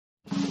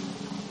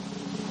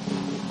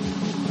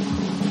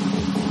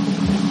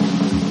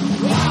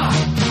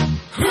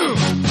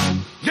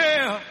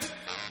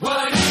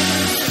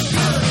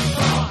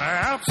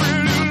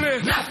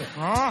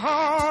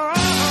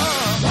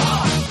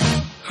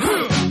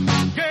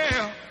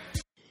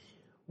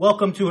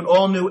Welcome to an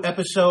all-new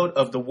episode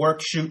of the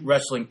Work Shoot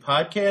Wrestling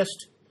Podcast.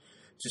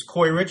 This is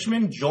Corey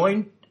Richmond,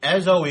 joined,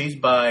 as always,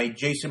 by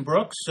Jason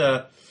Brooks.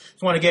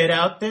 Just want to get it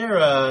out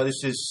there.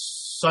 This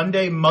is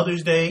Sunday,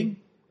 Mother's Day.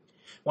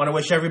 Want to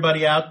wish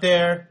everybody out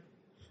there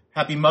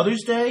Happy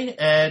Mother's Day,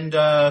 and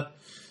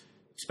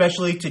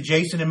especially to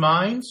Jason and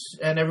Mines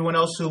and everyone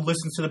else who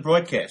listens to the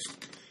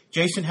broadcast.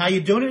 Jason, how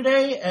you doing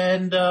today?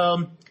 And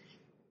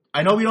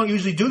I know we don't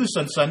usually do this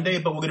on Sunday,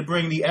 but we're going to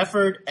bring the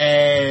effort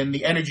and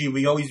the energy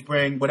we always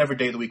bring whatever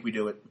day of the week we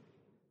do it.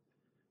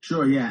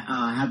 Sure, yeah.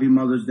 Happy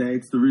Mother's Day.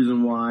 It's the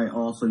reason why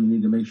also you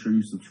need to make sure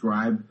you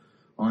subscribe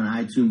on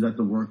iTunes at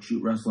the Work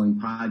Shoot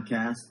Wrestling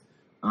Podcast,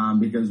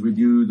 because we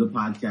do the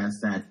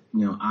podcast at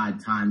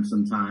odd times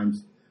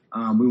sometimes.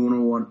 We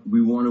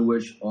want to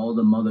wish all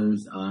the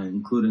mothers,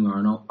 including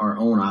our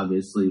own,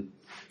 obviously,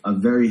 a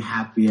very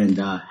happy and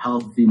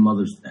healthy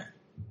Mother's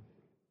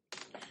Day.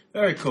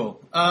 Very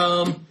cool.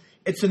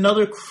 It's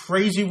another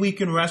crazy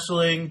week in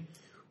wrestling.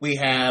 We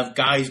have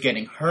guys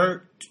getting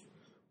hurt.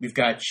 We've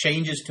got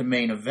changes to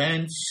main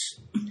events.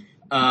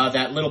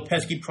 That little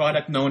pesky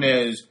product known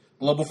as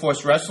Global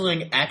Force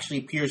Wrestling actually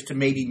appears to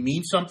maybe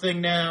mean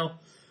something now.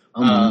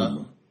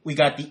 We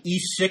got the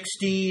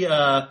E60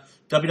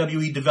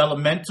 WWE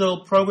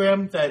developmental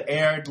program that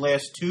aired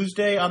last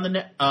Tuesday on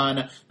the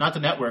not the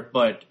network,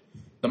 but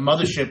the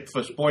mothership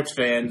for sports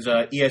fans,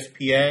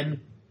 ESPN.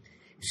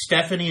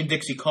 Stephanie and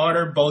Dixie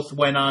Carter both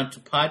went on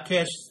to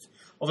podcasts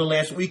over the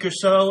last week or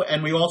so,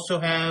 and we also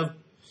have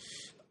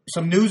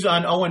some news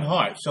on Owen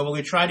Hart. So we're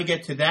going to try to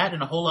get to that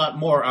and a whole lot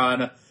more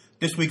on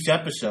this week's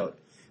episode.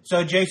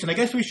 So, Jason, I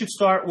guess we should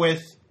start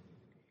with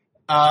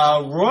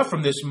Raw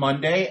from this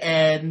Monday.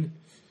 And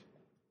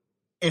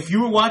if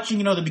you were watching,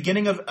 the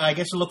beginning of, I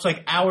guess it looks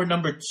like hour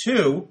number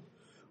 2,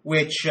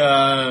 which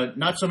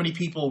not so many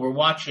people were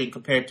watching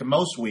compared to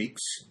most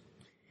weeks,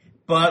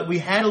 but we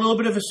had a little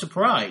bit of a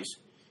surprise.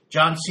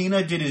 John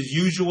Cena did his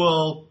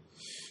usual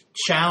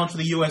challenge for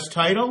the U.S.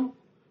 title.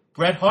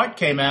 Bret Hart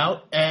came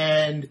out,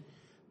 and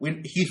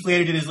Heath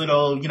Ledger did his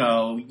little,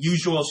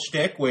 usual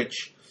shtick,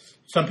 which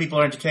some people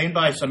are entertained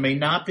by, some may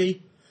not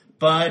be.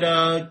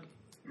 But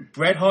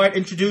Bret Hart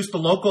introduced the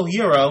local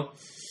hero,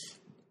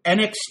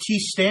 NXT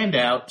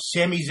standout,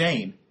 Sami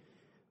Zayn.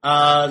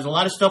 There's a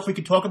lot of stuff we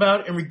could talk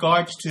about in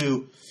regards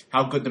to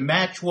how good the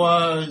match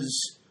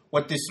was,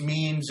 what this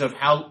means of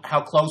how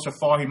close or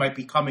far he might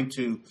be coming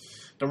to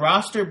the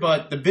roster.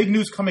 But the big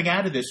news coming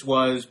out of this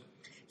was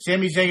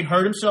Sami Zayn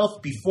hurt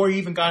himself before he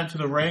even got into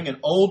the ring, an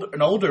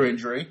older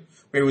injury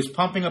where he was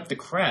pumping up the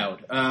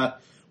crowd.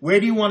 Where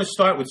do you want to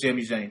start with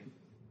Sami Zayn?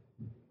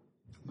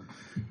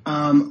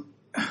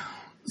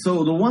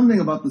 So the one thing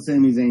about the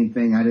Sami Zayn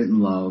thing I didn't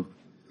love,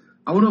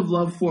 I would have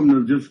loved for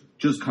him to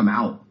just come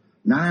out,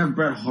 not have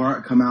Bret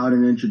Hart come out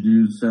and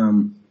introduce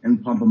him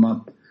and pump him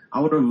up.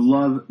 I would have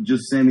loved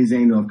just Sami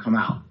Zayn to have come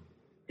out.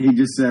 He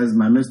just says,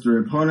 "My mystery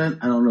opponent,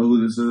 I don't know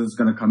who this is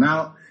going to come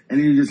out," and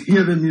you just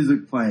hear the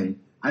music playing.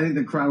 I think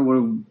the crowd would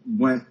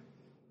have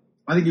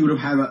I think he would have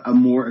had a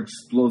more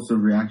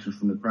explosive reaction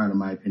from the crowd, in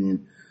my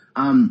opinion.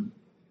 In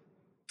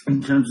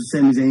terms of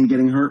Sami Zayn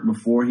getting hurt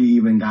before he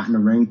even got in the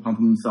ring,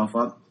 pumping himself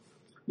up,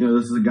 this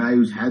is a guy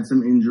who's had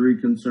some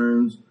injury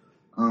concerns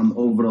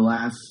over the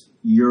last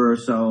year or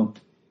so.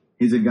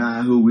 He's a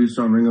guy who we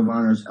saw in Ring of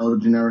Honor's El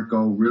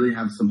Generico really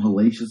have some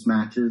hellacious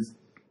matches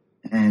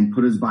and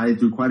put his body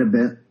through quite a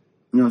bit,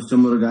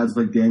 similar to guys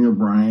like Daniel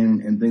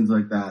Bryan and things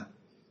like that.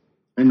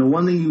 And the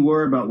one thing you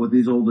worry about with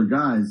these older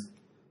guys,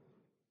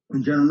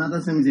 in general, not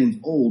that Sami Zayn's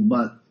old,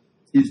 but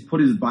he's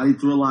put his body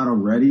through a lot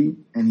already,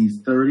 and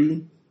he's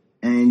 30,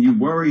 and you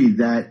worry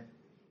that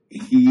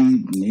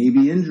he may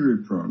be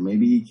injury prone.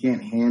 Maybe he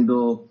can't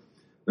handle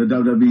the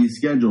WWE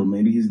schedule.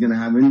 Maybe he's going to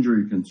have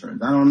injury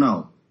concerns. I don't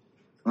know.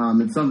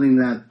 It's something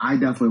that I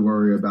definitely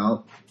worry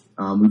about.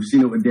 We've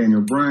seen it with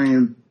Daniel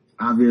Bryan,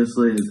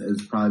 obviously,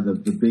 is probably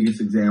the biggest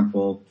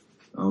example.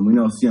 We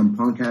know CM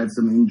Punk had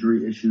some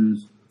injury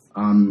issues,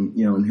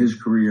 in his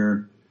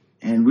career.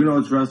 And we know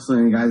it's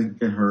wrestling, guys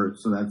get hurt,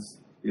 so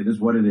it is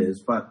what it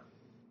is. But,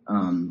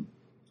 and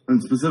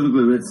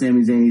specifically with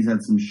Sami Zayn, he's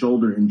had some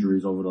shoulder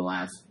injuries over the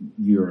last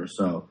year or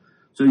so.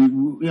 So,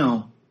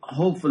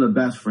 hope for the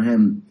best for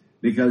him,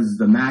 because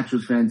the match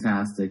was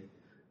fantastic.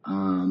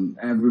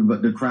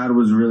 The crowd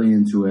was really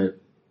into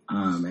it.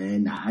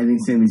 And I think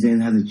Sami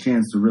Zayn has a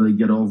chance to really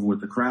get over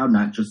with the crowd,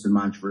 not just in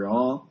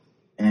Montreal,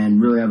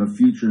 and really have a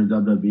future in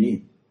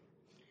WWE.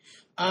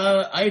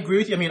 I agree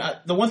with you. I mean,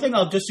 the one thing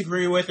I'll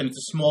disagree with, and it's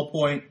a small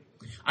point,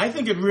 I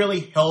think it really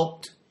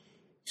helped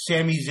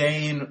Sami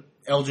Zayn,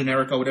 El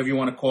Generico, whatever you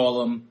want to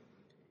call him,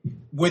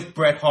 with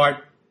Bret Hart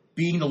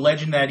being the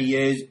legend that he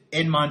is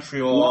in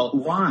Montreal.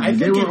 Why?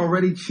 They were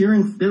already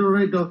cheering. They were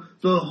ready to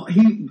go.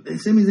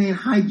 Sami Zayn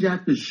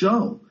hijacked the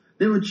show.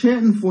 They were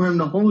chanting for him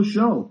the whole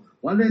show.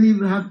 Why did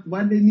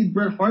they need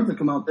Bret Hart to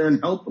come out there and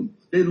help him?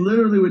 They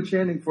literally were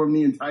chanting for him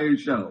the entire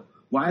show.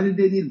 Why did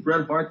they need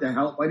Bret Hart to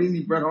help? Why didn't they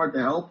need Bret Hart to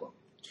help him?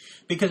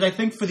 Because I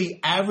think for the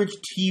average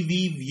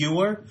TV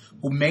viewer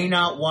who may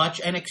not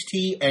watch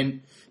NXT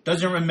and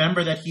doesn't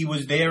remember that he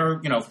was there,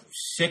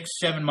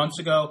 6-7 months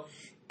ago,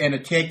 in a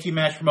tag team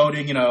match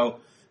promoting,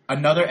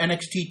 another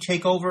NXT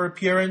TakeOver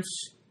appearance,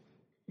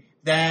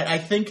 that I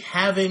think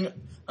having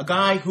a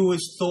guy who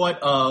is thought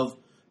of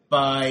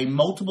by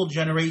multiple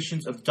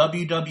generations of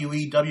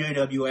WWE,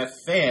 WWF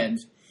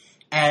fans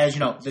as,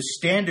 the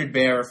standard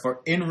bearer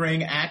for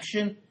in-ring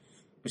action,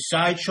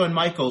 besides Shawn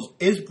Michaels,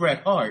 is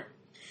Bret Hart.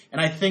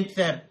 And I think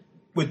that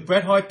with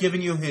Bret Hart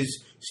giving you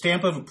his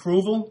stamp of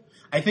approval,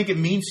 I think it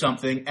means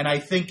something. And I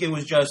think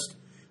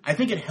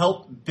it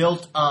helped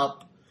build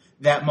up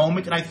that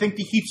moment. And I think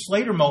the Heath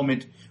Slater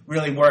moment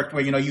really worked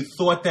where, you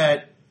thought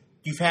that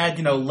you've had,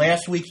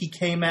 last week he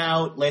came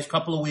out, last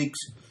couple of weeks,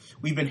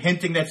 we've been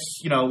hinting that,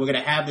 we're going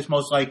to have this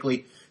most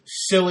likely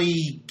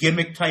silly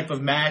gimmick type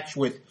of match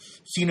with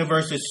Cena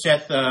versus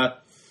Seth,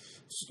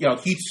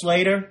 Heath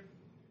Slater.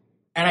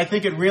 And I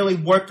think it really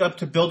worked up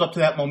to build up to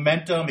that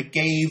momentum. It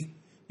gave,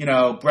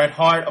 Bret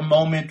Hart a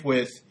moment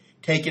with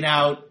taking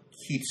out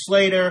Heath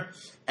Slater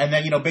and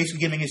then, basically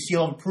giving his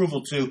seal of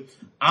approval to,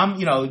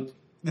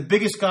 the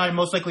biggest guy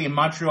most likely in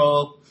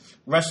Montreal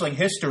wrestling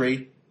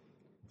history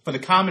for the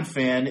common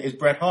fan is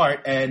Bret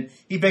Hart. And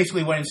he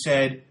basically went and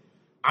said,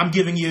 I'm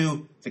giving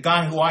you the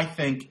guy who I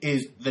think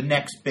is the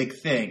next big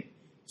thing,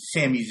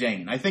 Sami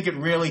Zayn. I think it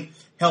really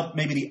helped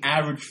maybe the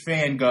average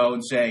fan go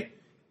and say,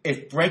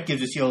 if Bret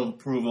gives a seal of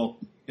approval,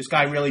 this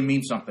guy really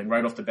means something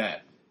right off the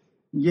bat.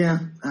 Yeah,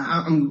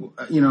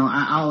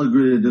 I'll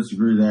agree to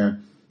disagree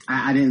there.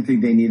 I didn't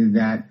think they needed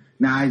that.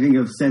 Now, I think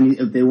if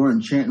they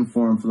weren't chanting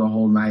for him for the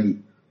whole night,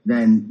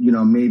 then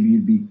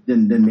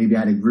maybe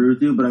I'd agree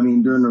with you. But I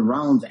mean, during the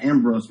Rollins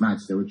Ambrose match,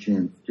 they were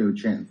chanting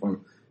for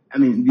him. I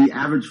mean, the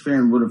average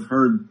fan would have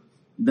heard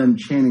them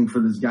chanting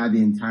for this guy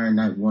the entire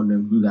night,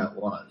 wondering who that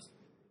was.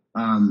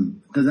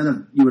 Because then if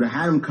you would have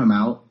had him come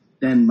out,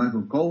 then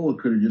Michael Cole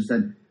could have just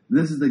said,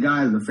 this is the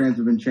guy the fans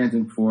have been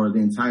chanting for the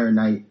entire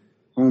night,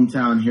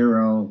 hometown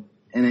hero,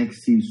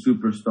 NXT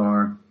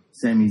superstar,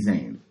 Sami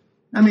Zayn.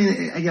 I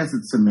mean, I guess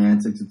it's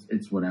semantics,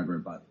 it's whatever,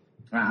 but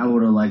I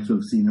would have liked to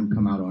have seen him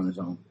come out on his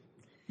own.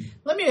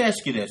 Let me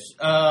ask you this.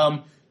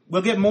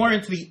 We'll get more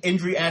into the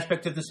injury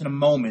aspect of this in a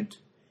moment,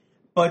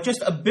 but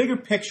just a bigger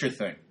picture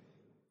thing.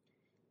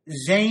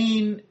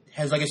 Zayn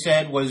has, like I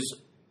said,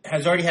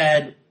 has already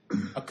had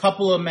a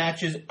couple of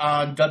matches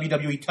on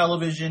WWE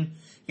television.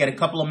 He had a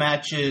couple of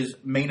matches,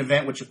 main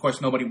event, which of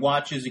course nobody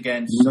watches,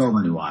 against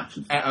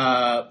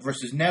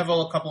versus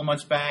Neville a couple of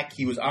months back.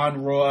 He was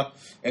on Raw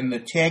in the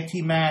tag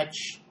team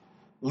match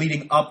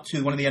leading up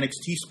to one of the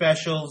NXT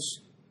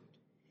specials.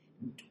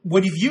 See,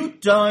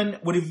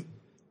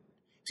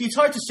 it's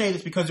hard to say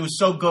this because it was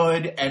so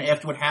good, and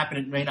after what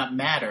happened, it may not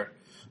matter.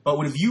 But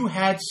would have you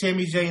had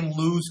Sami Zayn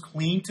lose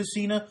clean to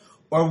Cena,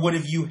 or would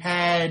have you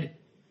had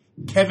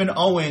Kevin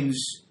Owens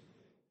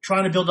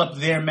trying to build up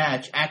their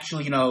match,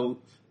 actually,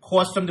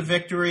 cost them the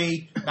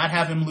victory, not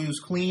have him lose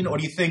clean? Or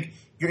do you think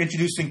you're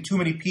introducing too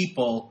many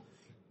people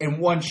in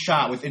one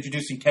shot with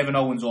introducing Kevin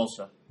Owens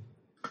also?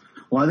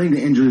 Well, I think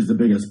the injury is the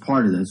biggest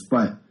part of this,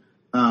 but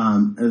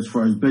as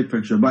far as big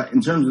picture. But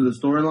in terms of the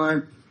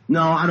storyline,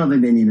 no, I don't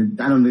think they needed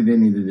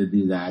to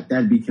do that.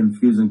 That'd be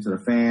confusing to the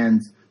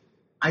fans.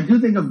 I do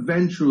think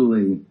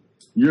eventually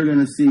you're going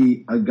to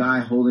see a guy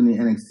holding the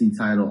NXT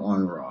title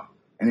on Raw,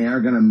 and they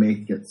are going to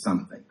make it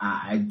something.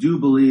 I do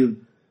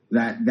believe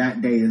that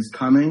day is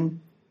coming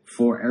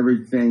for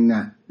everything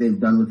that they've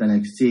done with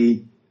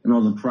NXT and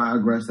all the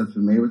progress that's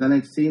been made with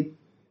NXT.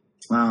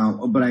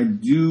 But I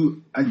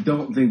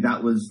don't think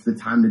that was the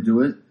time to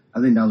do it.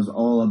 I think that was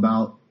all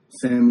about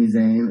Sami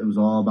Zayn. It was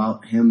all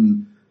about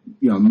him,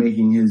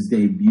 making his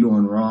debut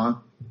on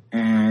Raw.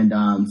 And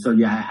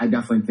I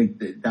definitely think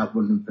that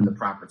wouldn't have been the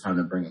proper time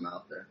to bring him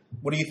out there.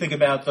 What do you think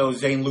about, though,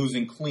 Zayn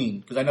losing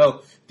clean? Because I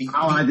know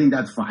I think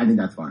that's fine.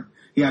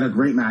 He had a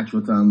great match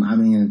with them.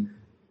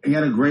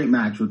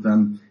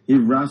 He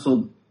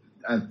wrestled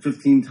a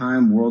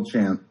 15-time world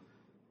champ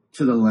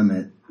to the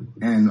limit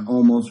and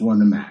almost won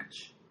the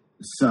match.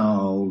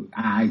 So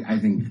I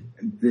think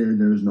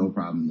there's no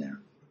problem there.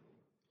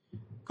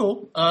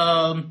 Cool.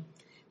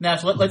 Now,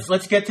 so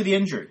let's get to the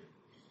injury.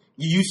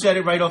 You said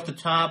it right off the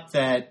top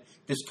that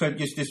this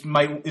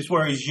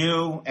worries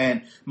you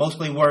and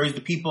mostly worries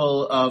the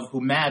people who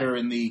matter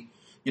in the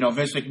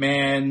Vince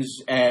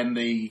McMahon's and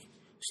the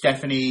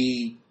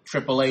Stephanie,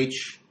 Triple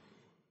H,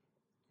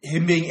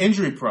 him being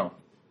injury prone.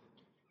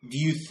 Do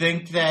you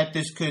think that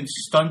this could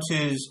stunt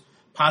his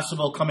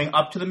possible coming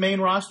up to the main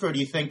roster, or do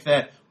you think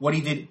that what he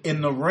did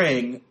in the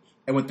ring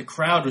and with the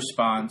crowd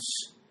response,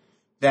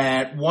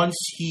 that once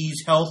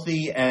he's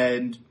healthy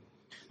and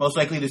most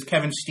likely this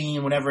Kevin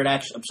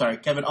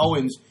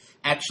Owens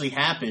actually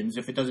happens,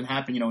 if it doesn't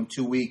happen, in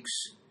 2 weeks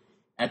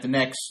at the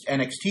next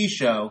NXT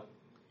show,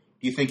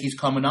 do you think he's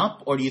coming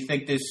up, or do you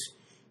think this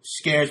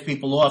scares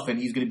people off and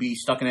he's going to be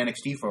stuck in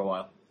NXT for a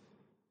while?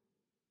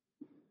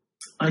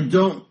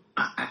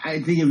 I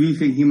think if you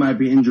think he might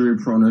be injury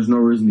prone, there's no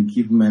reason to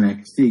keep him in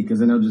NXT, because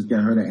then he'll just get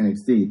hurt at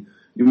NXT.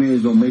 You may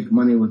as well make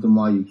money with him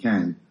while you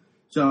can.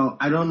 So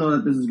I don't know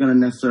that this is going to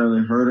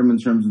necessarily hurt him in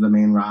terms of the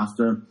main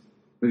roster,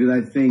 because I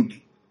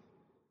think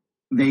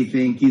they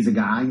think he's a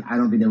guy. I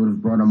don't think they would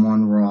have brought him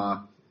on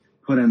Raw,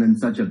 put him in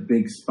such a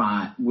big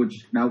spot,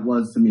 which that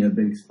was to me a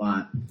big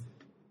spot.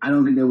 I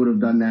don't think they would have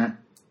done that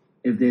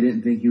if they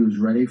didn't think he was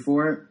ready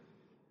for it.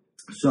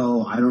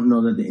 So I don't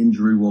know that the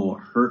injury will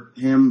hurt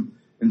him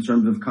in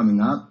terms of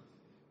coming up,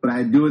 but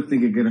I do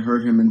think it could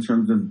hurt him in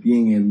terms of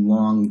being a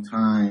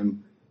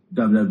long-time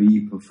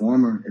WWE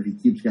performer. If he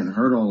keeps getting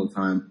hurt all the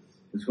time,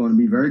 it's going to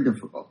be very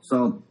difficult.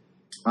 So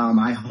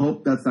I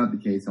hope that's not the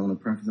case. I want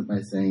to preface it by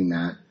saying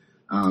that.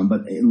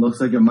 But it looks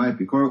like it might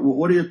be. Corey,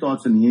 what are your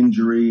thoughts on the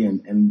injury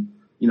and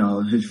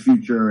his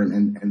future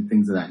and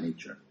things of that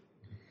nature?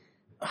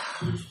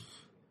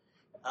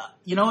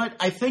 You know what?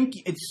 I think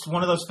it's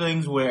one of those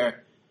things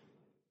where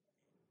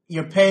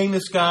you're paying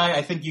this guy.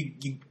 I think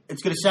you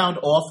it's going to sound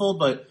awful,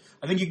 but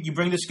I think you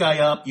bring this guy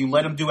up, you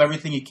let him do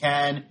everything he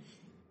can.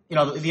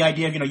 The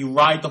idea of, you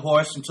ride the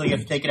horse until you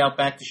have to take it out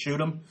back to shoot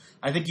him.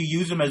 I think you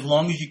use him as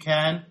long as you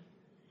can,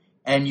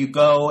 and you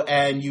go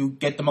and you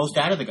get the most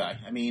out of the guy.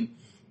 I mean,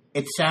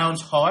 it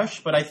sounds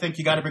harsh, but I think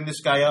you got to bring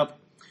this guy up,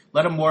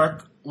 let him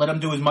work, let him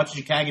do as much as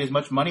you can, get as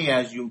much money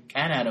as you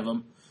can out of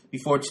him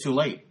before it's too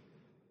late.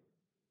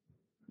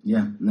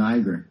 Yeah, no, I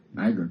agree.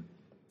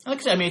 Like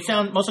I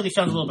said, most likely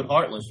sounds a little bit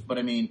heartless, but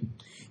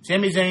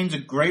Sami Zayn's a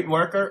great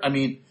worker.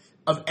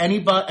 Of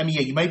anybody,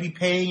 yeah, you might be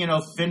paying,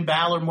 Finn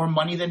Balor more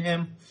money than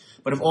him,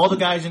 but of all the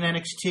guys in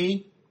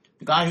NXT,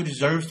 the guy who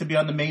deserves to be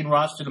on the main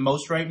roster the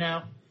most right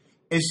now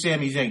is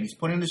Sami Zayn. He's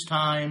putting in his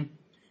time.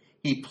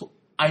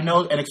 I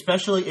know, and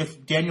especially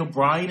if Daniel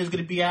Bryan is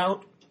going to be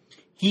out,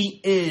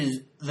 he is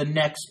the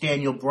next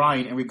Daniel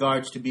Bryan in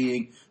regards to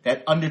being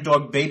that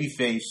underdog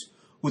babyface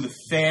who the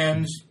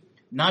fans,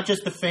 not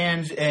just the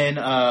fans in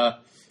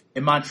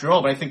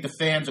Montreal, but I think the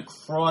fans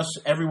across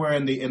everywhere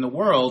in the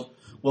world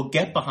will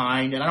get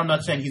behind. And I'm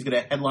not saying he's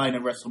going to headline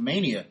at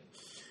WrestleMania,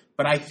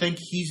 but I think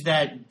he's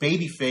that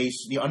babyface,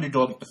 the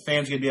underdog that the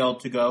fans are going to be able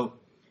to go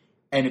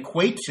and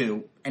equate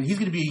to, and he's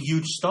going to be a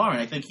huge star, and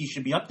I think he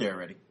should be up there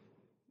already.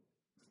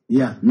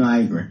 Yeah, no, I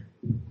agree.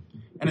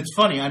 And it's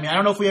funny. I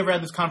don't know if we ever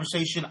had this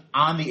conversation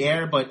on the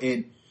air, but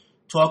in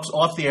talks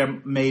off the air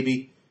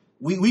maybe,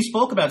 we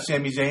spoke about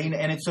Sami Zayn,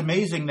 and it's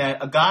amazing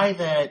that a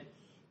guy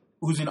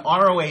who's in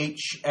ROH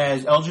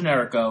as El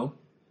Generico,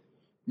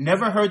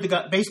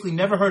 basically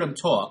never heard him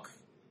talk.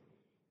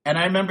 And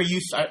I remember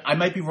I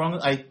might be wrong,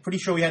 I'm pretty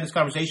sure we had this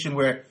conversation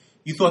where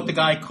you thought the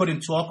guy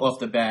couldn't talk off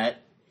the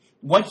bat.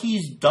 What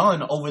he's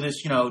done over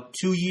this, 2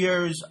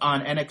 years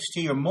on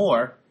NXT or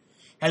more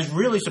has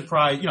really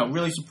surprised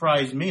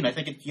me. And I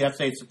think you have to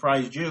say it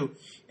surprised you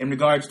in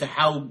regards to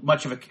how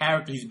much of a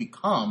character he's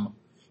become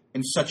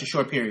in such a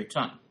short period of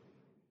time.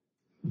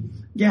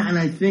 Yeah, and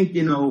I think,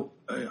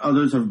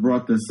 others have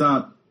brought this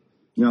up,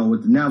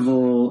 with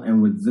Neville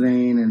and with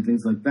Zayn and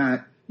things like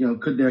that.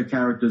 Could their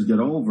characters get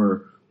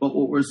over? But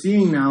what we're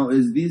seeing now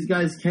is these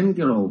guys can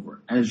get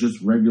over as just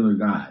regular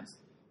guys.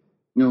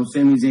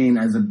 Sami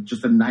Zayn as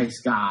just a nice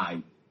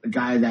guy, a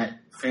guy that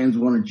fans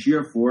want to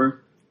cheer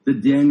for, the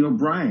Daniel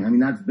Bryan.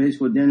 That's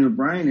basically what Daniel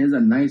Bryan is,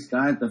 a nice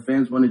guy that the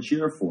fans want to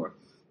cheer for.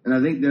 And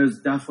I think there's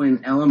definitely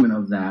an element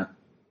of that,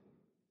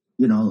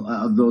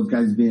 of those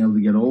guys being able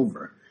to get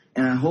over.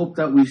 And I hope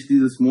that we see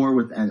this more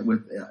with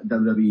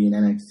WWE and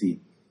NXT.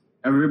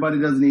 Everybody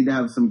doesn't need to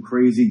have some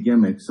crazy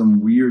gimmick,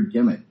 some weird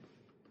gimmick.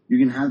 You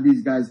can have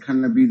these guys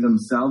kind of be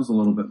themselves a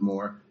little bit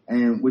more,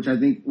 and which I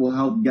think will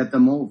help get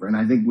them over. And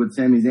I think with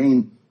Sami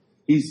Zayn,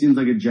 he seems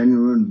like a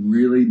genuine,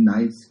 really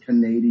nice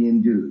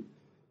Canadian dude.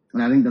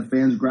 And I think the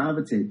fans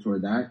gravitate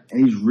toward that,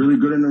 and he's really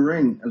good in the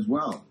ring as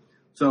well.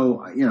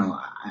 So,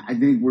 I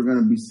think we're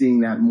going to be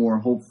seeing that more,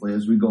 hopefully,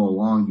 as we go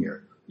along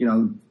here.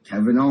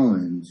 Kevin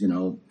Owens,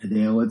 Hideo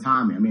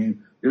Itami.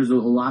 There's a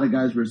lot of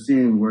guys we're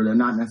seeing where they're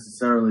not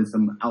necessarily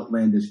some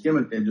outlandish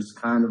gimmick. They're just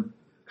kind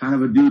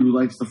of a dude who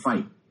likes to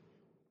fight.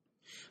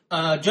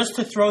 Just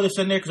to throw this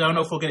in there, because I don't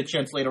know if we'll get a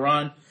chance later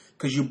on,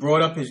 because you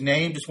brought up his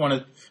name, just one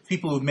of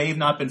people who may have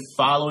not been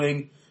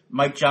following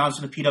Mike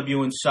Johnson, the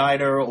PW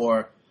Insider,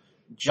 or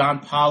John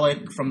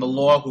Pollock from The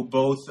Law, who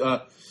both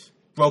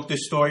broke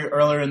this story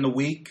earlier in the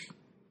week.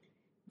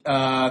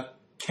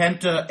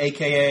 Kenta,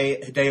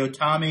 a.k.a. Hideo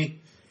Itami,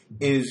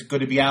 is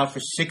going to be out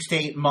for 6 to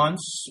 8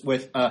 months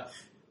with a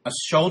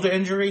shoulder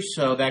injury,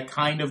 so that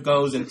kind of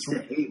goes... 6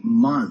 to 8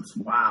 months,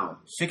 wow.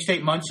 6 to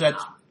 8 months, that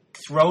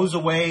throws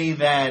away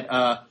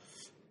that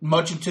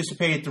much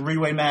anticipated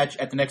three-way match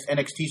at the next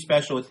NXT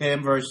special with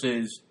him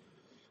versus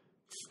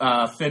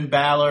Finn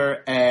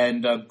Balor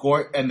and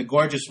the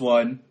gorgeous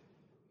one,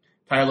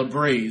 Tyler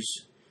Breeze.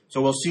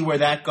 So we'll see where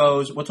that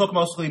goes. We'll talk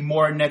mostly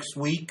more next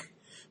week.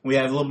 We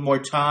have a little more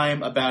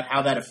time about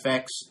how that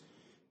affects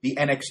the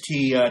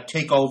NXT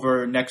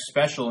TakeOver next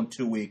special in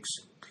 2 weeks.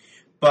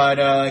 But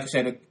like I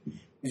said,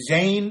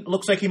 Zayn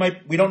looks like he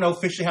might. We don't know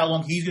officially how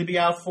long he's going to be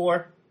out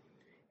for,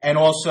 and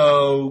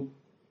also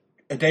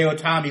Hideo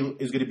Itami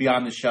is going to be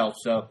on the shelf.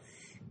 So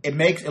it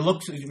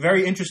looks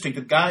very interesting.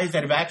 The guys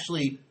that have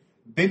actually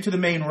been to the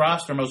main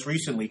roster most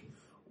recently,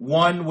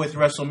 one with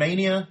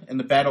WrestleMania and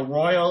the Battle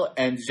Royal,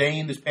 and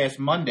Zayn this past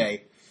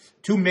Monday.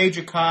 Two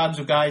major cogs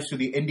of guys who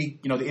the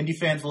indie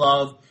fans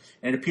love,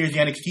 and it appears the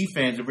NXT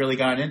fans have really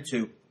gotten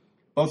into.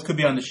 both could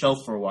be on the shelf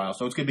for a while.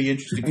 So it's going to be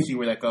interesting to see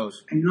where that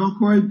goes. And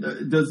Corey,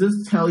 does this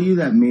tell you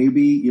that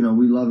maybe,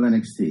 we love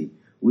NXT.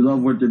 We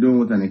love what they're doing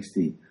with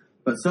NXT.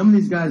 But some of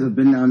these guys have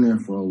been down there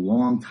for a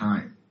long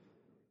time.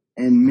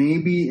 And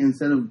maybe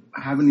instead of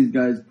having these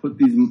guys put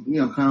these,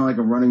 kind of like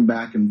a running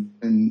back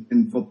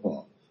in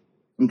football.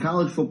 In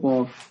college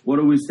football, what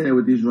do we say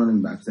with these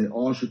running backs? They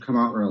all should come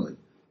out early.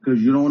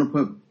 Because you don't want to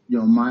put,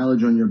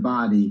 mileage on your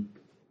body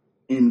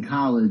in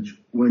college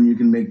when you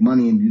can make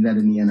money and do that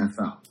in the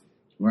NFL.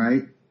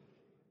 Right?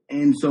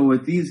 And so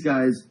with these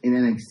guys in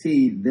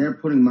NXT, they're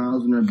putting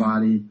miles on their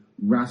body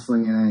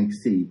wrestling in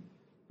NXT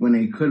when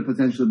they could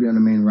potentially be on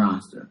the main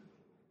roster.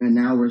 And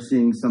now we're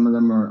seeing some of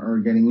them are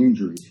getting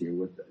injuries here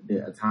with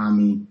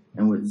Tommy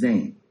and with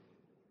Zayn.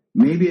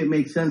 Maybe it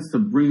makes sense to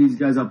bring these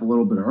guys up a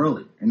little bit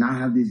early and not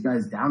have these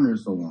guys down there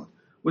so long.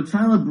 With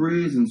Tyler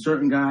Breeze and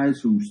certain guys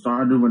who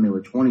started when they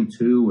were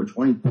 22 or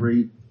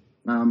 23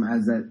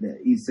 as the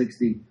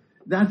E60,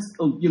 that's,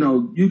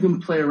 you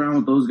can play around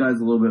with those guys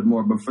a little bit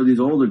more. But for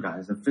these older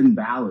guys, the Finn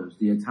Balor's,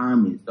 the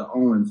Atamis, the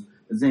Owens,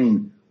 the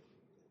Zayn,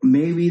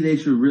 maybe they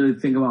should really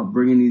think about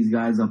bringing these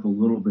guys up a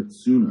little bit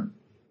sooner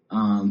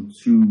to,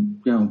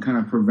 kind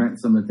of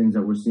prevent some of the things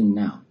that we're seeing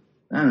now.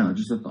 I don't know,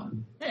 just a thought.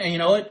 And you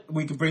know what?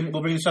 We'll bring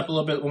this up a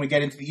little bit when we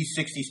get into the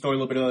E60 story a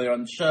little bit earlier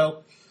on the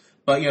show.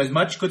 But, as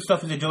much good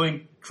stuff as they're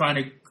doing, trying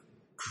to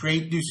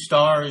create new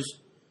stars,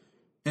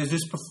 there's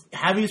this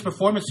having this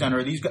performance center.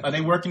 Are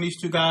they working these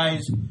two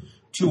guys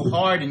too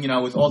hard? And,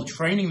 with all the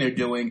training they're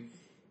doing,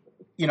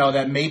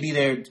 that maybe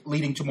they're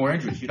leading to more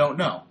injuries. You don't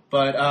know.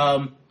 But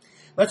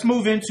let's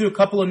move into a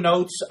couple of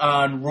notes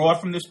on Raw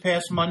from this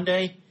past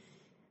Monday.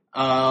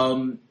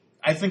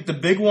 I think the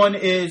big one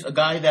is a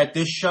guy that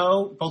this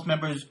show, both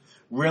members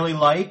really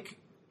like.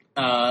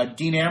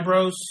 Dean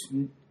Ambrose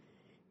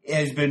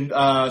has been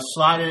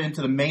slotted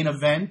into the main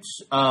event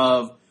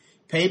of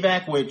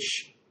Payback,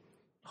 which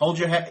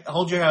hold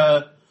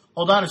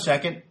on a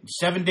second.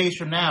 7 days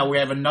from now, we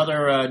have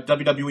another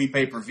WWE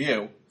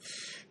pay-per-view.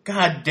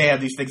 God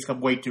damn, these things come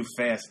way too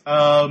fast.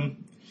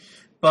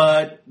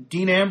 But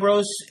Dean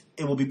Ambrose,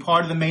 it will be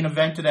part of the main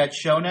event of that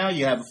show now.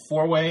 You have a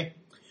four-way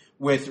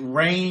with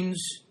Reigns,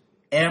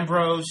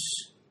 Ambrose,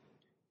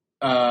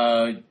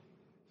 Randy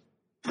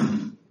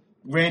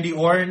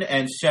Orton,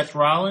 and Seth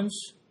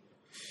Rollins.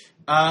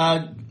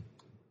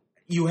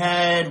 You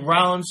had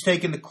Rollins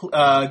taking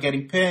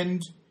getting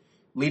pinned,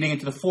 leading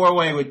into the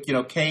four-way with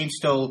Kane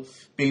still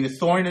being the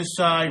thorn in his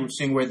side. We're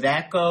seeing where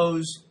that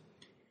goes.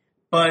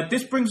 But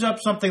this brings up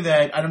something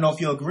that I don't know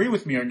if you'll agree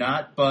with me or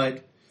not,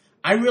 but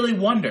I really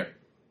wonder,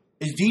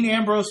 is Dean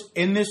Ambrose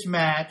in this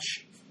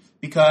match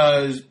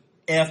because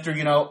after,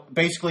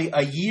 basically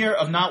a year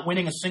of not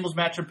winning a singles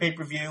match or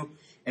pay-per-view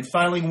and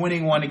finally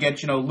winning one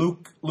against,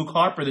 Luke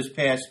Harper this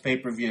past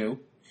pay-per-view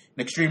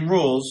in Extreme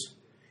Rules,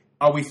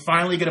 are we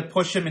finally going to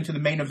push him into the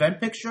main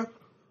event picture?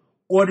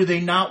 Or do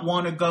they not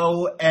want to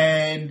go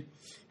and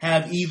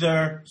have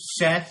either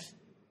Seth,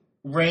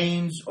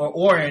 Reigns, or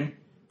Orton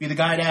be the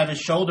guy to have his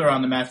shoulder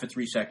on the mat for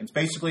 3 seconds?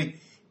 Basically,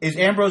 is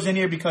Ambrose in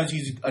here because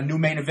he's a new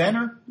main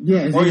eventer?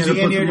 Yeah, is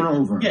he in here to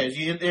over? Yeah, is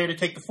he in there to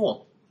take the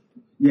fall?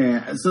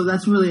 Yeah, so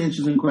that's a really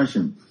interesting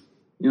question.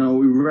 We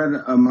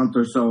read a month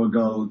or so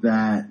ago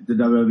that the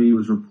WWE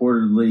was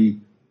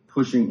reportedly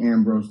pushing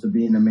Ambrose to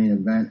be in the main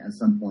event at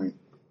some point,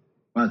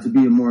 to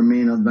be a more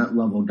main event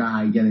level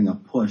guy, getting a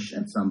push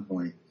at some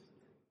point.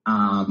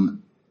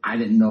 I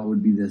didn't know it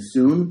would be this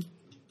soon.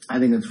 I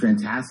think it's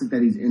fantastic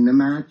that he's in the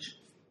match.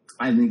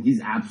 I think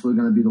he's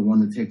absolutely going to be the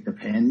one to take the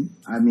pin.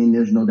 I mean,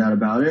 there's no doubt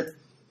about it.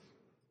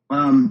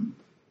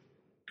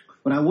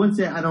 But I would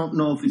say I don't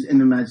know if he's in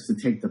the match to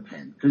take the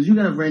pin because you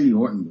got to have Randy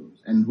Orton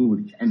lose, and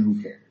who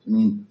cares? I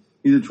mean,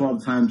 he's a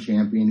 12-time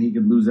champion. He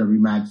could lose every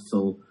match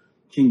till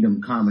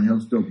Kingdom Come, and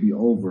he'll still be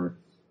over.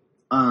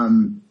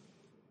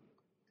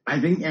 I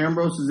think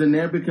Ambrose is in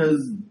there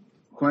because,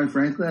 quite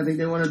frankly, I think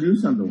they want to do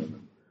something with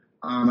him.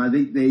 I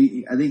think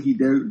they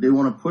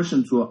want to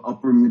him to an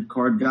upper mid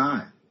card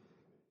guy.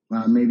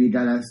 Maybe a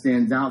guy that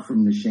stands out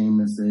from the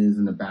Sheamuses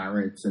and the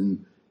Barretts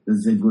and the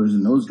Zigglers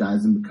and those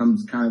guys and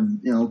becomes kind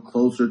of,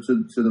 closer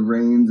to the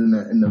Reigns and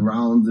the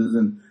Rollinses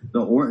and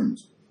the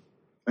Ortons.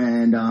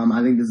 And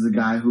I think this is a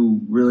guy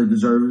who really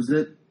deserves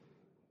it.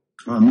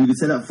 You can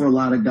say that for a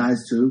lot of guys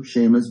too.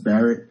 Sheamus,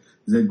 Barrett,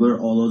 Ziggler,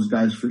 all those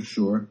guys for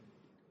sure.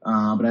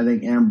 But I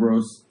think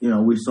Ambrose,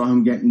 we saw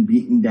him getting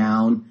beaten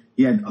down.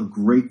 He had a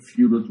great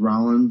feud with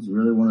Rollins,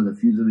 really one of the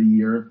feuds of the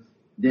year.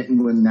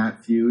 Didn't win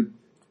that feud.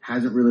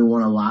 Hasn't really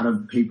won a lot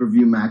of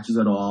pay-per-view matches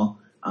at all.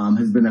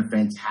 Has been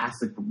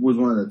was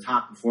one of the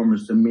top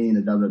performers to me in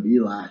the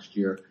WWE last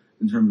year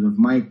in terms of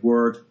mic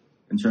work,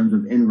 in terms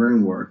of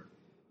in-ring work.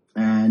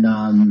 And,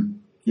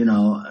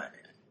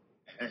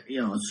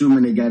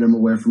 assuming they get him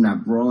away from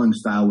that brawling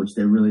style, which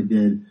they really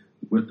did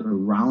with the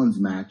Rollins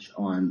match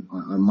on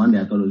Monday.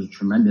 I thought it was a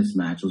tremendous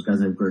match. Those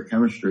guys have great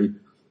chemistry.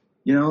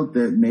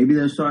 That maybe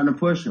they're starting to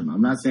push him.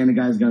 I'm not saying the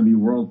guy's going to be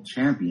world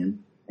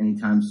champion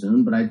anytime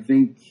soon, but I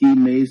think he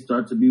may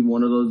start to be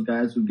one of those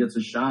guys who gets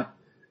a shot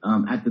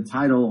at the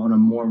title on a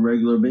more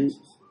regular basis.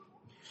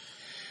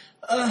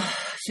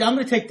 See, I'm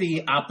going to take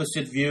the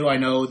opposite view. I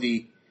know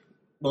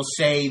we'll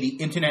say the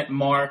internet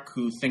Mark,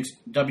 who thinks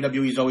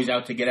WWE is always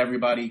out to get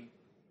everybody,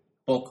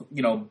 bull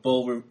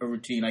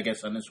routine, I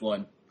guess, on this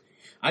one.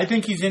 I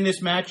think he's in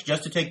this match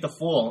just to take the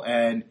fall,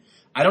 and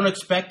I don't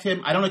expect for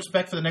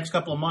the next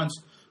couple of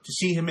months to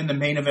see him in the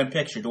main event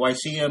picture. Do I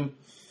see him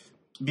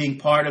being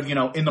part of,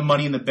 in the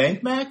Money in the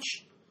Bank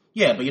match?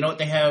 Yeah, but you know what?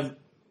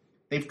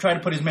 They've tried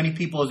to put as many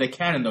people as they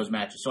can in those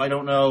matches, so I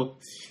don't know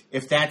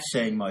if that's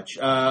saying much.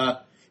 Do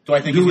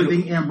we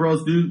think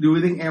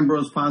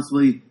Ambrose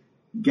possibly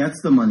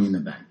gets the Money in the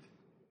Bank?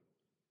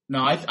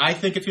 No, I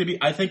think it's gonna be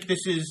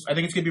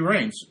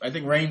Reigns. I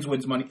think Reigns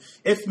wins money.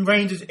 If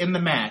Reigns is in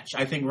the match,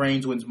 I think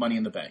Reigns wins Money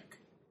in the Bank.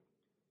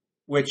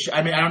 Which,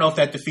 I don't know if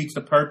that defeats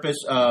the purpose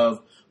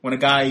of when a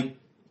guy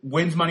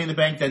wins Money in the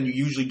Bank, then you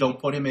usually don't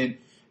put him in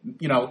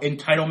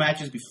title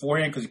matches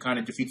beforehand because it kind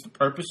of defeats the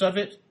purpose of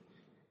it.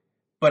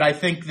 But I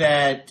think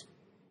that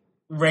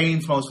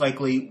Reigns most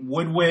likely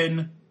would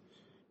win.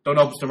 Don't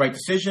know if it's the right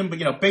decision,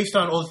 but, based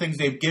on all the things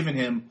they've given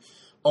him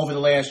over the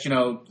last,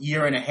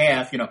 year and a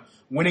half,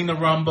 winning the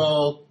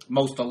Rumble,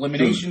 most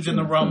eliminations in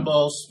the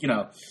Rumbles,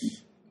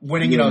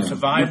 winning,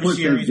 Survivor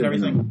Series and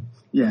everything.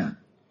 Yeah.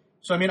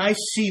 So, I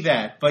see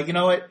that. But you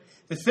know what?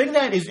 The thing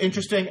that is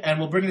interesting, and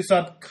we'll bring this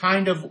up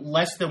kind of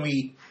less than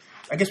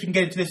I guess we can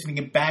get into this and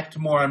get back to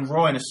more on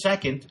Raw in a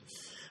second,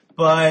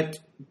 but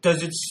does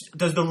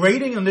the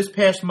rating on this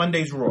past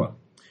Monday's Raw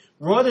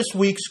this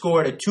week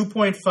scored a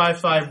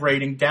 2.55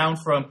 rating, down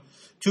from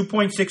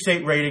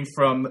 2.68 rating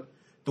from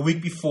the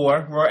week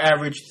before. Raw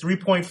averaged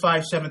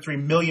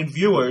 3.573 million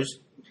viewers,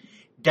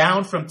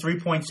 down from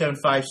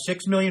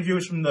 3.756 million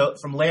viewers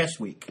from last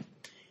week.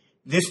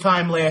 This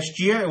time last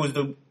year, it was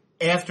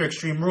after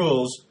Extreme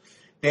Rules,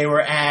 they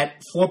were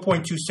at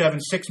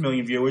 4.276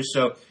 million viewers,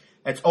 so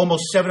that's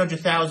almost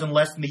 700,000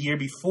 less than the year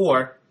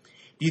before.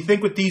 Do you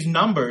think with these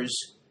numbers,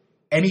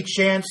 any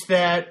chance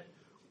that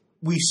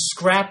we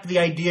scrap the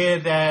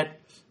idea that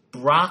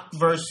Brock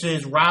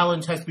versus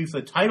Rollins has to be for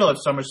the title at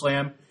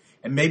SummerSlam,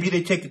 and maybe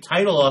they take the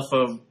title off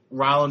of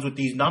Rollins with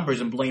these numbers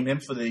and blame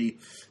him for the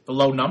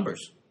low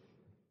numbers?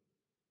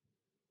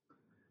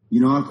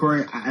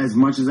 Corey, as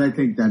much as I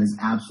think that is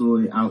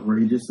absolutely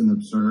outrageous and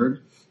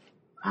absurd,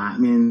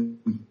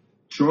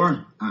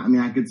 sure.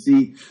 I could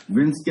see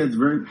Vince gets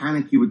very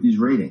panicky with these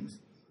ratings.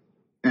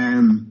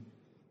 And,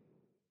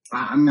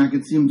 I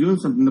could see him doing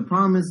something. The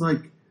problem is,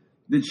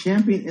 the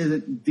champion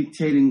isn't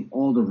dictating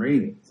all the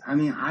ratings. I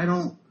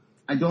don't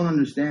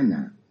understand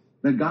that.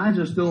 The guys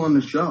are still on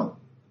the show.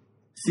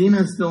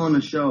 Cena's still on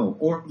the show.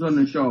 Orton's on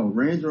the show.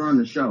 Reigns are on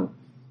the show.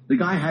 The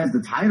guy has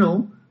the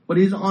title, but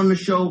he's on the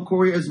show,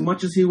 Corey, as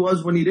much as he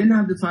was when he didn't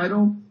have the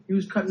title. He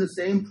was cutting the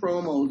same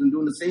promos and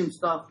doing the same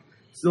stuff,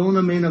 still in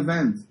the main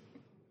event.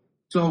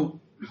 So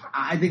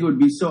I think it would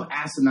be so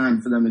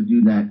asinine for them to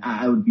do that.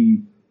 I'd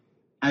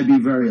be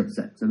very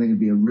upset. So I think it'd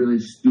be a really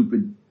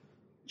stupid,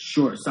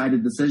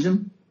 short-sighted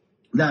decision.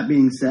 That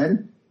being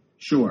said,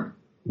 sure.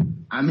 With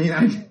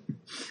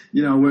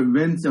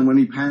Vince and when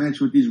he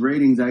panics with these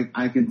ratings,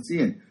 I can see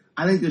it.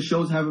 I think the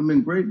shows haven't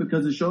been great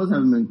because the shows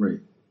haven't been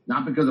great.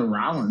 Not because of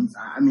Rollins.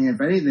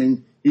 If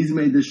anything, he's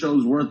made the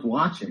shows worth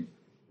watching,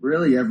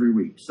 really, every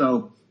week.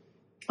 So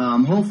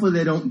hopefully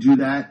they don't do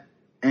that.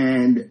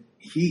 And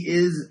he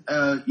is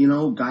a,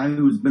 guy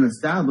who's been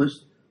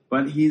established,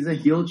 but he's a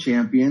heel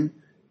champion,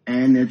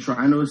 and they're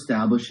trying to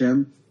establish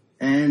him.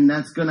 And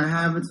that's going to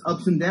have its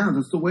ups and downs.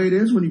 That's the way it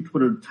is when you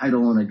put a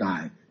title on a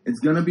guy. It's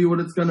going to be what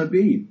it's going to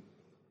be.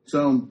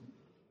 So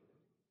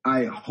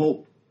I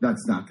hope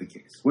that's not the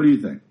case. What do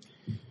you think?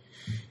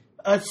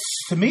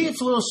 To me, it's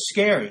a little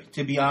scary,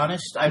 to be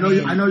honest. I know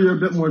you're a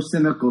bit more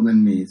cynical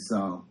than me,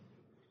 so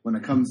when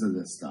it comes to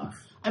this stuff.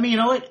 You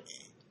know what?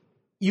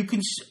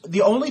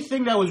 The only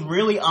thing that was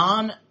really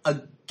on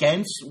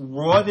against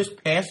Raw this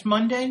past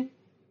Monday,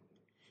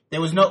 there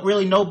was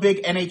no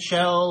big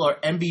NHL or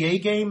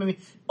NBA game.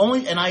 Only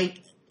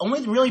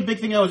the really big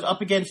thing that was up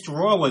against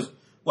Raw was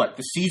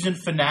the season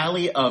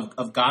finale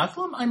of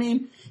Gotham.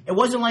 It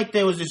wasn't like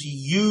there was this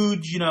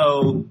huge,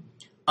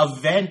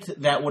 event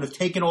that would have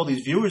taken all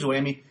these viewers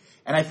away.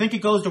 And I think it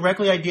goes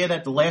directly to the idea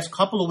that the last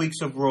couple of weeks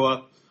of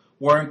Raw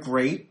weren't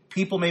great.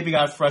 People maybe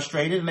got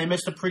frustrated, and they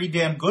missed a pretty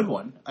damn good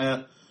one,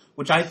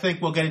 which I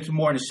think we'll get into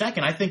more in a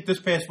second. I think this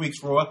past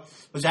week's Raw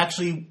was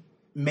actually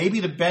maybe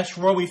the best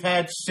Raw we've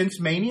had since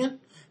Mania,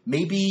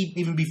 maybe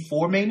even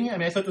before Mania.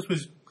 I thought this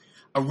was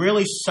a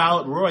really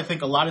solid Raw. I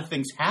think a lot of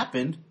things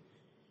happened,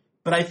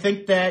 but I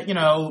think that,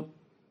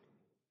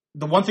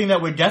 the one thing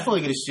that we're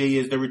definitely going to see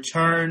is the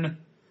return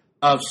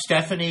of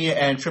Stephanie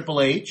and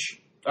Triple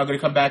H are going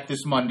to come back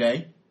this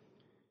Monday.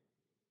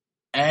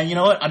 And you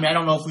know what? I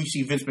don't know if we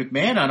see Vince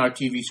McMahon on our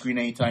TV screen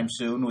anytime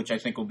soon, which I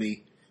think will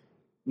be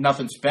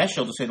nothing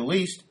special, to say the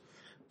least.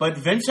 But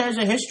Vince has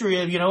a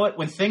history of,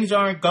 when things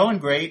aren't going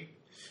great,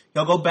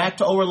 he'll go back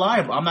to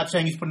reliable. I'm not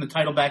saying he's putting the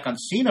title back on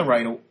Cena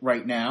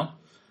right now,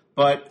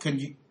 but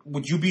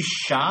would you be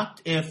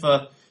shocked if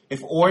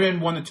Orton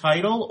won the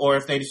title, or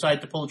if they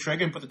decided to pull the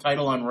trigger and put the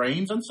title on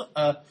Reigns on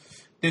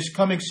this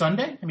coming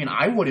Sunday?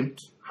 I wouldn't.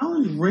 how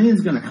is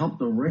Reigns going to help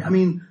the Reigns? I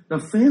mean, the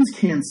fans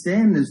can't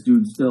stand this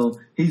dude still.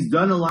 He's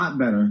done a lot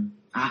better.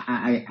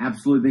 I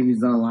absolutely think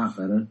he's done a lot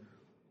better.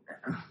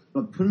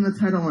 But putting the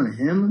title on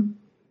him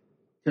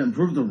to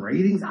improve the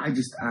ratings,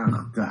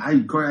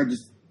 Corey,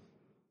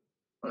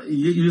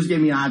 you just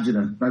gave me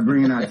agita by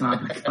bringing that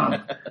topic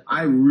up.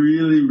 I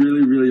really,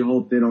 really, really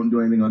hope they don't do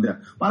anything on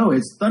that. By the way,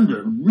 it's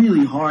thunder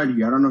really hard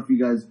here. I don't know if you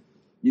guys,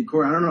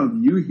 Corey, I don't know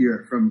if you hear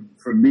it from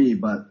me,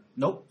 but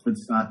nope,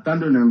 it's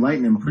thundering and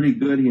lightning pretty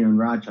good here in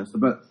Rochester.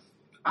 But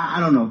I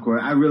don't know,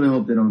 Corey. I really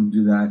hope they don't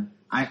do that.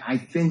 I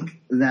think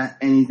that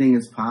anything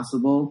is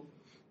possible,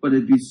 but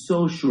it'd be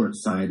so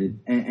short-sighted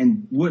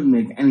and wouldn't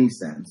make any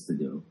sense to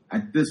do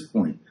at this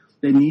point.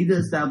 They need to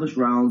establish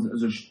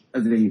Rollins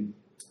as a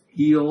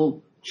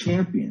heel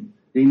champion.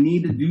 They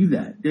need to do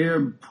that.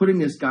 They're putting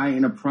this guy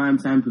in a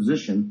primetime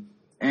position,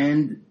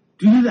 and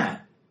do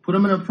that. Put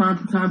him in a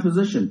primetime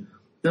position.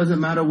 Doesn't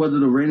matter whether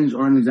the ratings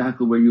aren't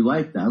exactly where you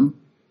like them.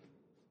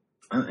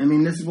 I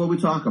mean, this is what we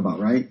talk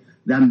about, right?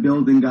 Them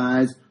building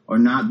guys or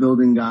not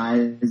building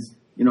guys,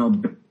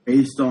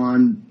 based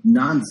on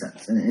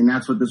nonsense. And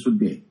that's what this would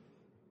be.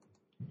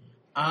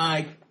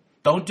 I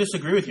don't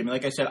disagree with you. I mean,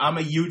 like I said, I'm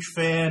a huge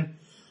fan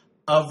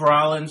of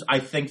Rollins. I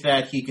think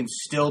that he can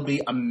still be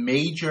a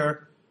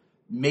major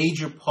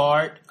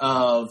part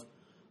of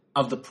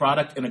the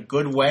product in a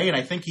good way. And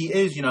I think he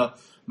is,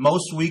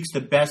 most weeks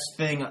the best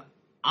thing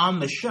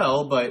on the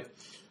show. But,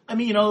 I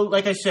mean,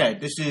 like I said,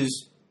 this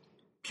is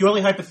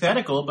purely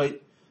hypothetical,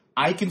 but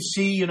I can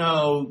see,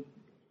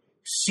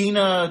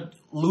 Cena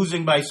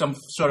losing by some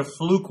sort of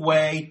fluke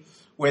way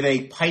where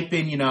they pipe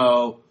in,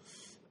 a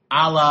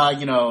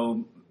la,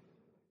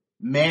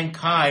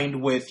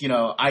 Mankind with,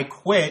 I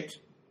quit.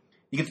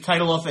 You get the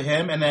title off of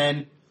him, and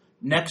then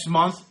next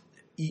month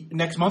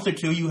or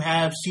two, you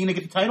have Cena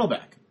get the title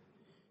back.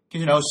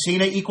 Because,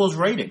 Cena equals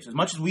ratings. As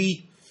much as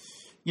we,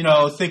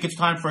 think it's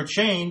time for a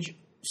change,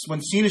 when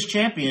Cena's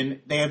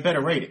champion, they have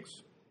better ratings.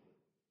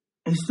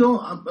 And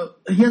still,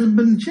 he hasn't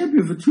been the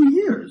champion for 2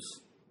 years.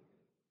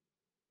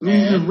 I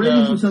mean, the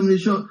ratings for some of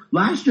these shows.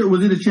 Last year,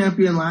 was he the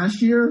champion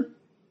last year?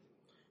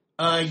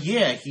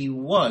 Yeah, he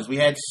was. We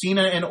had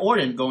Cena and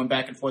Orton going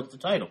back and forth the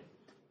title.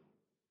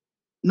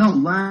 No,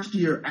 last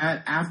year,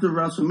 after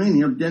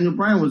WrestleMania, Daniel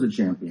Bryan was the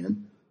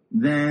champion.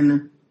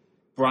 Then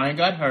Bryan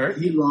got hurt.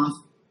 He lost.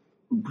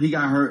 He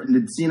got hurt. And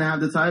did Cena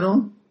have the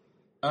title?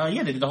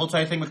 Yeah, they did the whole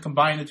entire thing with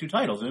combining the two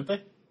titles, didn't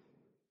they?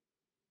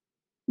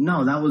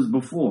 No, that was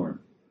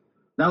before.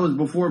 That was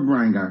before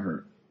Bryan got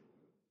hurt.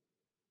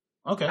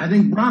 Okay. I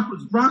think Brock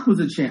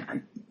was a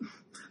champ.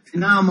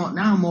 Now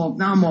I'm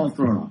all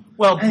thrown off.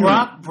 Well,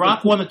 anyway,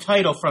 Brock won the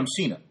title from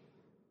Cena.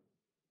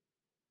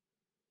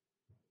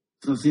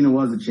 So Cena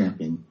was a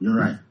champion. You're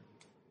right.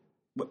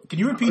 Can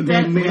you repeat They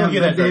that? may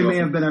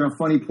have been at a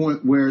funny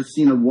point where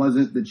Cena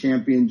wasn't the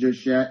champion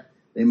just yet.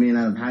 They may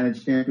not have had a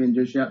champion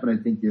just yet, but I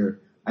think you're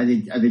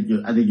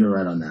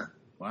right on that.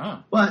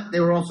 Wow. But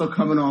they were also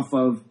coming off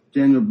of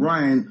Daniel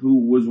Bryan,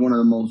 who was one of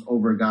the most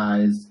over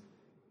guys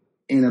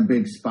in a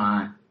big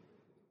spot.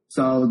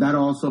 So that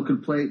also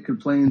could play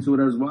into it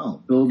as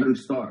well, building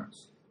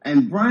stars.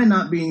 And Bryan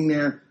not being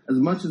there, as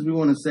much as we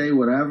want to say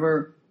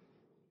whatever,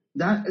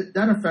 that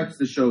affects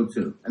the show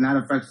too, and that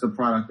affects the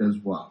product as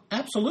well.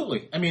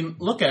 Absolutely. I mean,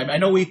 look at it. I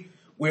know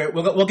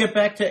we'll get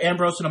back to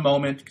Ambrose in a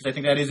moment because I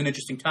think that is an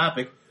interesting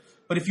topic.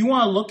 But if you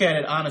want to look at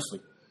it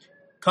honestly,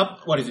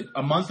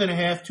 a month and a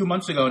half, 2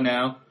 months ago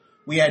now,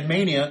 we had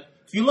Mania.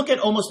 If you look at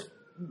almost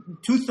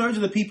 2/3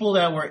 of the people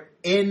that were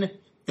in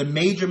the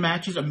major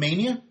matches of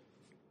Mania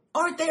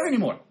aren't there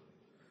anymore.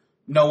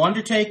 No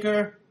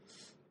Undertaker,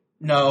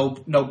 no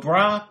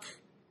Brock,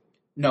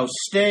 no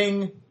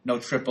Sting, no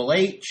Triple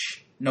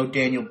H, no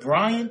Daniel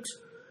Bryan.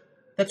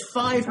 That's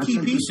five key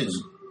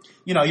pieces.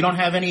 You don't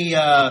have any,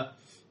 not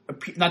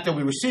that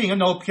we were seeing,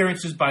 no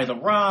appearances by The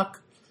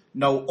Rock,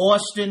 no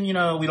Austin,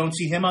 we don't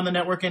see him on the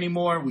network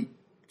anymore.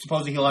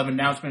 Supposedly he'll have an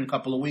announcement in a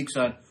couple of weeks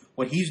on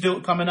what he's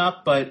doing coming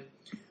up, but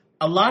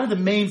a lot of the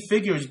main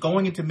figures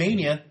going into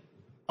Mania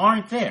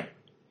aren't there.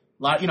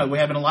 We're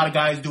having a lot of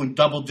guys doing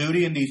double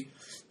duty in these,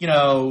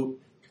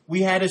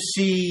 we had to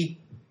see,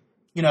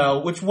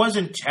 which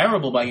wasn't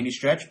terrible by any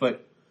stretch,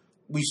 but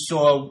we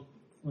saw,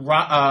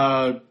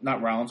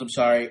 not Rollins, I'm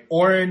sorry,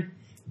 Orton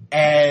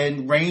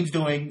and Reigns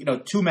doing,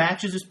 2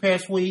 matches this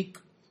past week.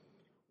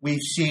 We've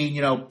seen,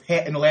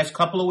 in the last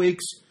couple of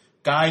weeks,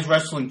 guys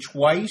wrestling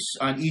twice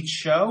on each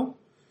show.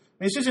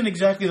 I mean, this isn't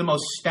exactly the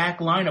most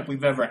stacked lineup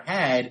we've ever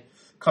had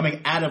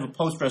coming out of a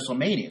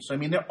post-WrestleMania. So, I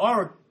mean, there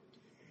are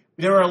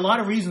a lot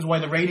of reasons why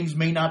the ratings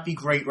may not be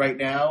great right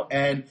now,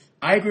 and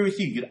I agree with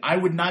you. I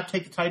would not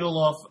take the title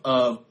off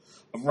of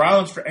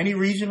Rollins for any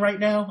reason right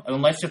now,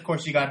 unless, of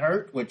course, he got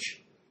hurt,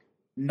 which,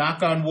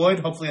 knock on wood,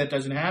 hopefully that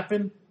doesn't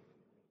happen.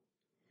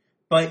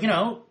 But,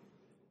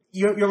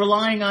 you're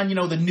relying on,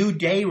 the New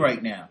Day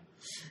right now.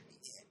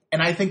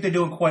 And I think they're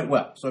doing quite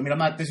well. So, I mean,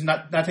 this is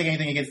not taking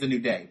anything against the New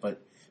Day,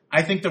 but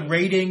I think the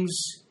ratings,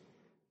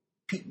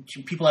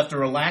 people have to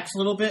relax a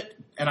little bit,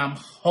 and I'm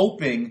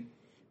hoping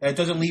that it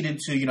doesn't lead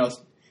into,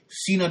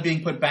 Cena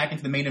being put back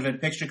into the main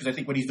event picture because I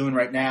think what he's doing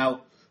right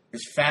now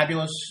is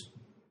fabulous.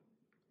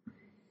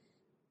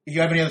 Do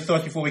you have any other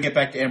thoughts before we get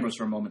back to Ambrose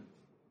for a moment?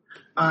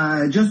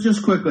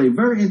 Just quickly,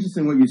 very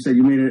interesting what you said.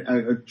 You made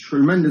a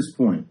tremendous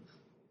point.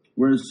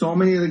 Whereas so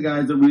many of the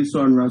guys that we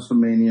saw in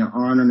WrestleMania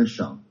aren't on the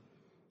show.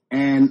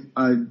 And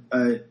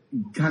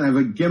kind of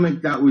a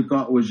gimmick that we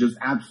thought was just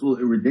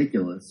absolutely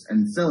ridiculous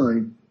and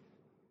silly,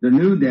 the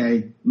New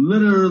Day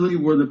literally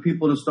were the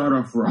people to start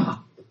off Raw.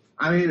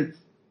 I mean,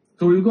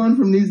 so we've gone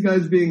from these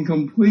guys being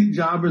complete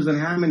jobbers and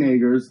ham and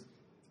eggers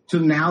to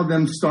now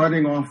them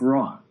starting off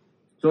Raw.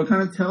 So it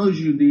kind of tells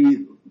you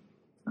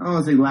I don't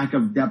want to say lack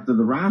of depth of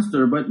the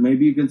roster, but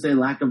maybe you can say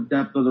lack of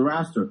depth of the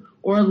roster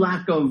or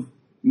lack of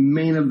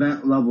main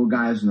event level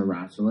guys in the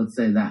roster. Let's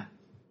say that.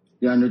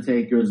 The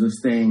Undertakers, the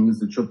Stings,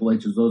 the Triple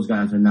H's, those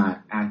guys are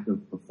not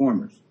active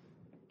performers.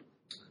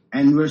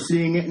 And we're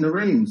seeing it in the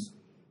ratings,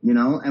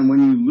 and when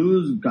you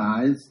lose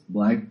guys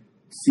like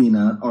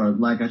Cena, or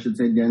like I should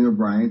say Daniel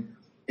Bryan,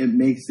 it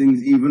makes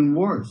things even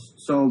worse.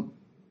 So,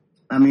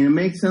 I mean, it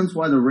makes sense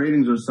why the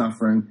ratings are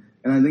suffering,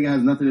 and I think it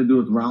has nothing to do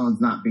with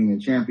Rollins not being a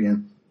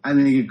champion. I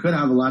think it could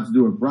have a lot to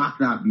do with Brock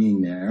not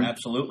being there.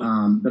 Absolutely.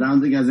 But I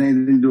don't think it has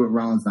anything to do with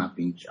Rollins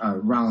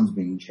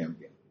being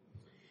champion.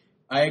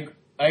 I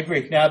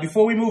agree. Now,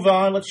 before we move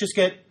on, let's just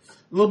get a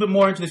little bit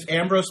more into this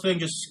Ambrose thing.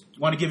 Just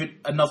want to give it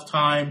enough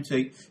time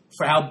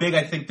for how big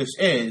I think this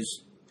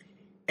is.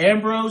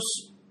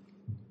 Ambrose,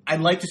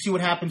 I'd like to see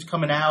what happens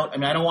coming out. I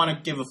mean, I don't want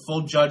to give a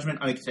full judgment.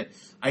 Like I said,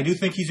 I do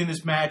think he's in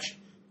this match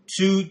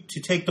to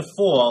take the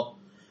fall,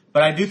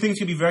 but I do think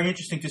it's going to be very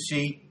interesting to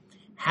see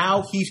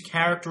how he's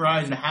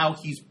characterized and how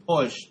he's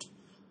pushed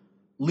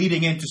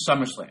leading into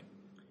SummerSlam.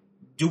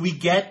 Do we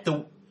get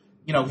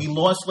he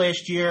lost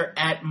last year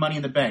at Money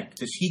in the Bank.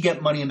 Does he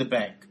get Money in the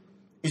Bank?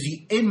 Is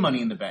he in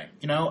Money in the Bank?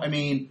 I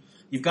mean,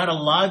 you've got a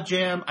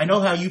logjam. I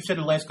know how you've said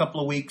the last couple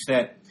of weeks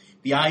that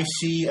the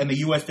IC and the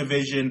U.S.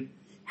 division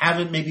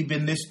haven't maybe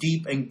been this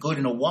deep and good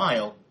in a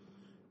while.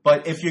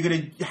 But if you're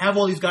going to have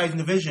all these guys in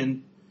the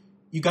division,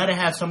 you got to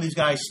have some of these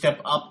guys step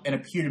up and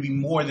appear to be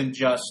more than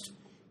just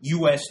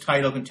U.S.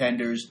 title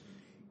contenders.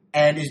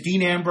 And is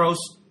Dean Ambrose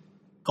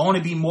going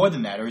to be more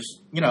than that? Or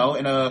is,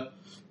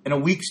 in a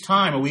week's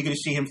time, are we going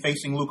to see him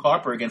facing Luke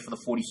Harper again for the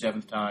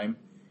 47th time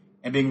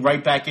and being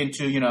right back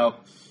into,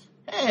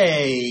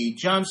 hey,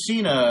 John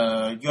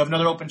Cena, you have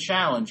another open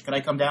challenge. Can I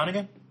come down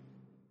again?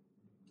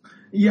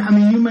 Yeah, I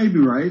mean, you may be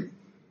right.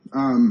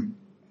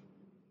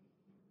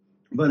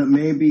 But it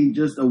may be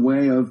just a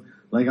way of,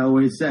 like I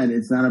always said,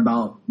 it's not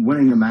about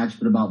winning the match,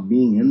 but about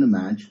being in the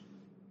match.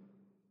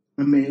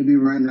 And maybe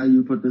right now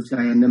you put this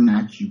guy in the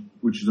match,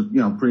 which is a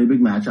pretty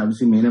big match,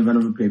 obviously main event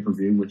of a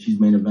pay-per-view, which he's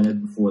main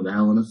evented before the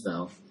Hell in a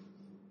Cell.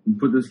 You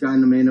put this guy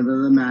in the main event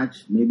of the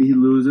match, maybe he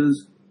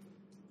loses,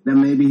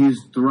 then maybe he's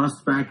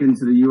thrust back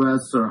into the U.S.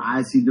 or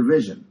IC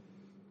division.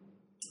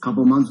 A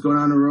couple months go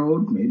down the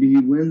road, maybe he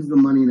wins the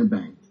Money in the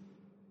Bank.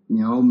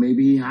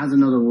 Maybe he has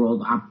another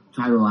world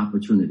title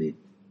opportunity.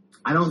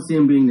 I don't see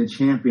him being the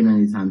champion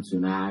anytime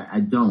soon. I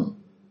don't.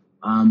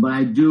 But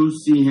I do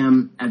see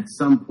him at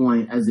some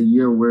point as the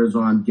year wears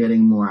on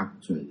getting more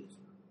opportunities.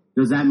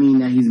 Does that mean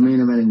that he's main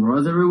eventing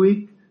Raws every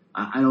week?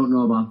 I don't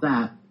know about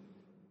that.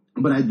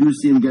 But I do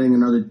see him getting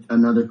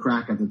another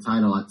crack at the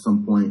title at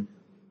some point,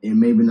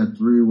 maybe in a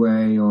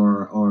 3-way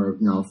or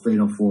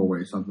fatal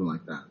 4-way, something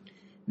like that.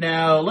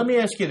 Now, let me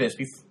ask you this.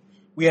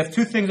 We have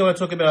two things I want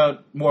to talk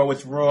about more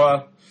with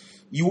Raw.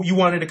 You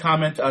wanted to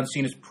comment on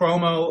Cena's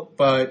promo,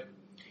 but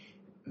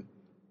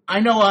I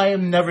know I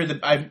am never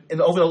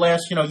over the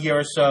last year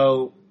or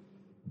so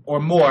or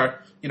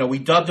more. We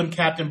dubbed him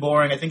Captain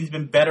Boring. I think he's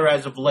been better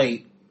as of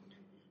late.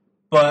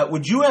 But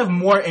would you have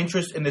more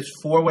interest in this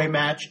 4-way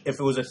match if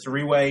it was a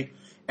 3-way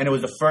and it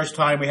was the first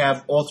time we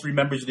have all 3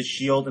 members of the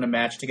Shield in a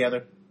match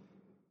together?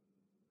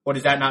 Or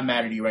does that not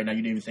matter to you right now?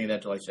 You didn't even think of that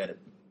until I said it.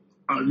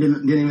 I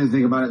didn't even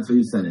think about it until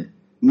you said it.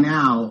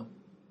 Now,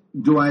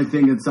 do I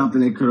think it's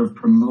something they could have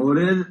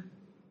promoted?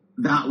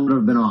 That would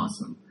have been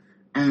awesome.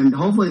 And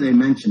hopefully they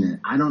mention it.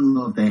 I don't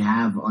know if they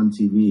have on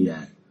TV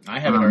yet. I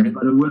haven't heard it.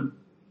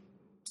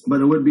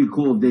 But it would be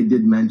cool if they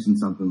did mention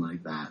something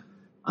like that.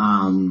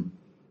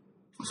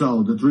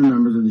 So the 3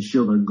 members of the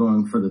Shield are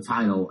going for the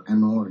title,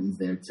 and Orton's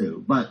there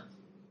too. But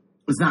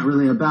it's not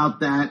really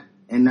about that,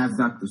 and that's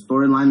not the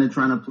storyline they're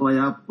trying to play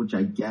up, which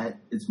I get.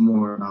 It's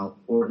more about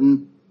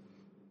Orton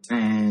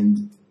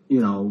and,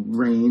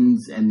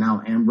 Reigns and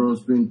now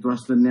Ambrose being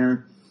thrust in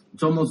there.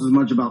 It's almost as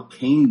much about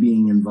Kane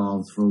being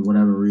involved for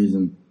whatever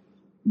reason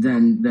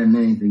than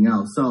anything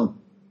else. So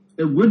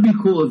it would be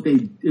cool if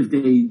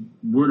they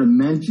were to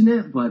mention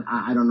it, but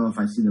I don't know if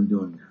I see them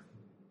doing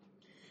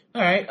that.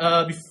 All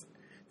right.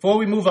 Before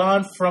we move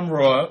on from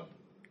Raw,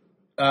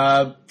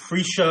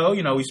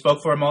 pre-show, we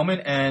spoke for a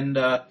moment, and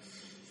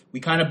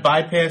we kind of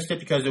bypassed it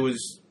because it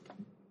was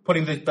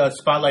putting the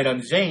spotlight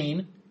on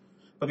Zayn.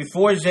 But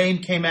before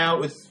Zayn came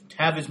out to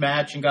have his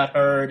match and got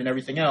hurt and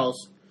everything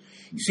else,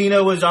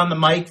 Cena was on the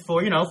mic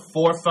for, 4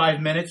 or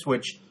 5 minutes,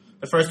 which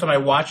the first time I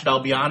watched it,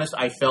 I'll be honest,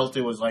 I felt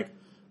it was like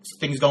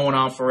things going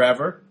on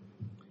forever.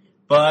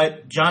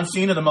 But John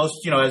Cena, the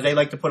most, as they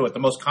like to put it, the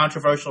most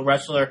controversial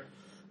wrestler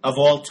of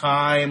all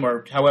time,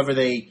 or however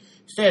they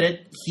said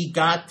it, he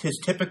got his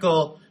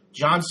typical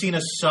John Cena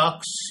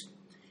sucks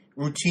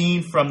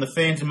routine from the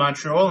fans in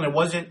Montreal, and it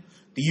wasn't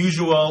the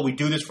usual, we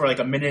do this for like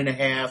a minute and a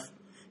half,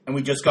 and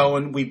we just go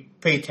and we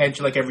pay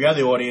attention like every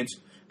other audience.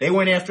 They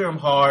went after him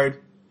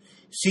hard.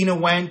 Cena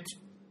went,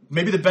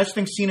 maybe the best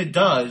thing Cena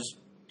does,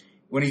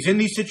 when he's in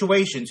these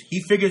situations,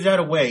 he figures out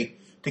a way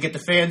to get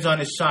the fans on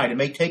his side. It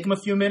may take him a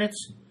few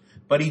minutes,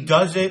 but he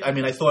does it. I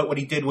mean, I thought what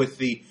he did with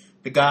the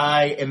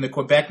guy in the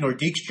Quebec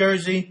Nordiques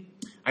jersey,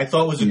 I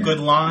thought was a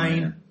good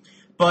line. Yeah.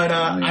 But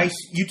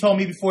you told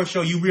me before the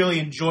show you really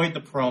enjoyed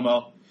the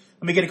promo.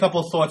 Let me get a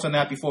couple of thoughts on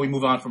that before we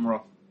move on from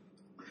Raw.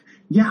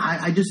 Yeah,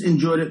 I just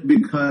enjoyed it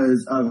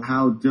because of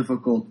how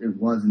difficult it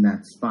was in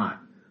that spot.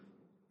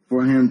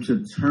 For him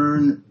to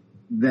turn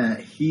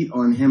that heat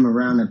on him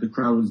around that the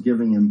crowd was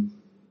giving him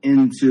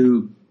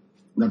into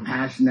the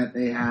passion that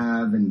they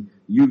have, and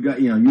you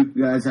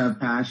guys have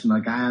passion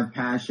like I have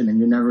passion, and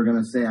you're never going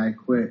to say I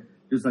quit,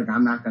 just like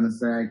I'm not going to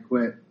say I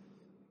quit.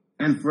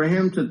 And for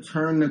him to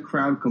turn the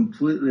crowd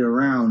completely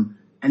around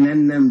and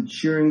then them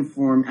cheering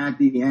for him at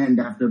the end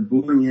after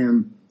booing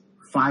him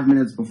 5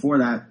 minutes before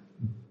that,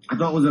 I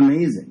thought was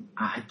amazing.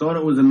 I thought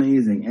it was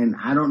amazing. And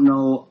I don't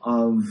know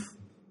of,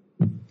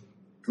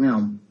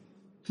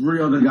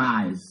 3 other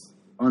guys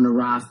on the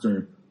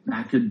roster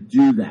that could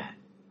do that.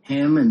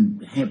 Him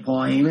and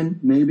Paul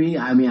Heyman, maybe.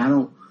 I mean, I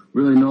don't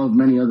really know of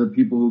many other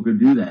people who could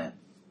do that.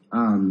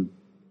 I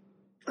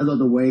thought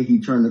the way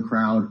he turned the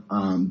crowd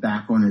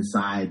back on his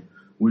side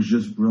was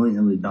just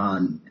brilliantly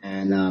done,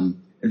 and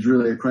it's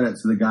really a credit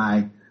to the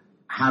guy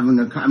having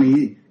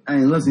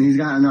listen, he's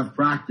got enough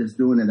practice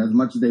doing it. As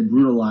much as they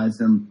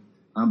brutalized him,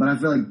 but I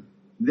feel like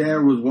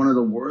there was one of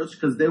the worst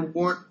because they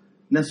weren't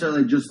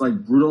necessarily just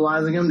like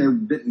brutalizing him;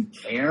 they didn't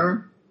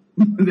care.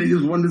 They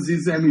just wanted to see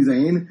Sami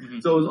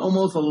Zayn, so it was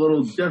almost a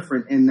little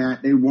different in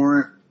that they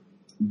weren't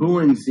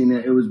booing Cena.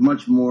 It was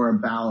much more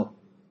about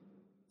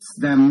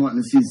them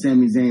wanting to see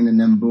Sami Zayn and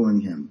them booing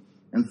him.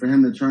 And for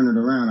him to turn it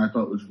around, I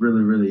thought was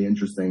really, really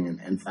interesting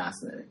and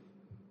fascinating.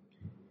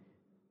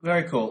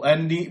 Very cool.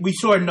 And we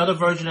saw another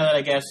version of that,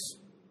 I guess,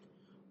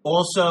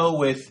 also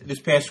with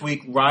this past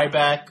week,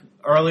 Ryback,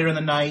 earlier in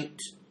the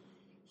night.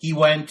 He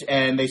went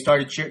and they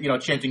started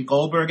chanting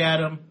Goldberg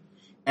at him.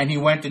 And he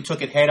went and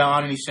took it head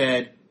on and he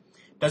said,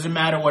 doesn't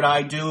matter what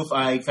I do, if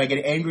I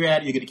get angry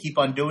at it, you're going to keep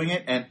on doing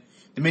it. And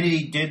the minute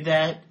he did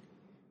that,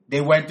 they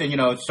went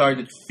and,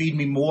 started to feed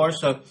me more.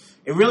 So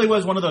it really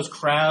was one of those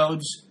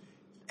crowds.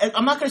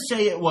 I'm not going to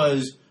say it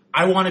was,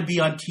 I want to be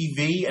on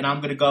TV and I'm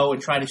going to go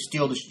and try to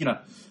steal the,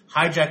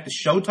 hijack the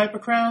show type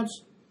of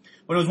crowds.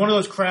 But it was one of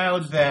those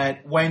crowds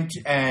that went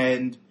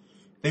and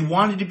they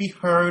wanted to be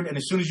heard. And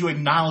as soon as you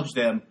acknowledged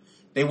them,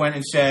 they went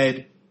and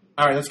said,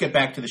 all right, let's get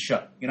back to the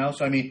show.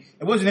 So, I mean,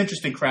 it was an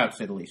interesting crowd, to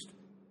say the least.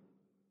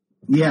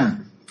 Yeah,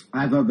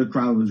 I thought the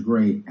crowd was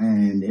great.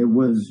 And it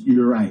was,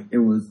 you're right, it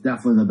was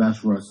definitely the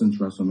best Raw since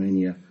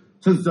WrestleMania.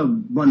 Since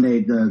the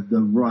Monday,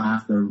 the Raw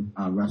after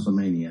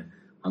WrestleMania.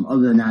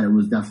 Other than that, it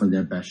was definitely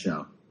their best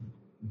show.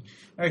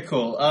 Very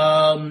cool.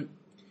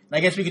 I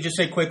guess we could just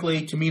say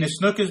quickly, Tamina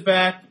Snook is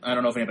back. I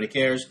don't know if anybody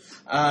cares.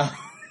 I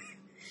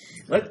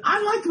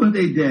liked what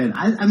they did.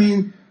 I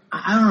mean,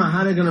 I don't know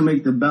how they're going to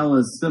make the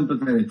Bellas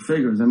sympathetic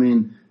figures. I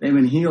mean, they've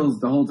been heels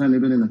the whole time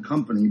they've been in the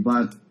company,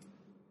 but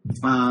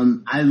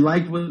I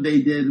liked what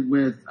they did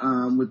with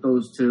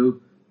those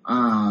two.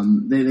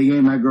 They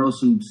gave my girl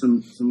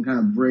some kind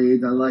of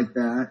braids. I like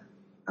that.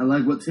 I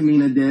like what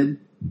Tamina did.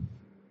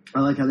 I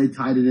like how they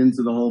tied it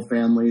into the whole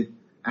family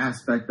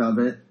aspect of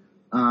it.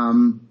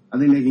 I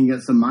think they can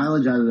get some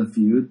mileage out of the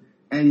feud.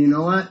 And you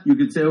know what? You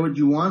could say what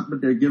you want,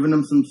 but they're giving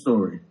them some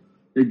story.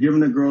 They're giving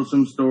the girl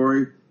some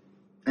story,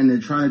 and they're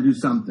trying to do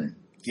something.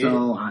 Yeah.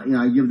 So,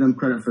 I give them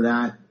credit for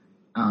that.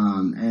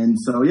 And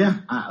so, yeah,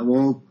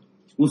 we'll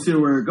see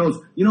where it goes.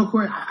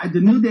 Corey,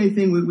 the New Day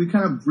thing, we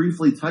kind of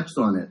briefly touched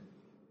on it.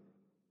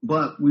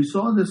 But we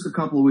saw this a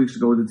couple of weeks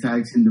ago with the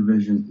tag team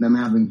division, them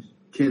having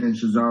Kid and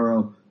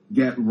Cesaro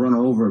get run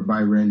over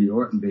by Randy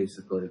Orton,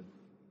 basically.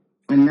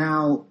 And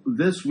now,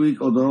 this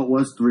week, although it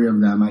was 3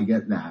 of them, I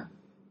get that,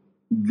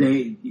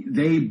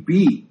 they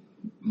beat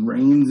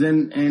Reigns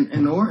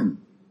and Orton.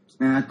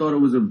 And I thought it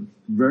was a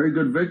very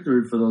good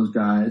victory for those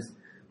guys.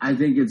 I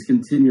think it's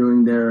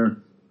continuing their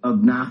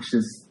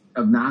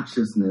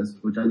obnoxiousness,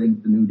 which I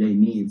think the New Day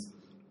needs.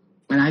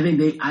 And I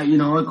think I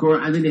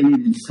think they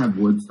need to just have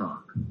Woods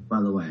talk,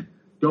 by the way.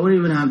 Don't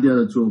even have the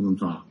other 2 of them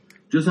talk.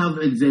 Just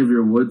have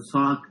Xavier Woods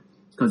talk,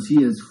 because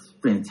he is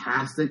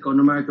fantastic on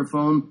the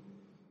microphone.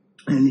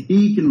 And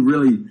he can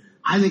really,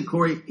 I think,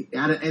 Corey,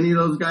 out of any of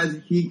those guys,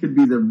 he could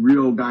be the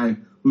real guy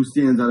who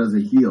stands out as a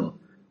heel.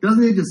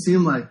 Doesn't it just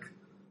seem like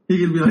he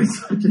could be like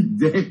such a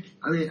dick?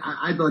 I mean,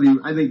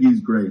 I think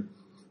he's great.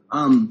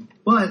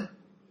 But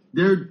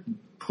they're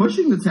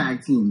pushing the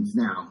tag teams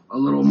now a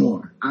little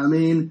more. I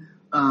mean,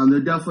 they're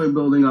definitely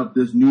building up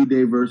this New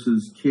Day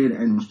versus Kid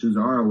and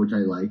Cesaro, which I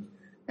like.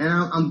 And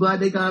I'm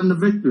glad they got him the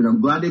victory. And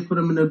I'm glad they put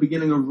him in the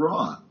beginning of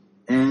Raw.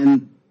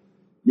 And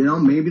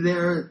maybe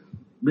they're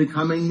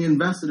becoming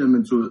invested in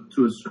them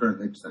to a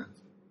certain extent.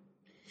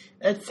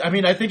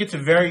 I think it's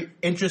a very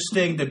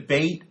interesting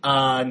debate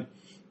on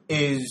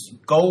is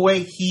go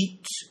away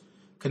heat,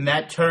 can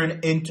that turn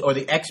into, or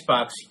the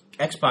Xbox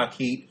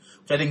heat,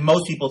 which I think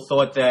most people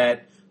thought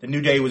that the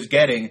New Day was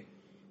getting,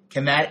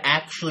 can that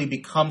actually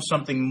become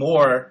something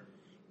more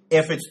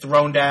if it's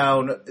thrown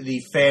down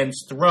the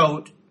fan's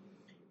throat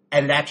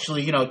and it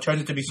actually,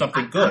 turns into be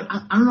something good?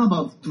 I don't know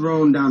about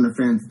thrown down the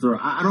fan's throat.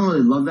 I don't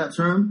really love that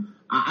term.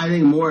 I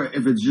think more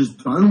if it's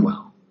just done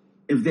well.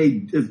 If they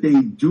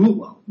do it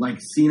well, like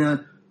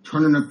Cena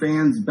turning the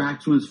fans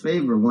back to his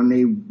favor when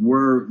they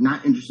were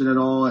not interested at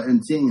all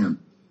in seeing him,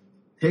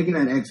 taking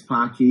that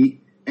X-Pac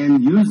heat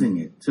and using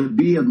it to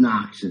be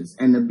obnoxious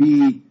and to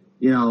be,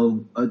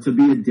 to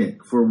be a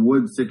dick for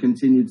Woods to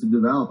continue to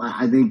develop.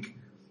 I think,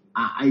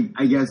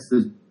 I guess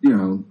the,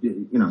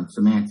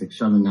 semantics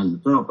shoving down the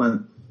throat,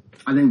 but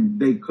I think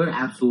they could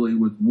absolutely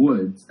with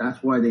Woods.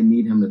 That's why they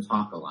need him to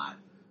talk a lot.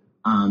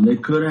 They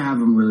could have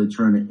him really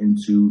turn it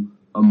into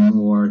a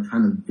more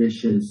kind of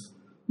vicious,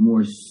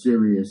 more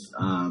serious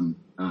kind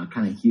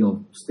of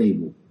heel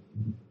stable.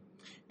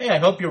 Hey, I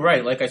hope you're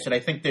right. Like I said, I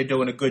think they're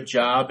doing a good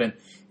job, and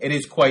it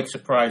is quite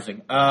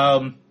surprising.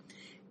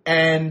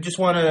 And just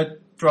want to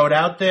throw it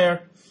out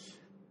there.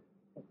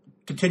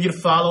 Continue to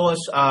follow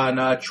us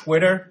on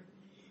Twitter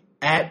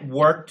at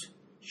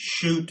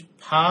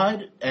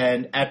WorkedShootPod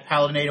and at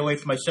Paladin808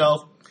 for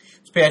myself.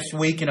 This past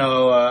week,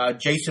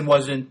 Jason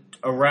wasn't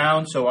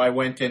around, so I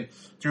went and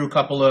threw a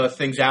couple of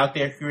things out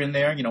there here and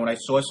there. When I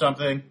saw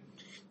something,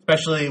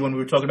 especially when we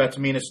were talking about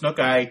Tamina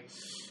Snuka,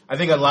 I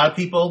think a lot of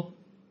people,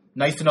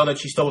 nice to know that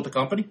she's still with the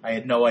company. I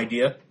had no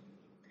idea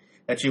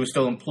that she was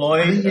still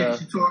employed. She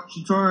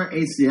tore her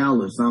ACL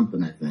or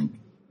something, I think.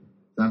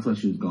 That's why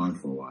she was gone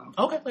for a while.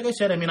 Okay, like I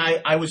said,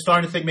 I was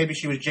starting to think maybe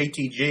she was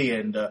JTG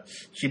and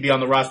she'd be on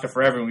the roster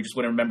forever and we just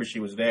wouldn't remember she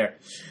was there.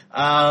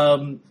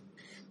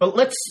 But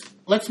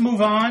let's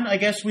move on. I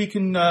guess we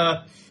can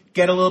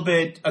get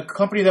a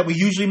company that we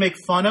usually make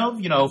fun of,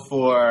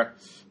 for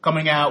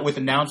coming out with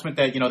announcement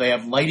that, they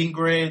have lighting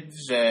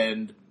grids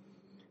and,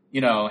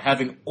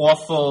 having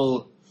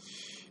awful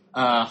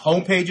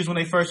homepages when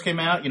they first came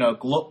out.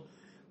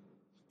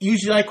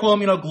 Usually I call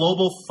them,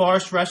 Global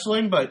Farce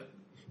Wrestling, but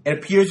it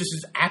appears this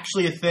is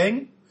actually a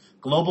thing.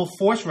 Global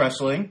Force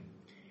Wrestling.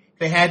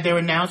 They had their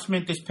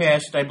announcement this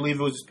past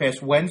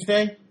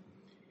Wednesday,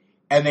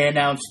 and they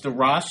announced the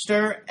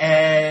roster,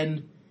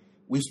 and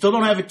we still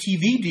don't have a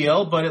TV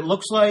deal, but it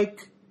looks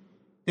like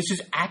this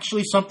is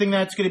actually something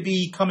that's going to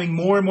be becoming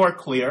more and more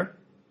clear.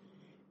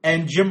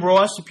 And Jim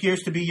Ross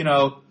appears to be,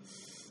 know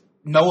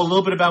a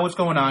little bit about what's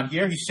going on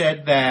here. He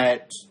said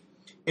that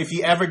if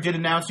he ever did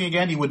announcing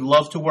again, he would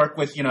love to work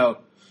with,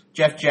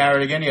 Jeff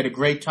Jarrett again. He had a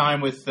great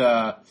time with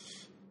the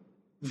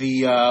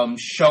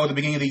show at the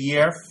beginning of the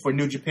year for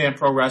New Japan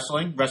Pro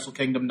Wrestling, Wrestle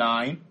Kingdom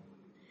 9.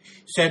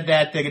 Said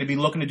that they're going to be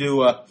looking to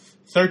do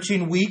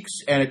 13 weeks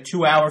and a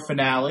 2-hour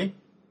finale.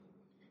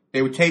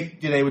 They would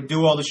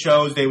do all the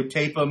shows. They would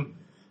tape them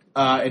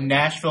in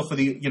Nashville for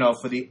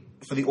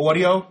the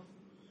audio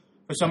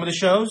for some of the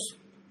shows.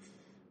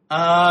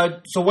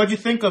 So what do you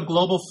think of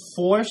Global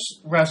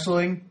Force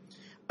Wrestling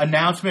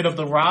announcement of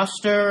the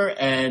roster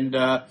and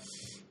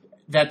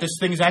that this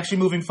thing is actually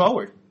moving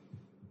forward?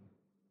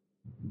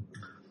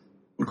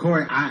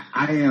 Corey,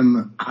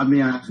 I'll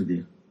be honest with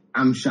you,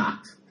 I'm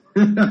shocked.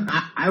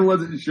 I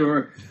wasn't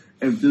sure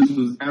if this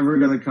was ever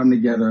going to come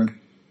together.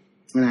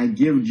 And I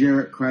give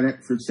Jarrett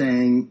credit for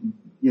saying,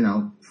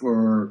 now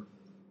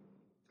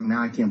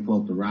I can't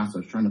pull up the roster.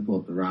 I was trying to pull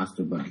up the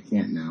roster, but I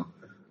can't now.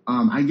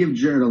 I give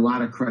Jarrett a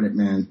lot of credit,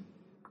 man,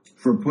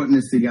 for putting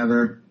this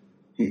together.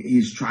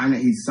 He's signed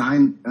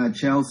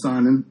Chael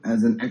Sonnen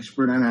as an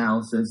expert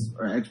analyst,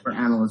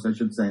 I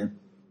should say.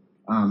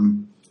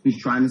 He's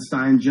trying to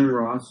sign Jim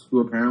Ross,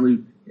 who apparently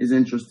is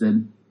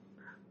interested.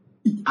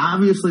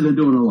 Obviously, they're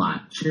doing a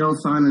lot. Chael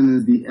Sonnen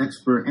is the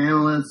expert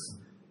analyst.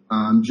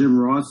 Jim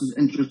Ross is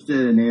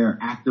interested, and they are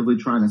actively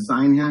trying to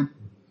sign him.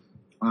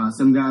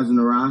 Some guys in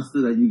the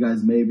roster that you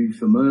guys may be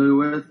familiar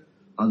with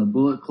are the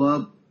Bullet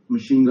Club,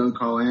 Machine Gun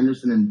Carl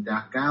Anderson and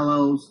Doc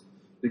Gallows,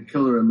 the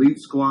Killer Elite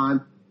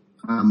Squad,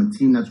 a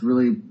team that's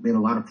really made a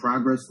lot of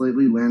progress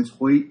lately, Lance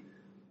Hoyt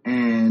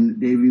and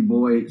Davey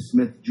Boy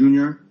Smith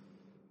Jr.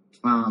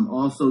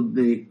 Also,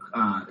 the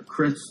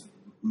Chris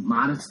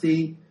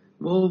Modesty.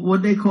 Well,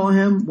 what'd they call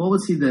him? What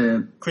was he?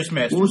 Chris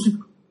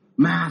Masterson.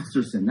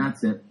 Masterson,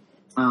 that's it.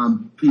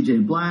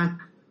 PJ Black,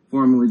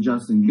 formerly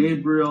Justin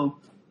Gabriel.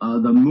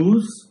 The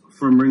Moose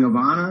from Ring of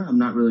Honor. I'm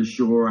not really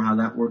sure how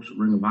that works with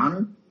Ring of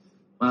Honor.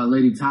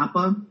 Lady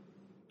Tapa.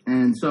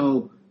 And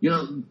so,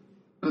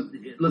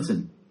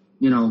 listen,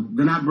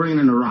 they're not bringing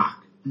in The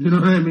Rock. You know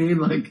what I mean?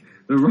 Like,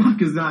 The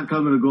Rock is not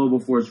coming to Global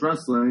Force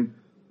Wrestling,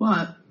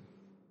 but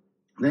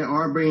they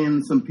are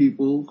bringing some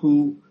people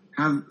who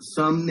have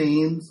some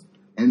names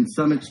and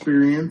some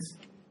experience,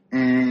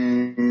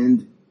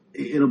 and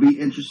it'll be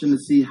interesting to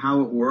see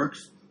how it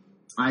works.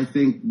 I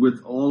think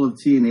with all of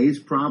TNA's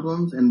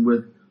problems and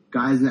with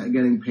guys not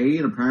getting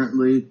paid,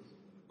 apparently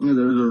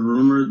There's a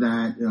rumor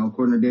that,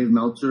 according to Dave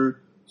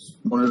Meltzer,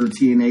 one of the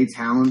TNA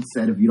talents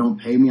said, if you don't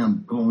pay me,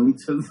 I'm going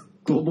to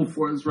Global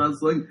Force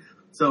Wrestling.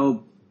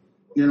 So,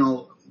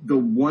 the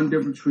one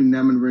difference between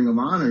them and Ring of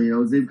Honor,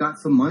 is they've got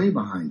some money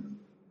behind them.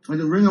 I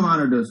think Ring of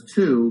Honor does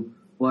too,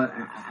 but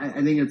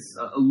I think it's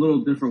a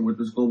little different with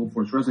this Global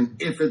Force Wrestling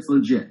if it's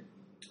legit,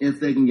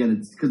 if they can get it,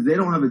 because they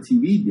don't have a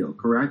TV deal,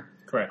 correct?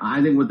 Correct.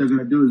 I think what they're going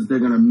to do is they're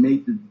going to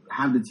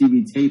have the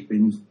TV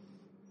tapings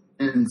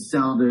and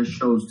sell their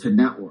shows to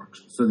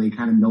networks so they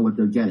kind of know what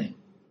they're getting,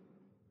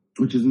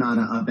 which is not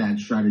a bad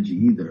strategy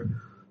either.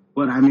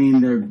 But, I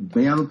mean, they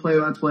may have a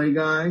play-by-play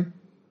guy.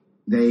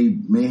 They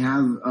may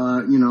have,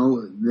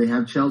 they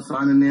have Chael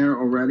Sonnen there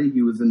already.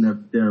 He was in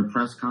their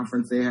press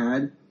conference they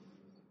had.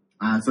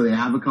 So they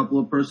have a couple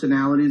of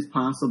personalities,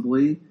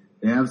 possibly.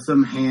 They have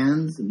some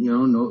hands,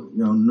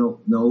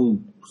 no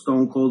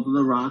Stone Cold to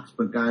the Rocks,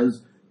 but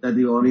guys that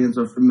the audience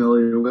are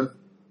familiar with.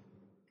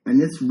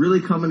 And it's really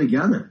coming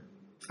together.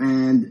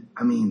 And,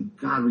 I mean,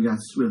 God, we have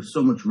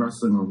so much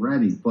wrestling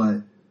already,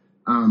 but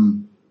I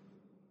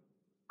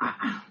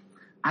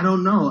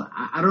don't know.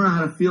 I don't know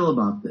how to feel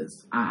about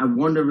this. I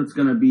wonder if it's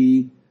going to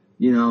be,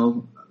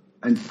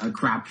 a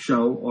crap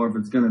show or if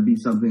it's going to be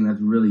something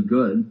that's really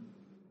good.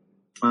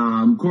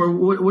 Corey,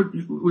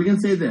 we can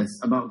say this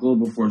about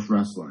Global Force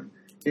Wrestling.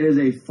 It is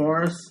a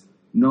farce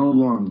no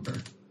longer.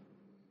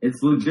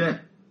 It's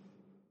legit.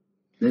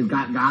 They've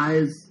got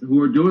guys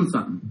who are doing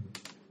something.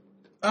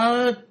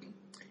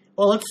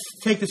 Well, let's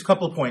take this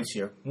couple of points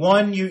here.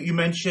 One, you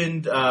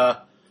mentioned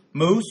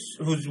Moose,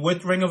 who's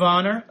with Ring of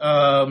Honor.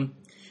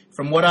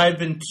 From what I've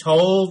been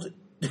told,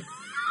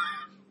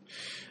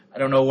 I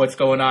don't know what's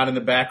going on in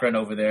the background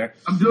over there.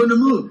 I'm doing the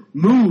move.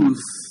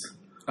 Moose.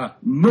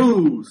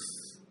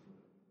 Moose.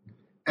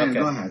 Okay.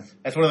 Go ahead.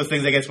 That's one of those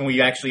things, I guess, when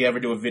we actually ever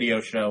do a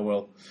video show,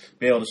 we'll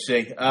be able to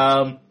see.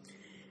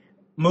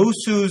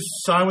 Moose, who's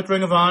signed with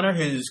Ring of Honor,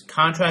 his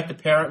contract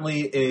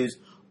apparently is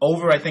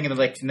over, I think, in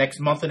the next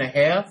month and a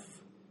half.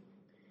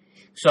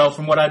 So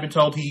from what I've been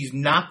told, he's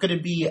not going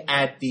to be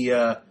at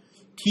the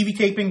TV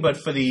taping, but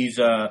for these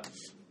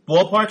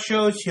ballpark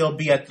shows, he'll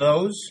be at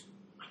those.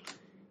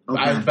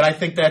 Okay. But I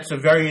think that's a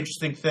very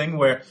interesting thing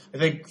where I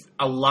think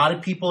a lot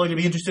of people are going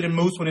to be interested in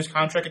Moose when his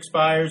contract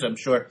expires. I'm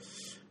sure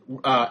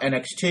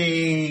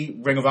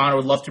NXT, Ring of Honor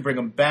would love to bring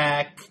him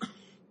back,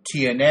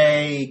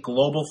 TNA,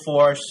 Global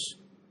Force.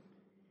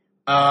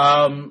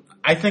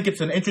 I think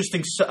it's an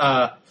interesting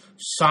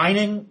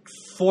signing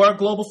for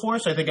Global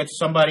Force. I think it's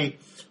somebody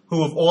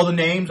who, of all the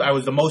names, I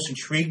was the most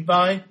intrigued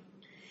by.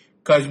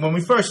 Because when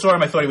we first saw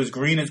him, I thought he was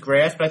green as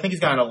grass, but I think he's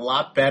gotten a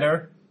lot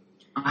better.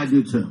 I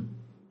do too.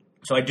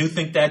 So I do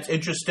think that's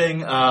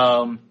interesting.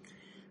 I'm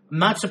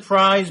not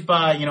surprised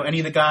by any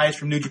of the guys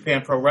from New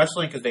Japan Pro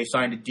Wrestling because they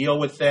signed a deal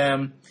with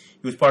them.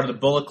 He was part of the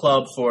Bullet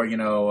Club for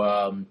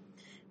the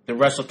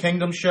Wrestle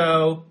Kingdom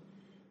show.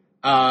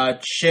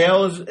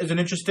 Chael is an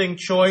interesting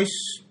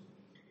choice.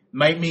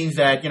 Might means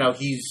that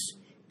he's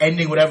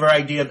ending whatever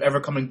idea of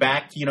ever coming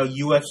back to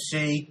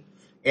UFC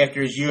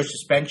after his year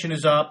suspension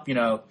is up.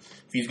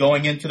 If he's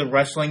going into the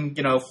wrestling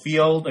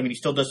field, I mean he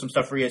still does some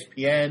stuff for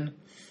ESPN.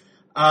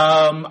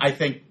 I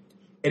think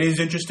it is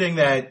interesting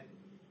that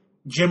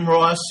Jim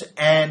Ross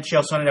and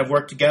Chael Sonnen have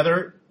worked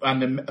together on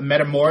the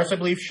Metamoris, I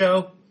believe,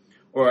 show,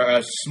 or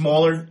a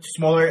smaller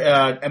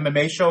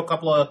MMA show a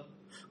couple of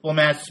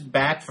months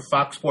back for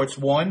Fox Sports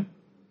 1.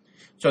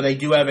 So they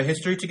do have a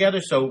history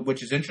together,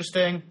 which is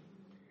interesting.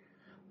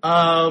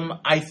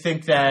 I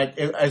think that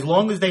as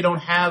long as they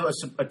don't have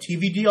a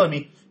TV deal, I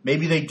mean,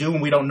 maybe they do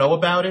and we don't know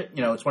about it.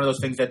 It's one of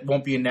those things that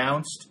won't be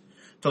announced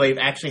until they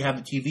actually have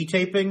the TV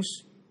tapings.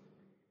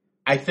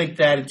 I think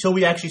that until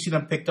we actually see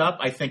them picked up,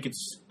 I think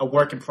it's a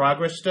work in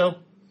progress still.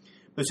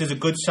 This is a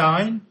good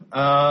sign.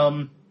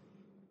 I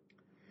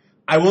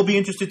will be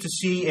interested to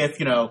see if,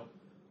 a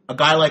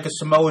guy like a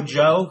Samoa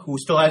Joe, who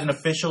still hasn't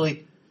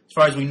officially, as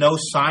far as we know,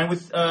 signed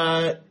with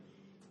NXT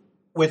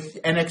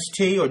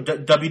or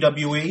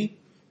WWE,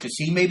 does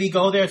he maybe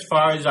go there? As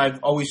far as I've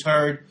always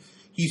heard,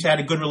 he's had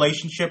a good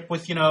relationship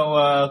with,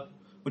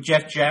 with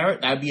Jeff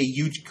Jarrett. That would be a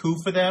huge coup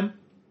for them.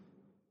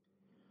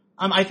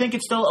 I think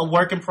it's still a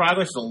work in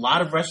progress. There's a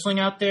lot of wrestling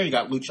out there. You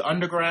got Lucha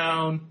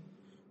Underground.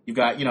 You've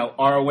got,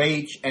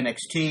 ROH,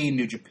 NXT,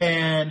 New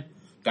Japan.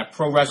 You got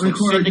Pro Wrestling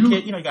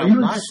Syndicate. You got a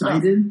lot of stuff. Are you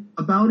excited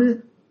about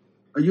it?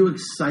 Are you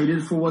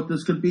excited for what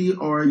this could be?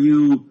 Or are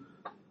you...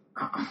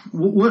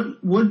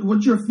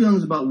 What's your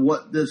feelings about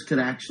what this could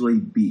actually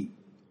be?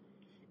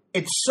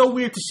 It's so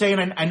weird to say,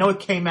 and I know it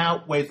came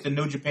out with the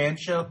New Japan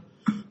show,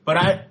 but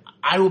I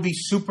will be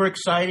super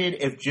excited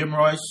if Jim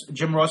Ross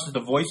is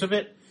the voice of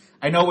it.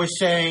 I know we're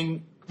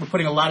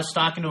putting a lot of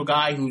stock into a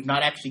guy who's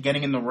not actually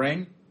getting in the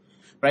ring,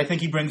 but I think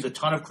he brings a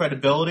ton of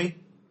credibility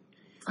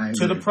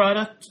to the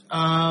product.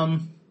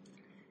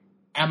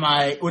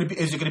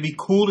 Is it going to be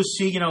cool to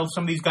see,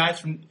 some of these guys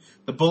from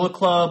the Bullet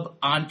Club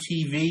on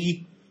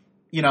TV,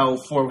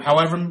 for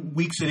however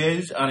weeks it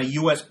is on a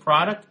U.S.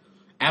 product?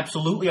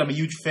 Absolutely. I'm a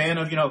huge fan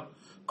of,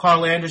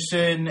 Carl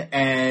Anderson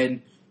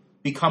and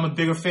become a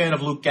bigger fan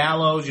of Luke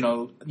Gallows.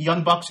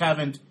 Young Bucks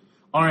haven't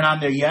aren't on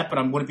there yet, but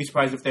I wouldn't be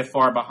surprised if they're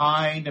far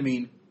behind. I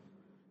mean,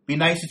 be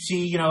nice to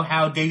see,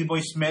 how Davey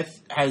Boy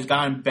Smith has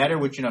gotten better,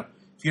 which, if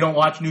you don't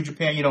watch New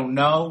Japan, you don't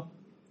know.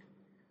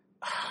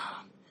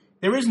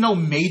 There is no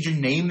major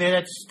name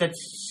there that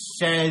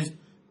says,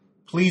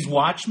 please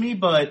watch me,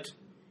 but,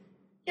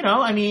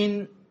 I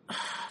mean,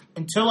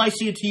 until I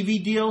see a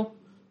TV deal,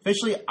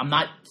 officially, I'm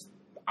not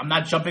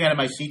jumping out of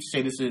my seat to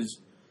say this is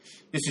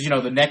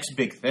the next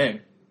big thing.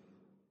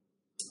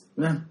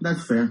 Yeah,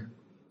 that's fair.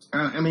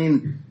 I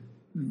mean,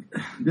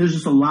 there's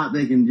just a lot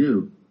they can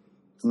do.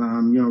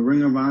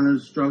 Ring of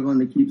Honor's struggling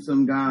to keep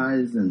some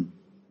guys, and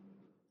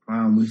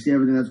we see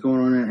everything that's going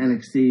on in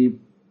NXT.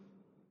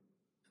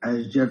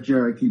 As Jeff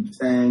Jarrett keeps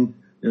saying,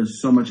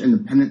 there's so much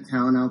independent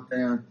talent out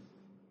there.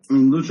 I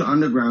mean, Lucha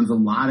Underground's a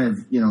lot of,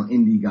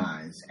 indie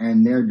guys,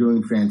 and they're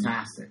doing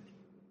fantastic.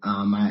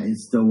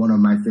 It's still one of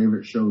my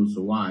favorite shows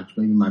to watch,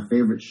 maybe my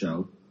favorite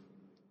show.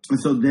 And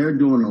so they're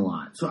doing a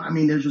lot. So, I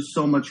mean, there's just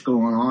so much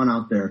going on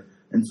out there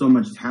and so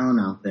much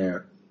talent out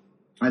there.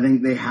 I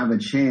think they have a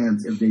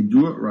chance if they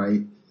do it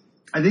right.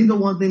 I think the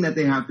one thing that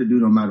they have to do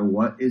no matter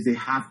what is they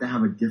have to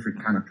have a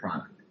different kind of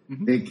product.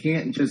 Mm-hmm. They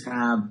can't just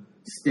have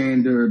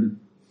standard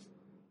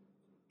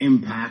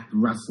Impact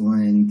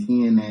Wrestling,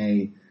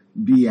 TNA,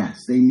 BS.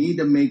 They need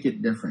to make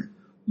it different.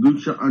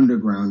 Lucha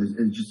Underground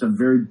is just a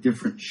very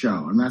different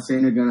show. I'm not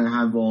saying they're going to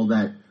have all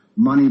that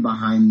money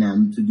behind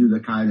them to do the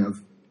kind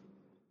of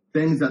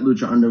things that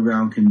Lucha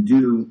Underground can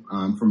do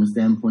from a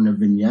standpoint of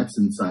vignettes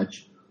and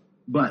such,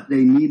 but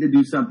they need to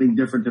do something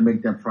different to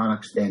make their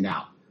product stand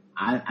out.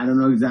 I don't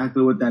know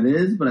exactly what that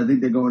is, but I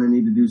think they're going to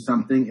need to do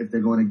something if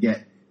they're going to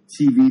get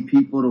TV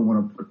people to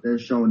want to put their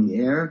show in the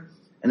air,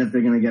 and if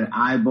they're going to get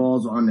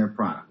eyeballs on their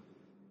product.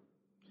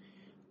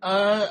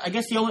 I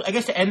guess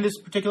to end this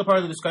particular part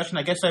of the discussion,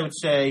 I guess I would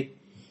say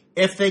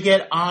if they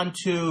get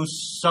onto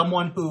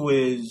someone who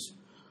is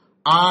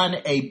on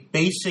a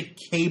basic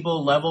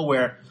cable level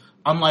where,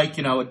 unlike,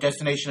 a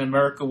Destination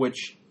America,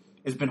 which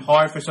has been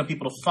hard for some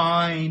people to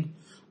find,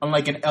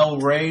 unlike an El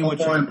Rey,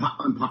 which... Or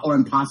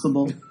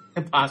impossible.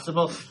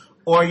 Impossible.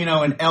 Or,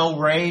 an El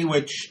Rey,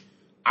 which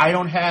I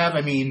don't have.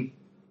 I mean,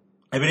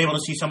 I've been able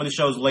to see some of the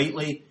shows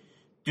lately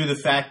due to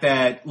the fact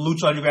that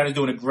Lucha Underground is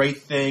doing a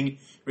great thing in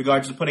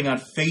regards to putting on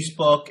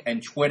Facebook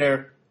and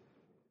Twitter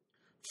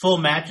full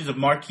matches of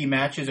marquee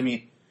matches. I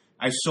mean,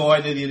 I saw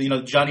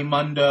the Johnny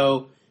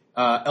Mundo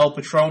El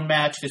Patron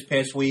match this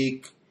past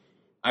week.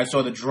 I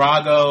saw the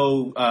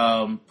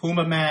Drago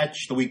Puma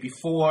match the week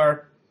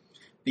before.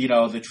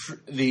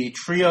 The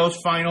Trios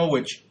final,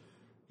 which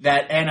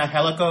that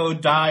Angelico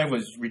dive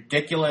was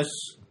ridiculous.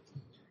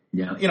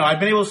 Yeah. I've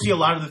been able to see a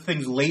lot of the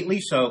things lately,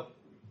 so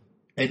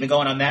they've been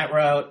going on that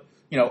route.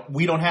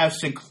 We don't have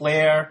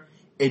Sinclair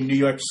in New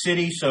York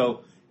City,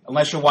 so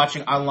unless you're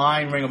watching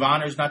online, Ring of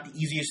Honor is not the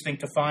easiest thing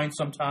to find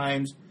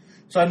sometimes.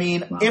 So, I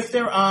mean, if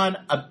they're on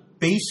a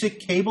basic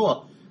cable,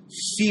 a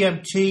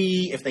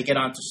CMT, if they get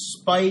onto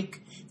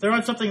Spike, if they're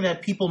on something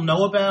that people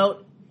know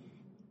about,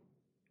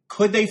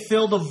 could they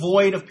fill the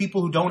void of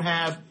people who don't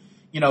have,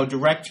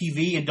 direct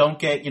TV and don't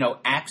get,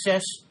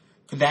 access?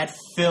 Could that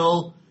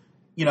fill,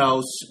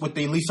 with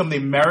at least some of the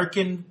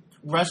American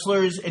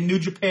wrestlers in New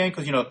Japan?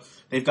 Because,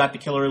 they've got the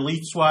Killer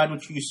Elite Squad,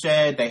 which you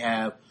said. They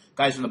have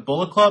guys in the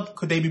Bullet Club.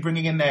 Could they be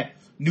bringing in that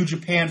New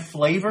Japan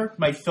flavor?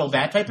 Might fill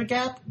that type of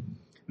gap.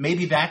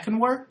 Maybe that can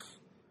work.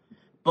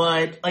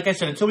 But, like I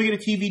said, until we get a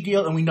TV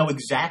deal and we know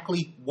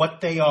exactly what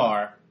they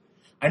are,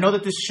 I know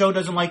that this show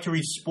doesn't like to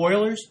read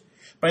spoilers,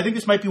 but I think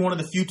this might be one of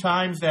the few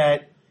times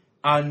that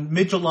on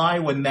mid-July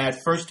when that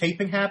first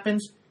taping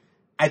happens,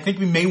 I think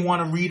we may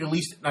want to read at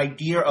least an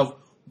idea of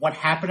what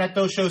happened at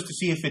those shows to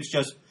see if it's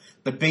just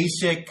the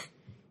basic,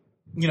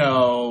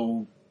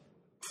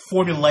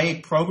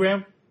 formulaic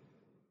program.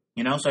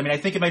 So I mean, I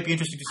think it might be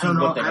interesting to see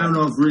what they have. I don't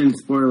know if reading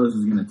spoilers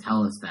is going to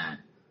tell us that.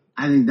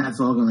 I think that's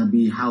all going to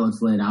be how it's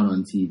laid out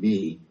on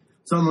TV.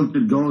 Someone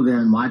could go there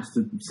and watch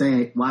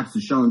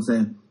the show and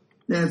say,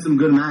 they had some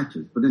good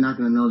matches, but they're not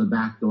going to know the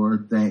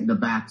backdoor thing, the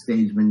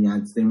backstage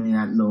vignettes. They may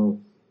not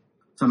know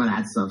some of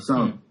that stuff.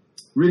 So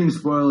reading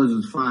spoilers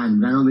is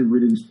fine, but I don't think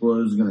reading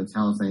spoilers is going to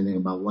tell us anything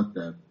about what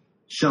the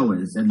show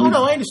is.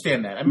 No, I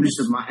understand that. At least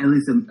in my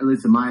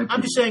opinion.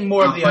 I'm just saying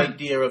more of the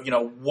idea of,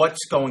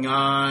 what's going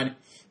on,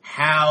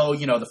 how,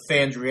 the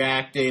fans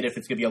reacted, if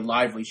it's going to be a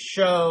lively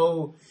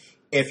show,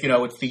 if,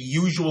 it's the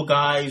usual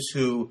guys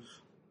who,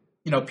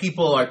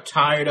 people are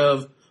tired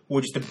of, who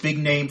are just the big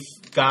name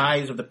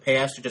guys of the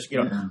past who just,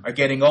 are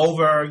getting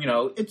over,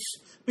 it's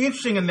be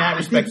interesting in that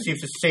respect to see if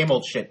it's the same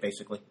old shit,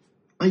 basically.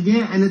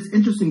 Yeah, and it's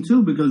interesting,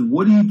 too, because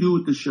what do you do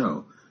with the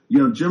show?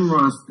 Jim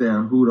Ross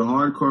there, who the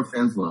hardcore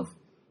fans love.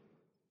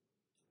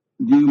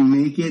 Do you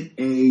make it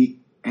a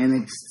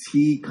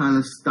NXT kind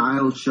of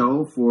style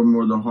show for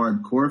more the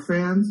hardcore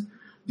fans?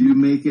 Do you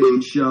make it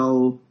a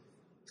show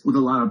with a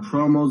lot of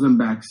promos and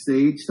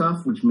backstage stuff,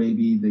 which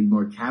maybe the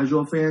more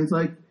casual fans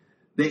like?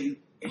 They're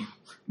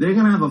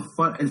going to have a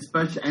fun,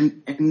 especially,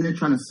 and they're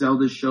trying to sell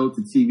this show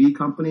to TV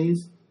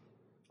companies,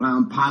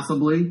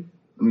 possibly.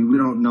 I mean, we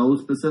don't know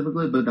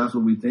specifically, but that's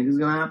what we think is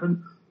going to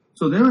happen.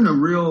 So they're in a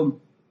real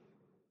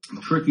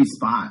tricky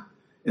spot.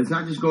 It's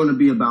not just going to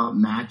be about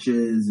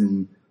matches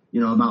and,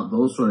 about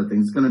those sort of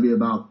things. It's going to be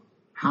about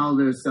how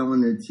they're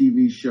selling their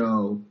TV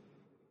show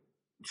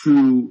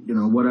to,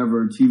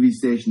 whatever TV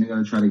station they're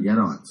going to try to get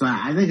on. So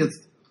I think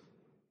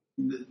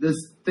this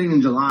thing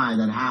in July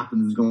that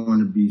happens is going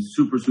to be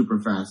super, super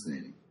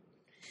fascinating.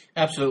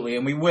 Absolutely.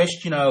 And we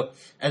wished,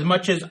 as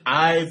much as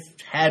I've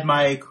had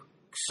my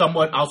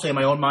somewhat, I'll say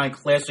my own mind,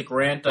 classic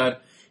rant on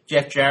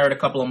Jeff Jarrett a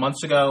couple of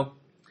months ago,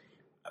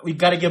 we've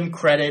got to give him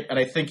credit, and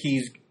I think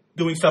he's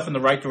doing stuff in the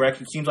right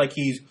direction. It seems like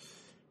he's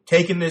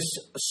taking this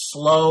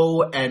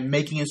slow and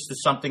making it into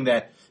something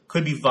that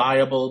could be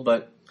viable,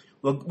 but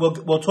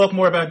we'll talk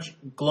more about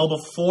Global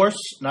Force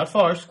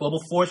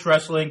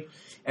Wrestling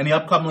in the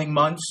upcoming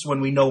months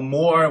when we know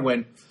more,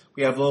 when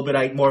we have a little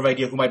bit more of an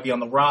idea of who might be on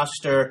the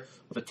roster,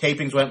 what the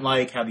tapings went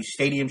like, how these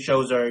stadium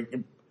shows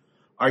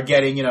are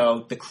getting,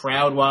 the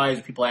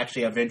crowd-wise, people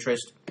actually have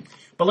interest.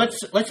 But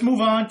let's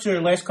move on to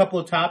the last couple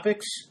of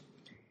topics.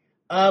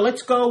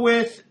 Let's go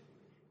with,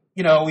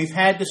 we've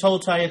had this whole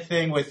entire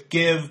thing with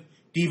give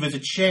divas a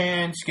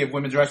chance, give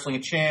women's wrestling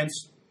a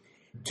chance.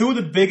 Two of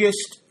the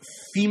biggest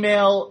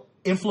female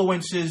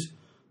influences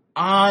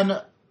on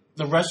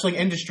the wrestling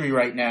industry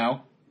right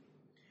now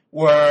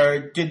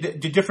did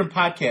different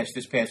podcasts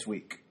this past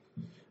week.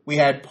 We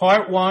had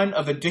part one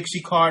of the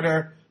Dixie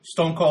Carter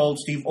Stone Cold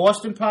Steve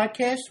Austin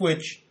podcast,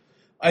 which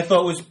I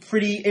thought was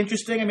pretty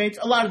interesting. I mean, it's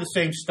a lot of the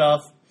same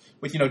stuff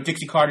with,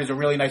 Dixie Carter's a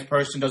really nice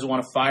person, doesn't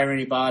want to fire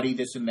anybody,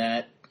 this and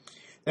that.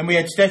 Then we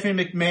had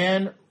Stephanie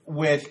McMahon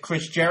with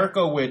Chris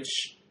Jericho,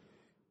 which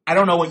I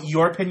don't know what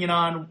your opinion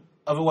of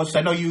it was.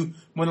 I know you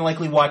more than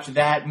likely watched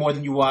that more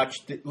than you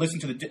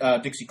listened to the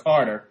Dixie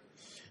Carter.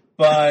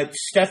 But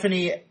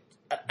Stephanie,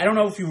 I don't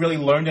know if you really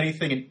learned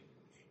anything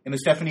in the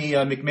Stephanie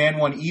McMahon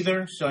one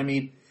either. So, I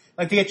mean,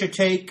 I'd like to get your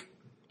take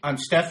on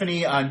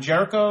Stephanie, on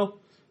Jericho.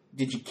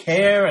 Did you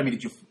care? I mean,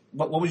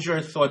 what was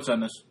your thoughts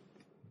on this?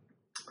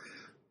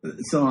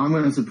 So I'm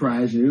going to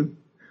surprise you.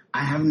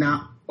 I have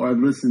not or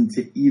listened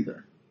to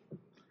either.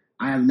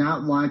 I have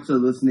not watched or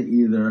listened to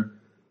either.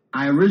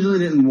 I originally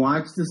didn't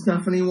watch the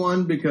Stephanie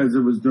one because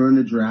it was during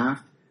the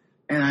draft,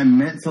 and I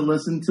meant to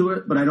listen to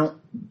it, but I don't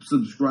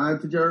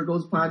subscribe to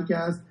Jericho's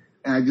podcast,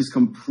 and I just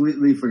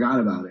completely forgot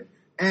about it.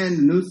 And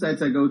the news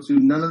sites I go to,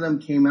 none of them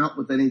came out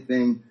with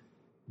anything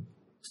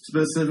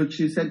specific,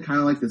 she said, kind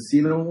of like the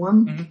Cena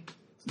one. Mm-hmm.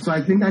 So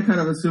I think I kind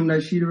of assumed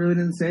that she really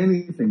didn't say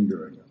anything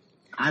during it.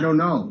 I don't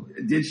know.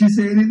 Did she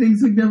say anything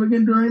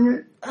significant during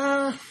it?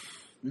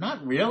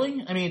 Not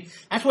really. I mean,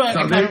 that's what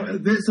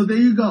So there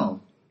you go.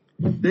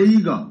 There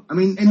you go. I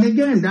mean, and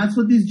again, that's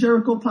what these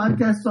Jericho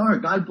podcasts are.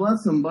 God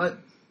bless them, but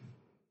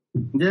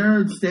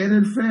they're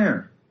standard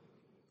fare.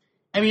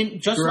 I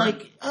mean, just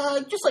like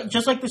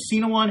the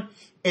Cena one.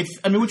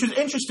 Which was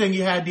interesting.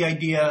 You had the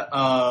idea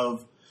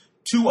of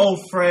two old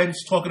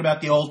friends talking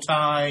about the old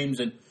times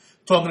and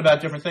talking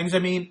about different things. I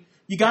mean,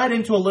 you got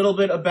into a little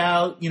bit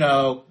about,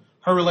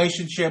 her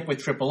relationship with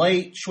Triple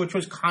H, which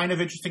was kind of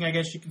interesting, I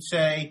guess you could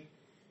say.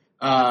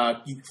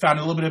 You found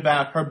a little bit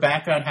about her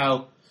background,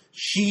 how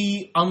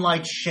she,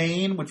 unlike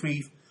Shane, which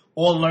we've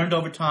all learned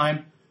over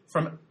time,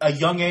 from a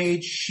young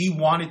age, she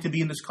wanted to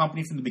be in this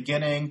company from the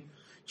beginning.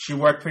 She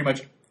worked pretty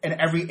much in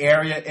every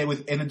area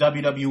within the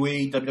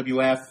WWE,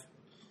 WWF,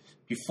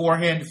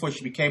 before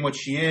she became what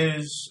she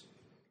is.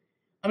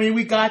 I mean,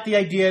 we got the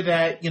idea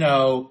that,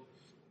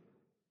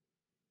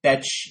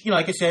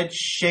 like I said,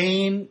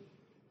 Shane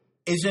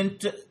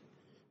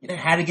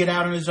had to get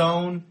out on his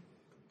own.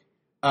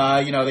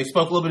 They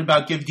spoke a little bit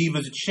about give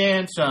divas a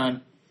chance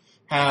on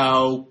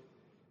how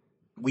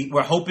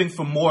we're hoping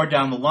for more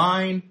down the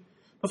line.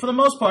 But for the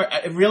most part,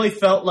 it really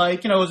felt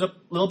like, it was a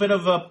little bit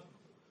of a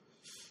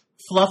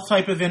fluff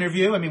type of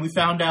interview. I mean, we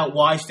found out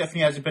why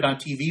Stephanie hasn't been on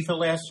TV for the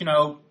last,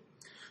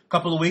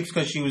 couple of weeks,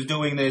 because she was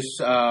doing this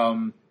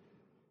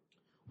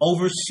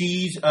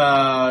overseas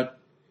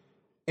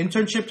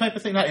internship type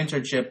of thing. Not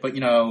internship, but,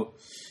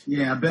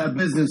 Yeah, a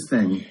business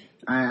thing.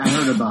 I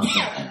heard about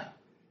that.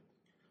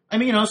 I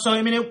mean,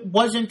 it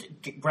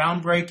wasn't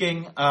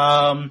groundbreaking.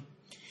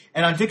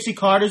 And on Dixie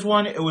Carter's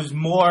one, it was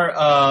more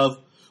of,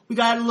 we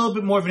got a little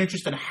bit more of an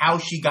interest in how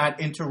she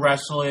got into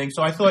wrestling.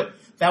 So I thought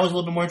that was a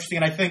little bit more interesting.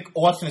 And I think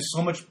Austin is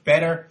so much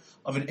better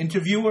of an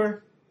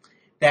interviewer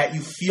that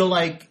you feel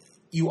like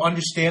you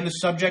understand the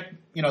subject,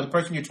 the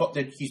person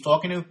that he's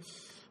talking to,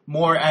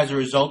 more as a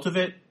result of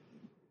it.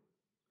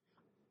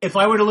 If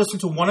I were to listen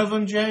to one of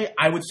them, Jay,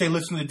 I would say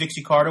listen to the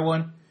Dixie Carter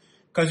one.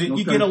 Because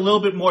you get a little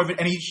bit more of it,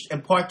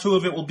 and part two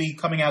of it will be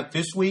coming out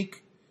this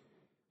week.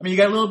 I mean, you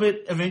got a little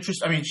bit of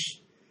interest, on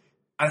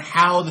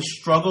how the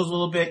struggles a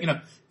little bit.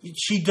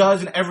 She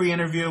does in every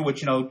interview,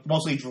 which,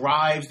 mostly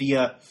drives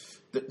the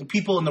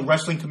people in the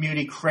wrestling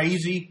community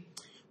crazy,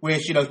 where,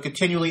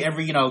 continually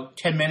every,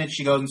 10 minutes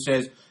she goes and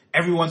says,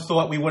 everyone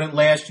thought we wouldn't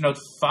last,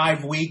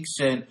 5 weeks,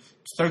 and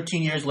it's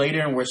 13 years later,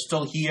 and we're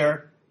still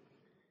here.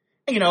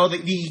 And,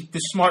 the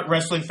smart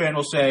wrestling fan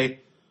will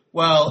say,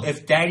 well,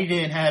 if Daddy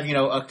didn't have,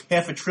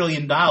 $500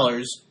 billion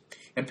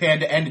and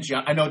Panda Energy,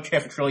 I know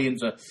 $500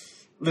 billion's a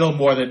little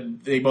more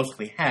than they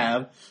mostly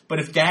have. But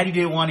if Daddy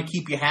didn't want to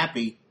keep you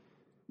happy,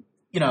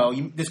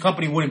 this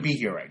company wouldn't be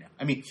here right now.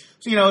 I mean,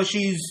 so,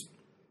 she's,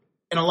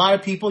 and a lot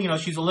of people,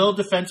 she's a little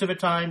defensive at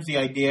times, the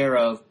idea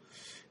of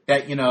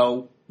that,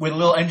 with a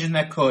little engine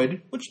that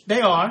could, which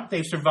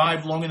they've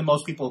survived longer than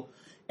most people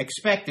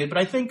expected. But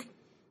I think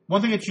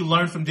one thing that you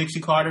learn from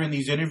Dixie Carter in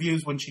these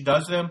interviews when she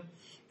does them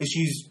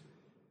is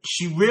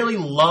she really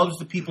loves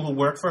the people who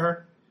work for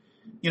her.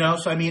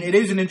 So I mean, it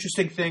is an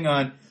interesting thing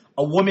on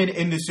a woman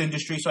in this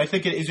industry. So I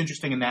think it is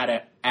interesting in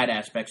that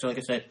aspect. So like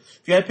I said,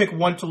 if you had to pick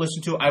one to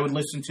listen to, I would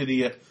listen to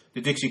the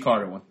Dixie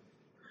Carter one.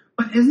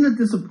 But isn't it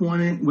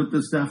disappointing with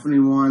the Stephanie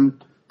one?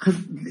 Because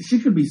she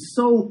could be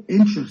so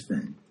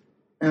interesting.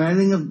 And I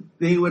think if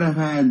they would have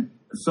had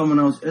someone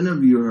else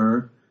interview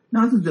her,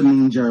 not to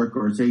demean Jericho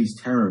or say he's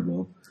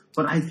terrible,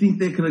 but I think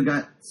they could have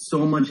got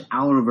so much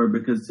out of her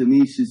because to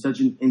me, she's such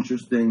an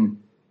interesting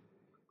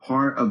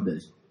part of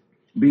this.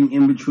 Being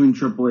in between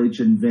Triple H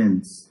and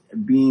Vince,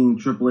 being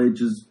Triple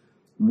H's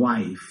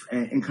wife,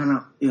 and kind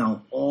of,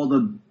 all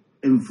the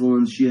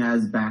influence she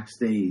has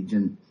backstage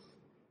and,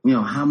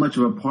 how much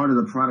of a part of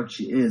the product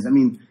she is. I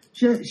mean,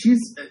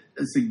 she's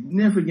a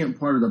significant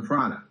part of the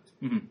product.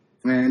 Mm-hmm.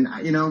 And,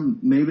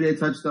 maybe they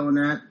touched on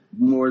that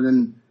more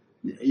than,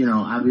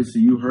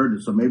 obviously you heard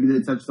it. So maybe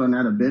they touched on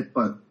that a bit,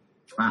 but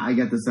I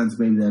get the sense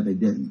maybe that they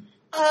didn't.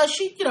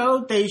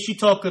 She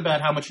talked about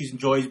how much she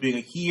enjoys being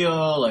a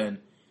heel and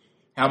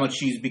how much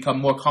she's become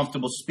more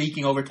comfortable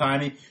speaking over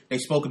time. They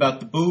spoke about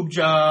the boob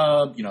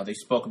job. They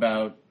spoke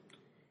about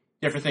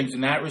different things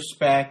in that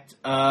respect.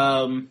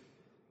 I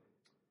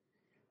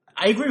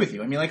agree with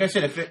you. I mean, like I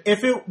said,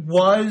 if it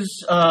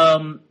was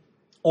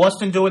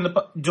Austin doing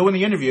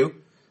the interview,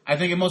 I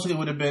think it mostly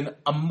would have been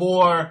a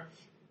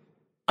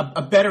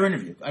better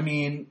interview. I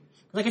mean,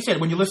 like I said,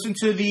 when you listen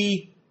to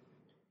the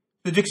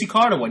Dixie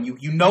Carter one,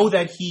 you know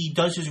that he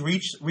does his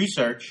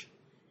research,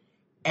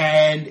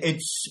 and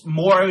it's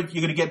more you're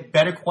going to get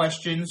better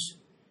questions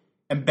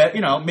and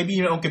maybe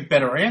you don't get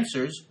better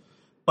answers,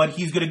 but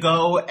he's going to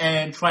go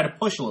and try to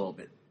push a little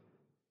bit.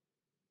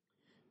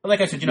 But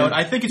like I said,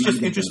 I think it's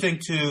just interesting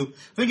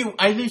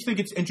I just think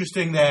it's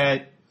interesting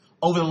that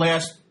over the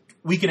last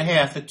week and a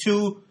half, the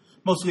two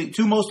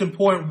most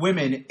important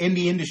women in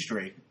the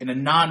industry in a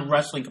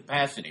non-wrestling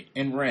capacity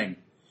in ring,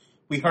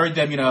 we heard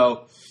them,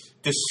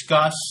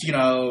 discuss,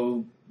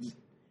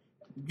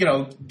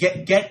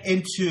 get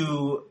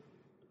into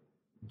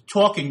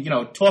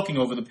talking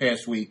over the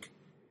past week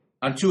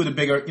on two of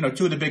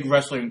the big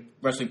wrestling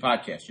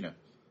podcasts,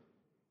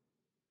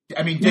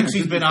 I mean,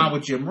 Dixie's been on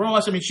with Jim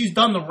Ross. I mean, she's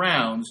done the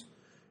rounds,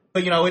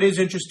 but it is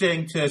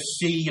interesting to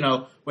see,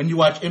 when you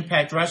watch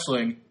Impact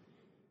Wrestling,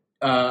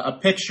 a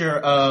picture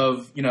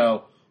of,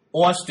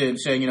 Austin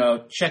saying,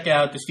 check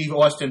out the Steve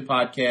Austin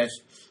podcast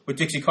with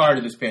Dixie Carter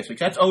this past week.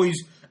 That's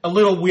always a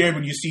little weird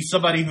when you see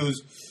somebody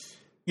who's,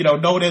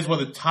 known as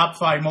one of the top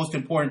 5 most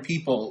important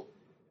people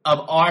of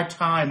our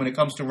time when it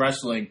comes to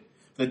wrestling,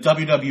 the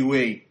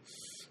WWE,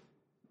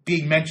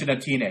 being mentioned on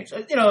TNA.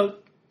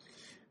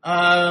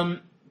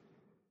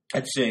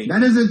 Let's see.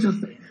 That is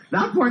interesting.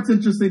 That part's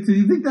interesting too.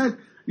 You think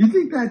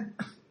that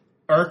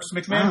irks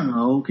McMahon? I don't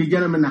know. Could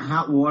get him in the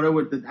hot water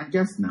with I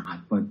guess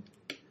not, but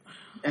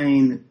I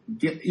mean,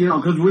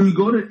 because when you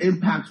go to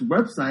Impact's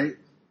website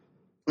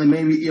and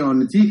maybe on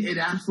the TV, it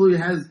absolutely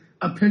has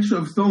a picture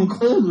of Stone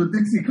Cold with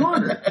Dixie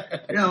Carter.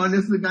 And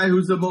this is the guy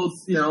who's the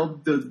most,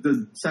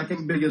 the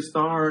second biggest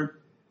star,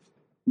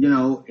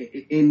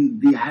 in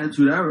the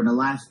Attitude Era in the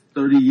last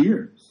 30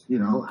 years.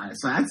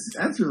 So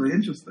that's really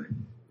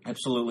interesting.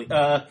 Absolutely.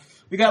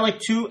 We got I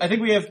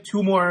think we have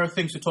 2 more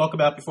things to talk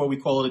about before we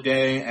call it a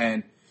day,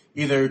 and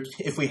either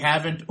if we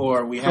haven't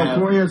or we have.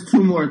 So Corey has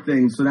 2 more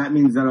things, so that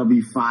means that'll be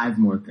 5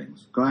 more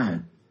things. Go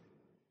ahead.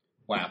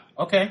 Wow.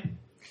 Okay.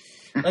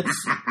 Let's.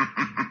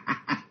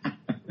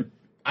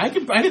 I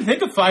can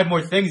think of 5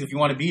 more things if you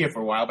want to be here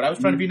for a while, but I was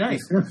trying to be nice.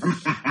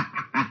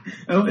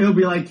 It'll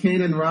be like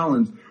Kane and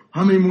Rollins.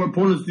 How many more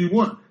opponents do you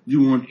want? Do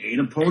you want 8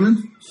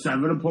 opponents?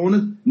 7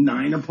 opponents?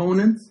 9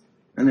 opponents?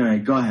 Anyway,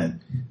 go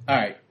ahead. All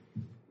right.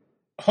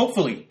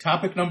 Hopefully,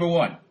 topic number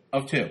 1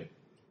 of 2.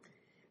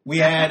 We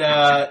had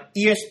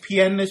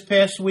ESPN this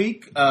past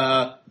week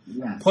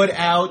put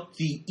out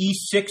the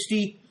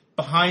E60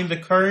 Behind the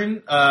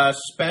Curtain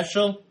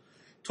special,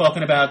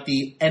 talking about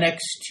the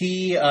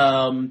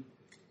NXT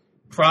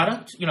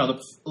product, a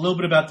little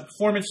bit about the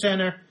Performance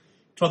Center,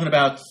 talking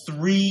about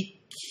 3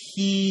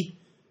 key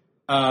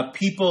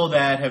people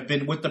that have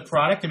been with the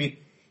product. I mean,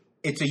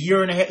 it's a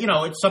year and a half,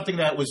 it's something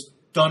that was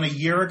done a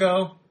year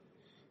ago.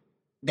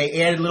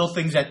 They added little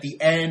things at the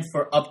end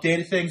for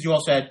updated things. You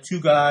also had 2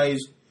 guys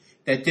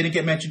that didn't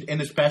get mentioned in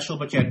the special,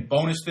 but you had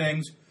bonus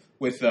things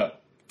with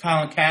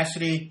Tyler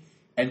Cassidy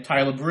and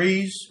Tyler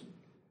Breeze.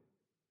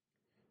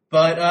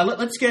 But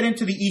let's get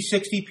into the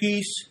E60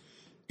 piece.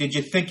 Did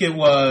you think it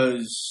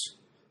was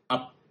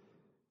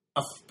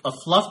a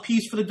fluff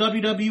piece for the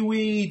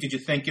WWE? Did you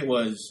think it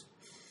was,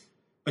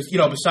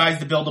 besides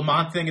the Bill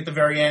DeMott thing at the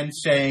very end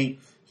saying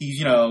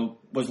he's,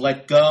 was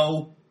let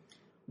go?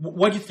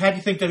 how do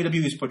you think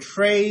WWE is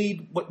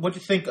portrayed? What do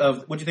you think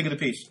of the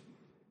piece?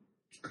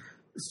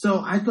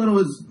 So I thought it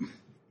was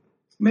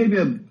maybe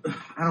I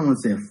don't want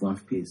to say a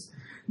fluff piece.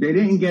 They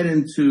didn't get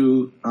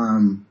into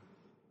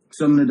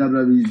some of the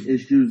WWE's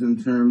issues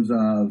in terms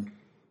of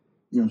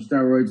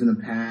steroids in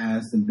the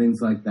past and things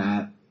like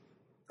that.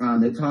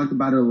 They talked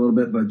about it a little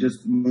bit, but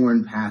just more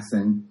in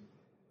passing.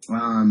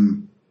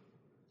 That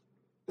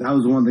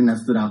was one thing that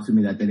stood out to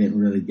me that they didn't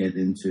really get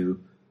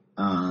into.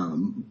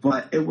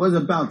 But it was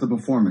about the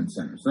Performance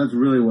Center, so that's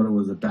really what it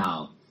was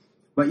about.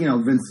 But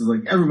Vince is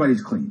like,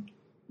 everybody's clean.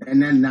 And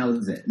then that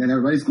was it. And then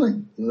everybody's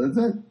clean. So that's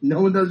it.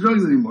 No one does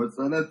drugs anymore.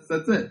 So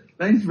that's it.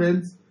 Thanks,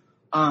 Vince.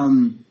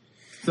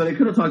 So they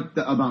could have talked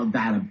about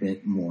that a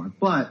bit more.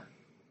 But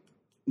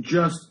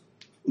just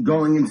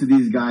going into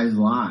these guys'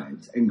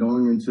 lives and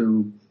going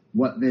into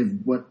what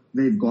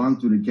they've gone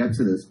through to get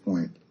to this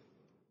point,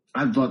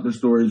 I thought the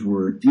stories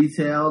were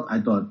detailed. I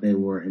thought they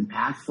were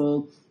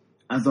impactful.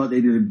 I thought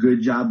they did a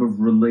good job of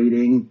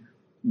relating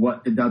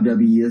what the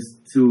WWE is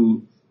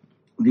to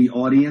the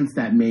audience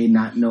that may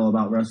not know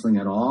about wrestling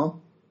at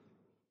all.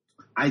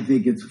 I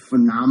think it's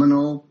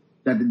phenomenal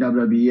that the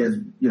WWE, as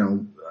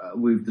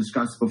we've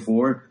discussed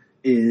before,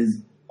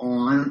 is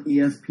on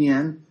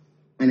ESPN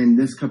and in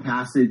this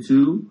capacity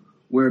too,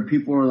 where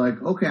people are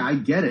like, okay, I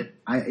get it.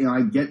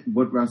 I get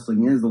what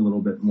wrestling is a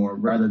little bit more,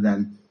 rather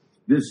than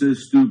this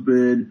is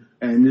stupid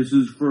and this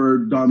is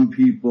for dumb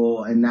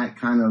people and that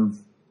kind of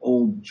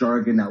old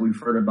jargon that we've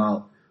heard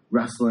about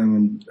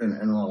wrestling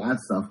and all that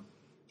stuff.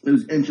 It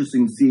was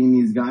interesting seeing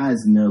these guys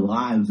in their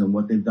lives and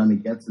what they've done to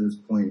get to this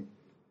point.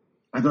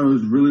 I thought it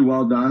was really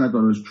well done. I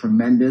thought it was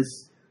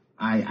tremendous.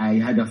 I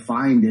had to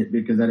find it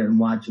because I didn't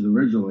watch it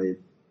originally.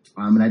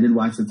 And I did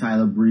watch the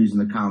Tyler Breeze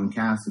and the Colin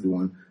Cassidy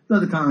one. I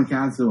thought the Colin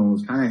Cassidy one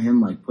was kind of him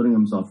like putting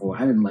himself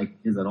forward. I didn't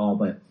like his at all,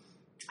 but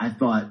I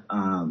thought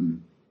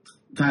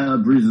Tyler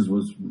Breeze's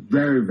was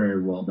very,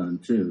 very well done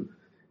too.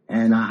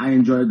 And I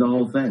enjoyed the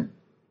whole thing.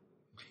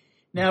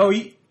 Now,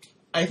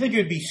 I think it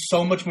would be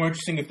so much more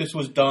interesting if this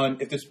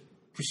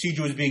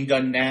procedure was being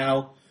done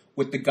now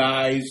with the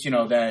guys,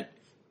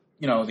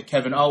 the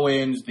Kevin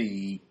Owens,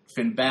 the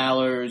Finn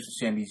Balors, the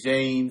Sami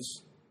Zayns,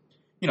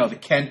 the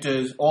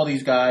Kentas, all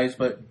these guys.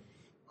 But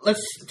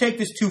let's take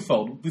this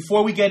twofold.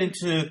 Before we get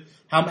into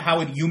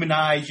how it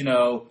humanized,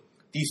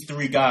 these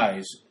three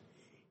guys,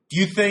 do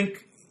you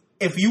think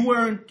if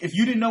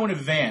you didn't know in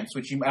advance,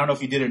 which I don't know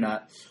if you did or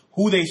not,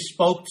 who they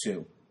spoke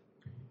to,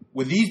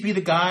 would these be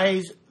the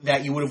guys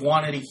that you would have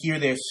wanted to hear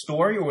their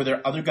story, or were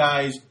there other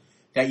guys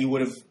that you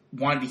would have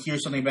wanted to hear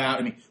something about?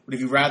 I mean, would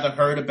have you rather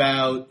heard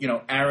about,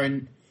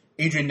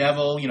 Adrian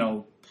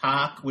Neville,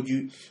 Pac? Were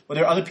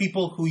there other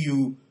people who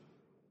you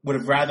would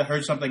have rather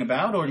heard something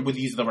about, or were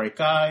these the right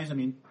guys? I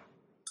mean,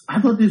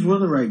 I thought these were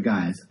the right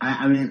guys.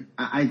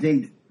 I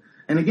think,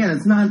 and again,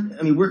 it's not.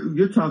 I mean,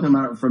 you're talking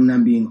about it from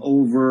them being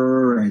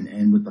over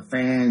and with the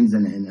fans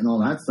and all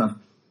that stuff.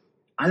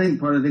 I think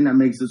part of the thing that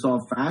makes this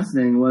all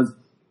fascinating was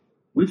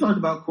we talked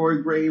about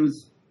Corey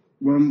Graves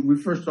when we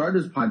first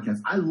started this podcast.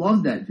 I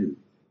love that dude,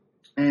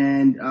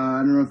 and I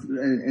don't know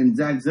and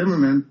Zach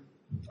Zimmerman.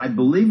 I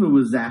believe it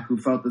was Zach who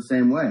felt the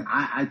same way.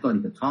 I thought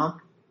he could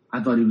talk.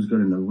 I thought he was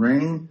good in the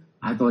ring.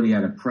 I thought he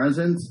had a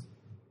presence.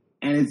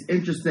 And it's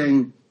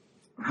interesting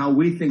how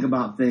we think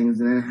about things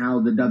and then how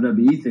the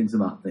WWE thinks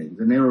about things.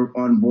 And they were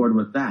on board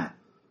with that.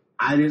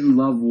 I didn't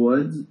love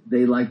Woods.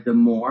 They liked him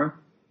more.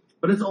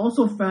 But it's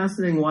also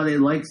fascinating why they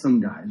like some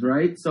guys,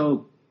 right?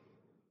 So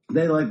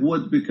they like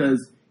Woods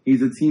because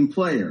he's a team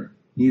player.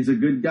 He's a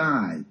good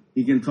guy.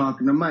 He can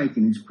talk in the mic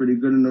and he's pretty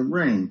good in the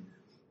ring.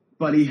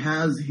 But he's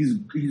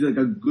like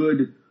a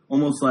good,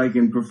 almost like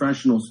in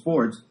professional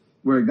sports,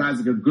 where a guy's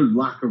like a good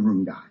locker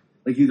room guy.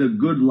 Like he's a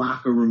good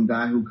locker room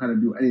guy who kind of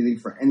do anything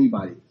for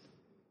anybody.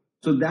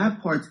 So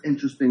that part's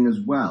interesting as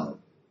well.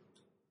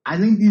 I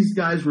think these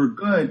guys were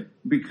good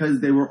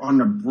because they were on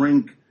the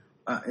brink,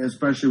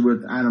 especially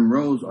with Adam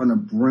Rose, on the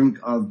brink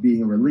of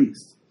being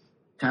released.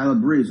 Tyler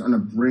Breeze on the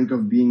brink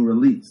of being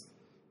released.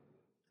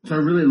 So I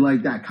really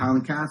like that.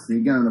 Colin Cassidy,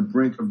 again, on the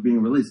brink of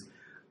being released.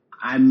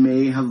 I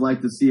may have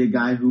liked to see a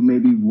guy who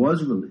maybe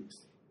was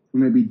released, who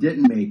maybe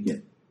didn't make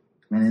it,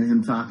 and then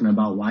him talking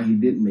about why he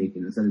didn't make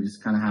it instead of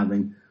just kind of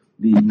having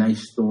the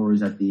nice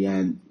stories at the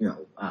end,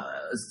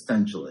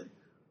 essentially.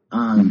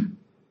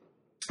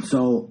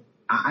 So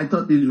I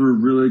thought these were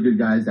really good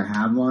guys to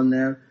have on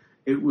there.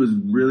 It was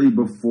really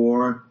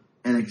before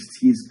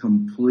NXT's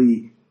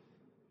complete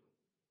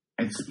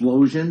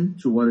explosion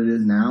to what it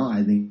is now.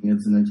 I think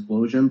it's an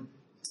explosion.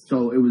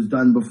 So it was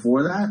done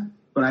before that,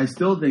 but I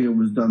still think it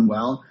was done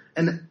well.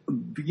 And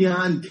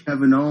beyond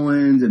Kevin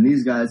Owens and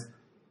these guys,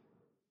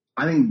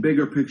 I think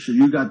bigger picture,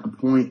 you got the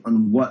point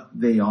on what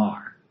they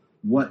are,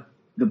 what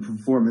the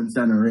Performance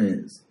Center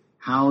is,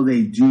 how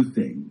they do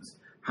things,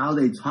 how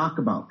they talk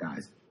about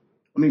guys.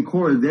 I mean,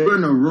 Corey, they're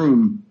in a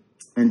room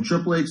and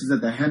Triple H is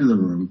at the head of the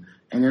room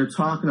and they're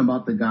talking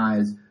about the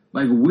guys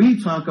like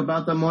we talk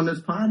about them on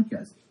this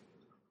podcast.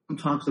 He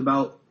talks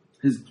about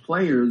his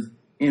players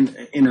in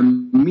a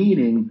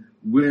meeting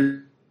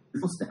with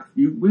staff.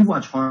 We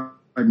watch Hard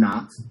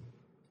Knocks,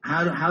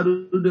 How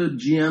do the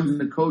GMs and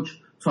the coach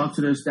talk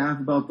to their staff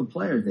about the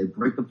players? They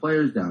break the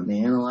players down. They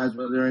analyze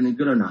whether they're any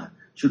good or not.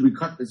 Should we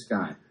cut this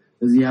guy?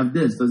 Does he have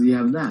this? Does he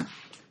have that?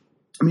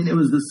 I mean, it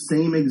was the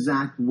same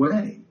exact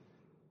way.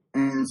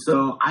 And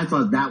so I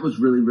thought that was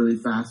really, really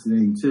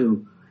fascinating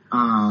too.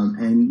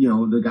 And,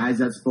 the guys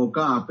that spoke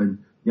up and,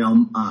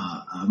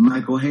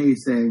 Michael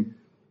Hayes saying,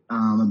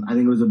 I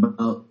think it was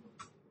about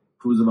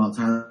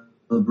Tyler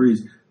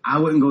Breeze. I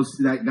wouldn't go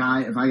see that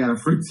guy if I got a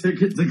free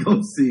ticket to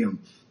go see him.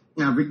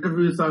 Now, if he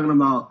was talking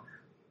about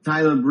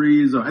Tyler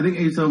Breeze, or I think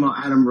he was talking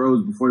about Adam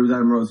Rose before he was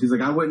Adam Rose. He's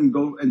like, I wouldn't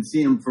go and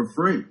see him for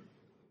free.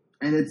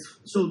 And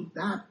so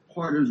that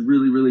part is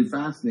really, really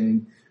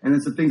fascinating. And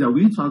it's the things that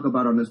we talk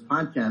about on this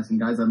podcast and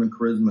guys having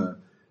charisma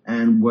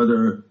and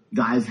whether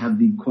guys have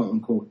the quote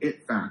unquote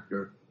it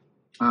factor.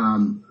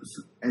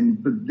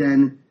 But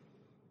then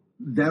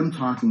them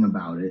talking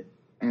about it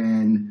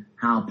and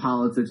how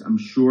politics, I'm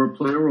sure,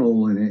 play a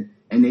role in it.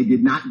 And they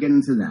did not get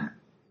into that.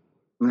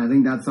 And I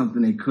think that's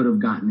something they could have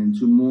gotten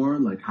into more,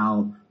 like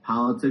how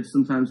politics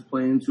sometimes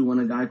play into when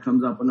a guy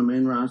comes up on the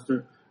main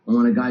roster and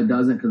when a guy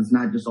doesn't, because it's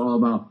not just all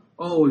about,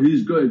 oh,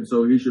 he's good,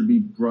 so he should be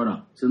brought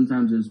up.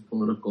 Sometimes there's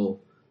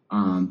political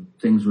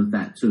things with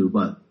that too.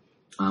 But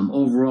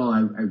overall,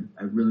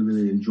 I really,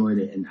 really enjoyed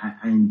it, and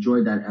I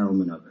enjoyed that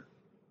element of it.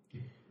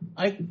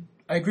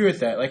 I agree with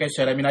that. Like I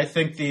said, I mean, I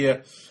think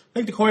the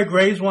Corey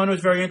Graves one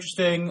was very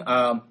interesting.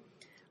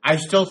 I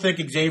still think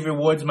Xavier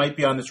Woods might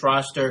be on this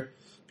roster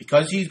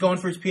because he's going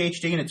for his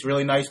PhD, and it's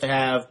really nice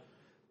to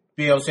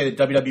be able to say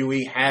that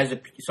WWE has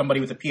somebody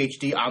with a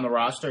PhD on the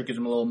roster. It gives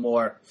them a little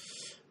more,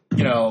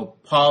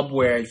 pub,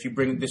 where if you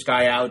bring this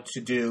guy out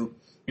to do,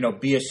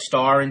 be a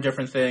star in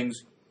different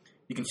things,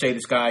 you can say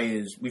this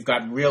guy we've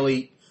got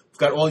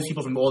all these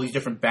people from all these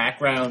different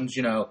backgrounds,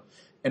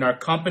 in our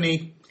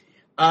company.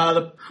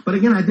 But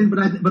again, I think, but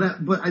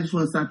I just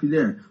want to stop you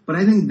there. But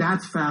I think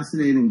that's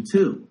fascinating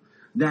too,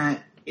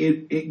 that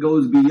it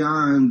goes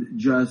beyond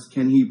just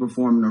can he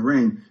perform in the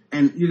ring.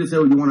 And you can say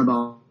what you want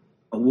about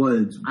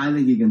Woods. I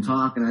think he can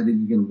talk and I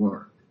think he can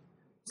work.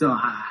 So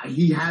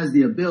he has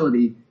the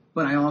ability,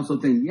 but I also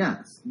think,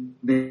 yes,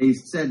 they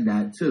said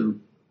that too.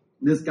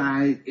 This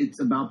guy, it's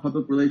about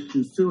public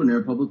relations too, and they're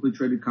a publicly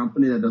traded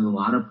company that does a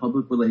lot of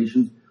public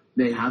relations.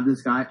 They have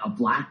this guy, a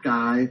black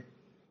guy,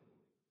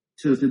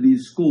 to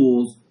these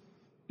schools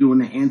doing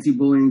the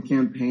anti-bullying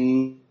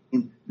campaign.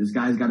 This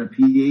guy's got a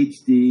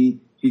PhD.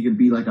 He could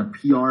be like a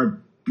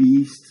PR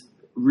beast,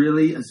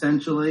 really,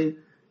 essentially.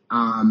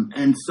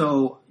 And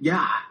so,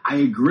 yeah, I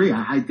agree.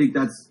 I think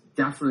that's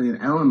definitely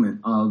an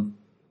element of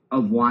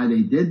why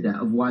they did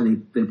that, of why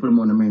they put him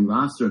on the main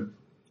roster.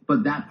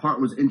 But that part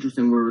was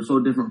interesting where it was so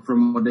different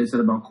from what they said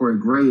about Corey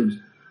Graves,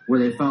 where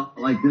they felt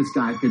like this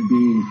guy could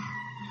be,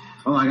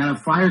 I got a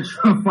fire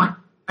truck,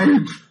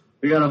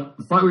 we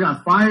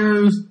got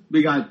fires,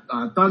 we got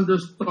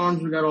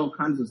thunderstorms, we got all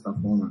kinds of stuff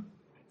going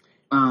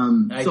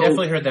on. I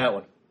definitely heard that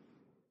one.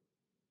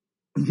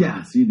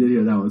 Yes, you did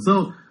hear that one.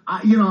 So,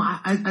 I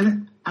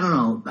don't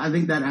know. I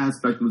think that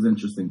aspect was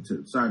interesting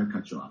too. Sorry to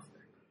cut you off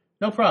there.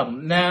 No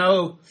problem.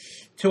 Now,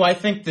 I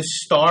think the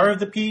star of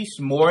the piece,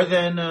 more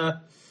than,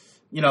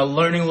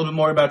 learning a little bit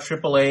more about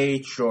Triple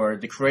H or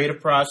the creative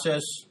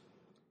process,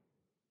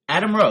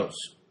 Adam Rose.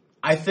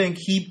 I think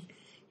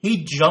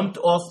he jumped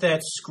off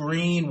that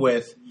screen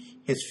with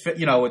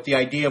with the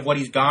idea of what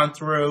he's gone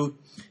through,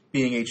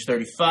 being age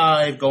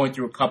 35, going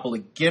through a couple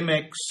of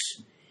gimmicks,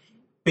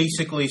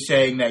 basically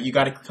saying that you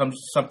got to come to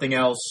something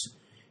else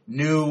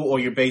new or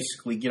you're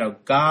basically,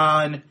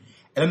 gone. And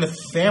then the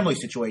family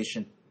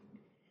situation.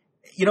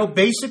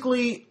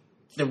 Basically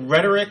the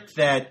rhetoric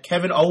that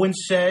Kevin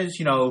Owens says,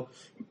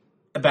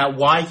 about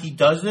why he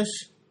does this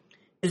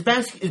is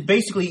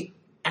basically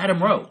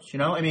Adam Rose,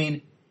 I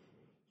mean,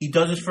 he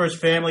does this for his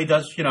family,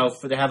 to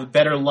have a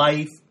better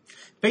life.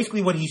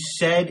 Basically what he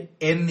said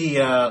in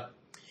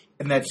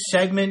in that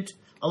segment,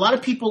 a lot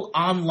of people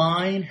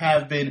online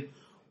have been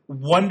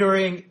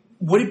wondering,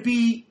 would it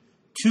be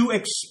too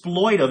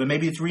exploitive? And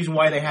maybe it's the reason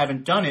why they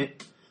haven't done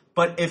it.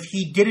 But if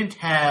he didn't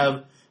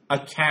have a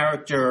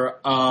character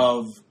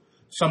of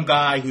some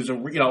guy who's a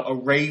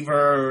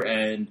raver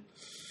and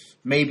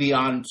maybe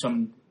on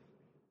some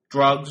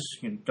drugs,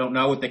 don't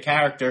know with the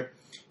character.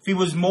 If he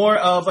was more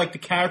of like the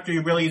character he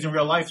really is in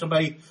real life,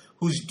 somebody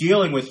who's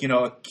dealing with,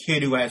 a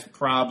kid who has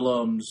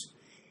problems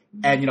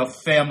and,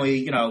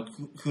 family,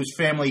 whose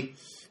family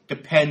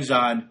depends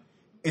on,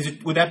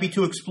 would that be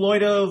too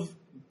exploitive?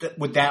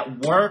 Would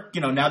that work,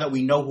 now that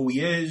we know who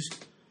he is?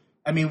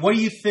 I mean, what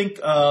do you think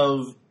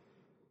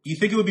do you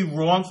think it would be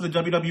wrong for the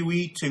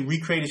WWE to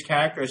recreate his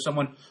character as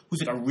someone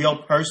who's like a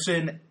real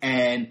person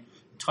and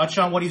touch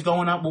on what we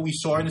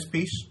saw in this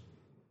piece?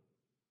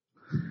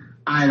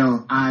 I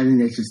think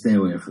they should stay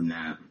away from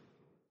that.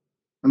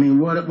 I mean,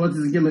 what's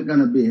his gimmick going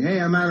to be? Hey,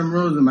 I'm Adam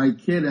Rose and my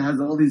kid has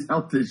all these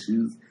health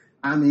issues.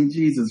 I mean,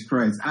 Jesus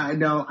Christ. I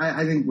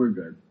think we're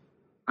good.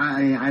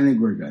 I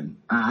think we're good.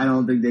 I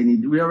don't think they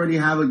need. We already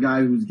have a guy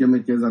whose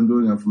gimmick is I'm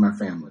doing it for my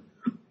family,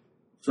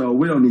 so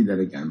we don't need that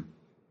again.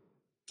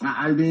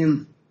 I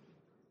mean,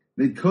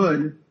 they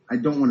could. I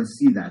don't want to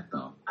see that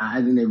though.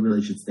 I think they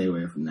really should stay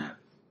away from that.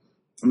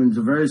 I mean, it's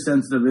a very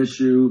sensitive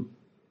issue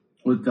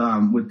with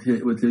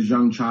his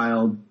young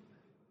child,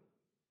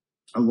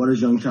 and what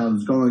his young child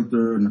is going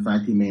through, and the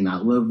fact he may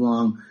not live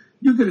long.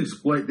 You could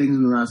exploit things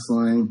in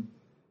wrestling,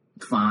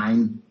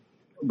 fine,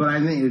 but I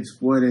think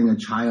exploiting a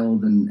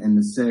child and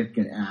the sick,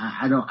 and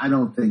I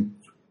don't think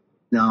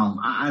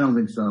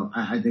so.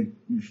 I think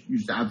you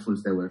should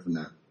absolutely stay away from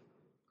that.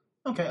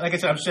 Okay, like I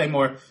said, I'm saying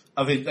more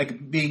of it,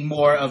 like being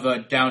more of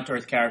a down to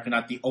earth character,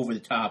 not the over the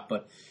top.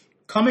 But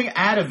coming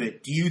out of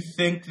it, do you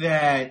think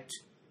that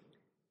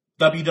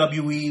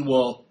WWE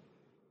will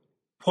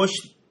push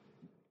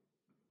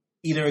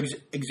either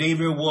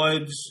Xavier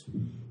Woods,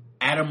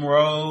 Adam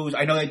Rose?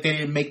 I know that they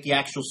didn't make the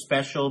actual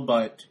special,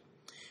 but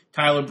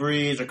Tyler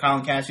Breeze or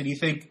Colin Cassidy. Do you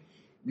think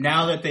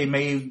now that they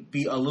may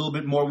be a little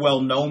bit more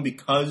well known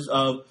because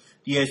of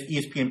the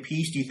ESPN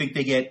piece, do you think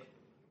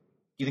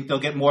they'll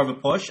get more of a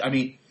push? I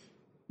mean,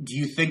 do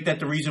you think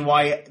that the reason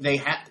why the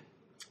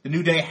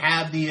New Day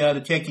have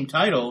the tag team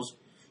titles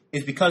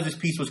is because this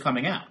piece was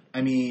coming out?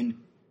 I mean,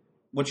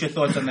 what's your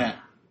thoughts on that?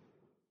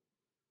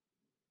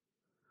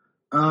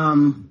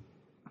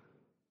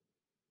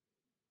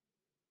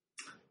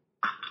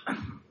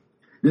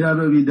 The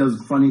WWE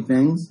does funny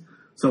things,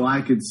 so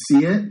I could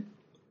see it.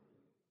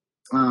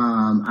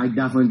 I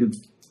definitely could.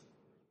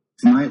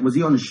 Tonight, was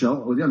he on the show?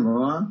 Was he on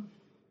Raw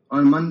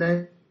on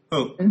Monday?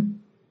 Who?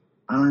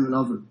 I don't even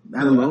know if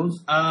Adam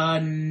Rose.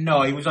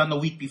 No, he was on the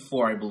week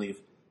before, I believe.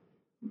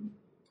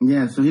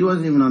 Yeah, so he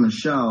wasn't even on the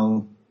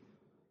show.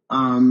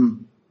 I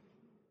don't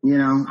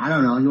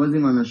know. He wasn't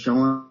even on the show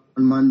on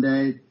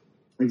Monday.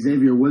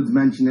 Xavier Woods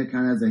mentioned it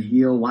kind of as a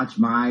heel. Watch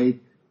my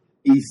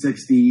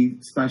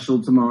E60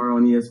 special tomorrow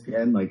on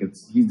ESPN. Like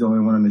he's the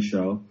only one on the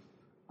show.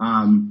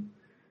 I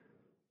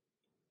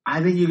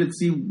think you could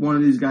see one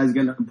of these guys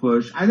getting a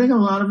push. I think a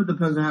lot of it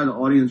depends on how the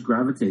audience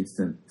gravitates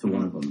to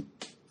one of them.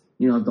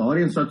 If the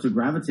audience starts to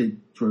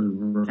gravitate toward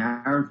a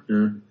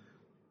character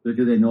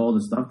because they know all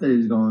the stuff that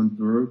he's going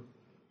through,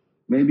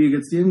 maybe you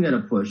could see him get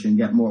a push and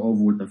get more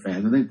over with the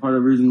fans. I think part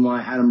of the reason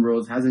why Adam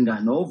Rose hasn't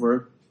gotten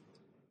over,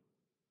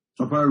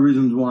 or part of the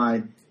reasons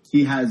why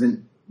he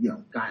hasn't,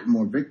 gotten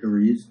more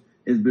victories,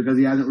 is because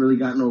he hasn't really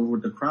gotten over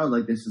with the crowd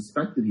like they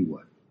suspected he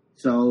would.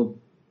 So,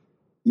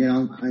 I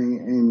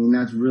mean,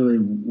 that's really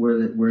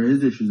where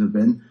his issues have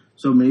been.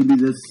 So maybe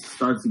this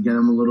starts to get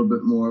him a little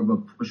bit more of a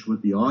push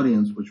with the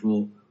audience, which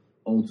will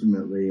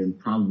ultimately and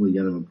probably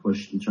get him a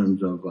push in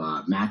terms of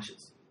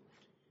matches.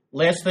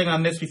 Last thing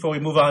on this before we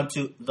move on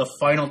to the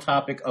final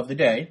topic of the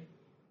day.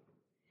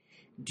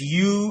 Do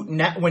you,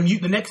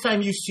 the next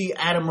time you see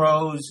Adam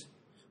Rose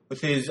with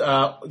his,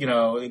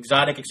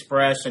 Exotic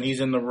Express and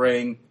he's in the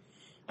ring,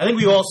 I think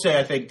we all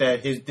say,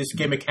 that this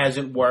gimmick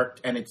hasn't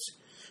worked and it's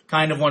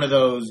kind of one of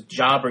those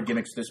jobber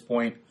gimmicks at this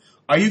point.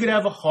 Are you going to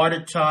have a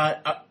harder time?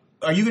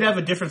 Are you going to have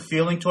a different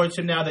feeling towards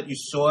him now that you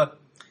saw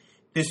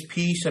this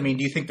piece? I mean,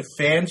 do you think the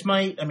fans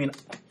might? I mean,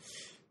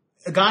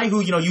 a guy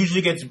who,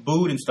 usually gets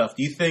booed and stuff,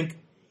 do you think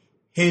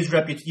his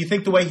reputation, do you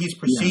think the way he's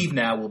perceived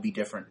now will be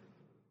different?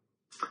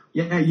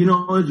 Yeah,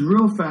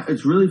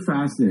 it's really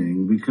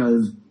fascinating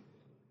because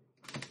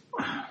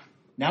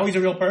now he's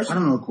a real person. I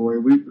don't know, Corey.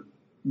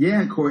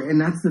 Corey,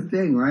 and that's the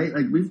thing, right?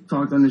 Like we've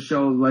talked on the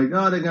show, like,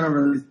 oh, they're gonna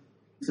release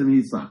him,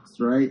 he sucks,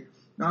 right?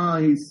 Oh,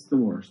 he's the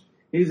worst.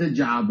 He's a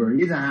jobber.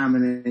 He's a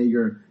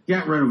Hammernager.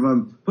 Get rid of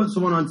him. Put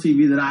someone on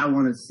TV that I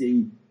want to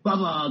see. Blah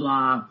blah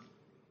blah.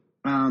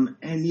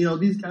 And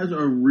these guys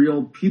are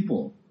real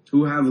people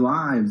who have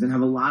lives and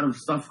have a lot of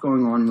stuff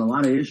going on and a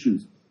lot of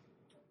issues.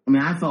 I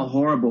mean, I felt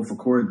horrible for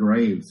Corey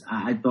Graves.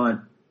 I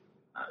thought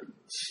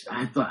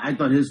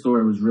his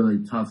story was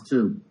really tough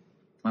too.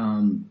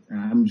 I'm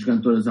just going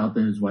to throw this out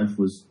there. His wife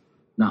was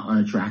not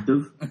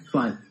unattractive,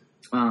 but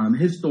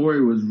his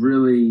story was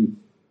really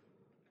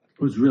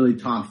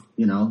tough,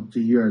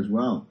 to hear as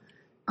well.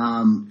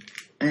 And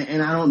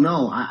I don't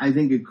know. I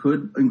think it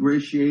could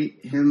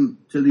ingratiate him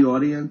to the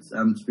audience.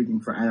 I'm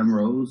speaking for Adam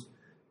Rose.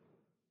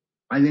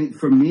 I think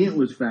for me it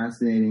was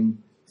fascinating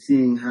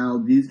seeing how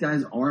these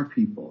guys are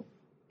people.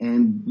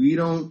 And we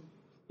don't,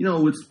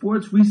 with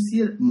sports, we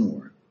see it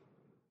more.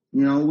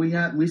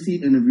 We see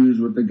interviews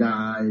with the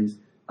guys.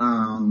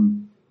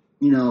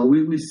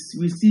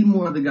 We see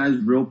more of the guy's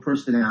real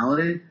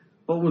personality.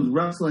 But with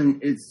wrestling,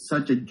 it's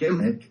such a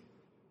gimmick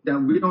that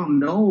we don't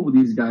know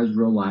these guys'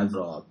 real lives at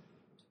all.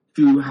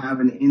 To have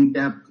an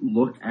in-depth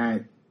look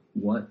at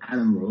what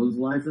Adam Rose's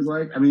life is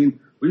like. I mean,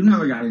 we've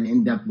never got an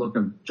in-depth look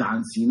of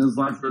John Cena's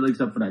life, really,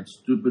 except for that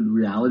stupid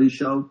reality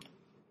show.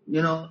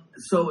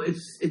 So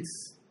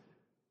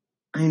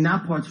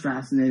that part's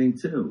fascinating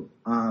too.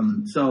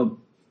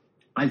 So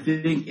I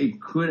think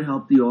it could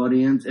help the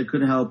audience. It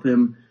could help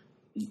him,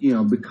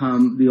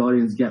 become the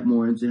audience, get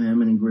more into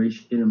him and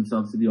ingratiate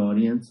himself to the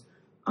audience.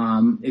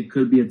 It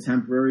could be a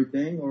temporary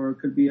thing, or it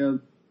could be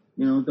it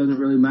doesn't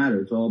really matter.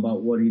 It's all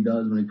about what he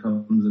does when it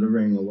comes to the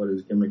ring or what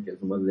his gimmick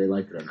is and whether they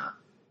like it or not.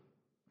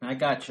 I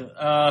got you.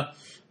 All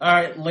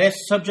right, last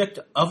subject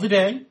of the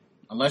day,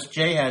 unless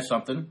Jay has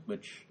something,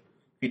 which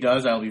if he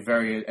does, I'll be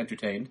very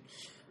entertained.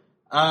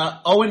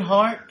 Owen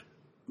Hart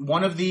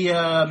one of the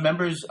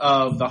members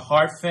of the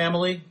Hart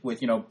family,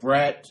 with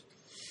Bret,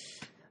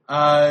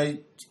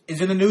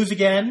 is in the news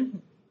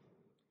again.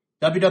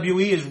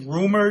 WWE is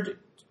rumored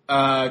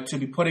to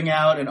be putting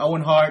out an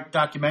Owen Hart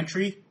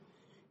documentary,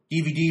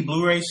 DVD,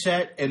 Blu-ray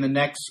set in the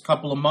next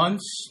couple of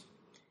months.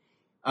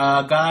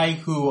 A guy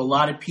who a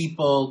lot of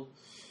people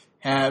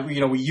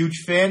were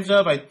huge fans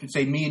of. I would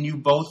say me and you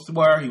both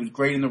were. He was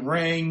great in the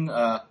ring,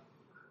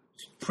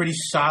 pretty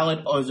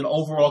solid as an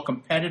overall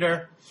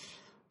competitor.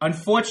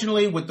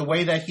 Unfortunately, with the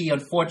way that he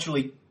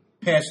unfortunately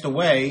passed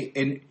away,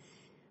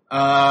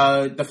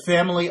 the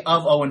family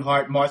of Owen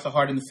Hart, Martha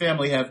Hart and the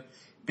family, have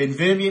been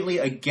vehemently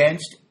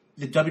against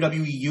the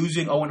WWE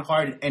using Owen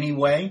Hart in any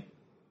way.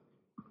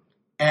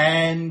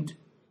 And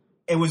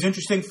it was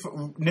interesting,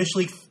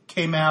 initially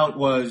came out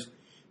was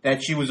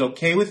that she was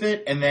okay with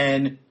it, and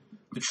then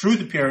the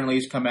truth apparently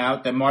has come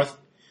out that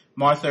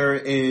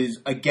Martha is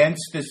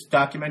against this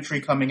documentary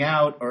coming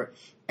out or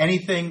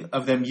anything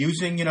of them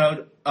using,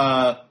 Owen.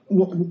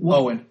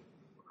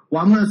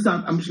 Well, I'm going to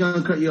stop. I'm just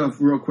going to cut you off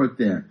real quick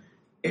there.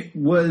 It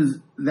was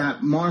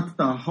that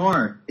Martha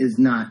Hart is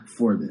not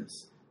for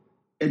this.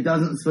 It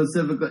doesn't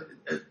specifically.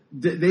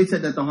 They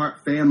said that the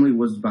Hart family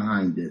was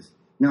behind this.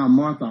 Now,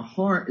 Martha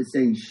Hart is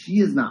saying she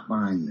is not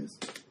behind this.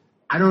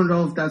 I don't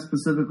know if that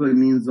specifically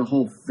means the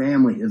whole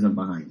family isn't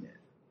behind it.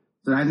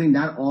 So I think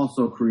that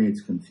also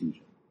creates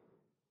confusion.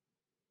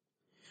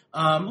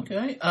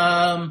 Okay.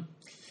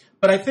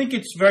 But I think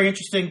it's very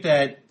interesting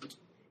that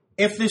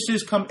if this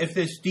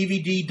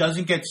DVD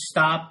doesn't get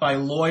stopped by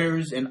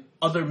lawyers and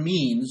other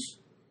means,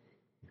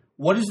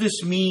 what does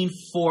this mean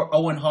for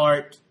Owen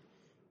Hart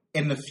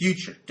in the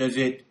future? Does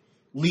it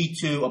lead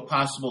to a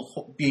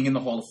possible being in the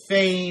Hall of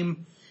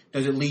Fame?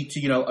 Does it lead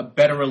to, a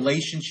better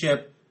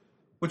relationship?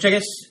 Which I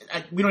guess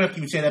we don't have to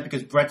even say that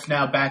because Bret's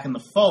now back in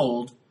the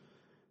fold.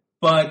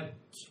 But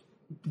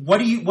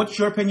what's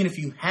your opinion, if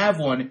you have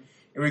one,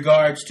 in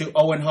regards to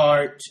Owen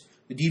Hart,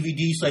 the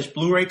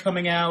DVD/Blu-ray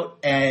coming out,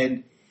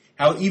 and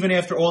how even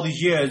after all these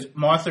years,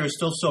 Martha is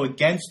still so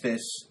against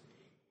this,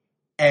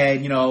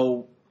 and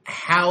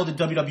how the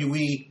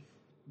WWE,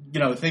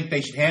 think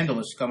they should handle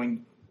this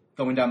going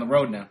down the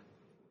road now?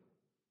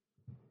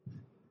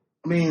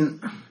 I mean,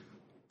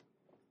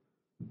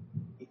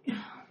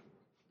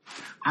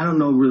 I don't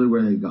know really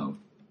where they go.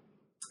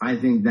 I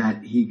think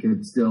that he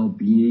could still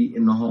be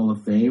in the Hall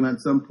of Fame at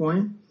some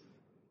point.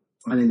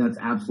 I think that's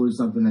absolutely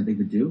something that they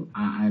could do.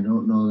 I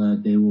don't know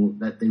that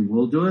they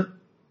will do it,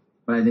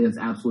 but I think it's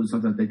absolutely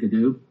something that they could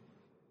do.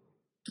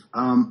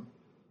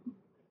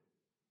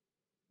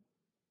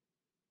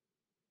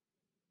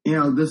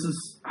 This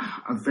is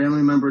a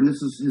family member, and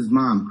this is his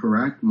mom,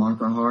 correct?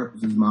 Martha Hart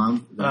is his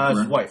mom?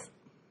 His wife.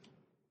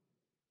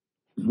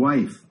 His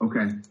wife,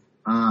 okay.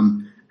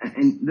 And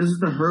this is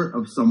the hurt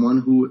of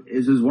someone who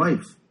is his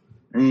wife.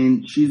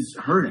 And she's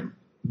hurting.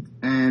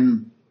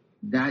 And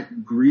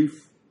that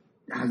grief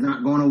has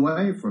not gone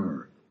away for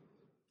her.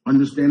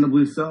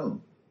 Understandably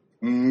so.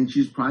 And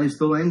she's probably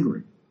still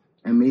angry.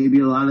 And maybe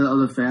a lot of the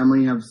other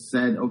family have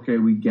said, okay,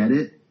 we get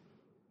it.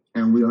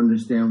 And we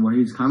understand where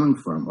he's coming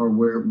from or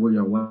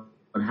what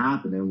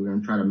happened. And we're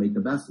going to try to make the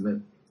best of it.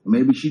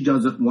 Maybe she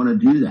doesn't want to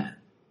do that.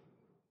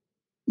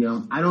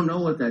 I don't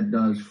know what that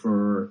does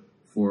for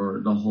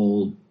the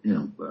whole,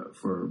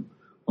 for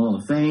Hall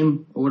of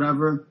Fame or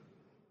whatever.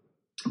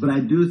 But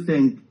I do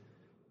think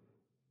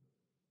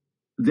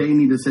they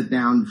need to sit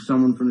down,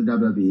 someone from the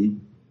WWE,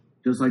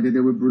 just like they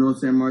did with Bruno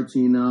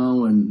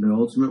Sammartino and the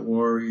Ultimate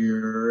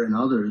Warrior and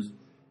others,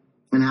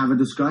 and have a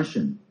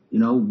discussion,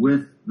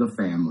 with the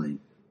family,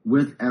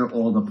 with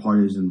all the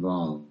parties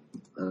involved,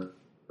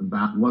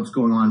 about what's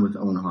going on with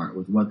Owen Hart,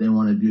 with what they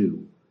want to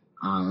do.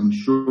 I'm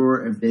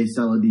sure if they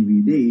sell a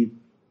DVD,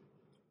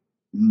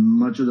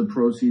 much of the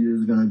proceeds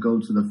is going to go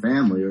to the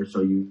family, or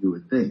so you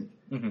would think.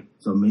 Mm-hmm.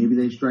 So maybe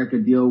they strike a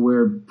deal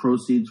where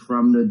proceeds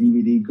from the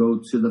DVD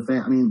go to the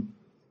family. I mean,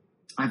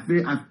 I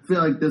feel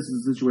like this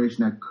is a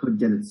situation that could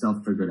get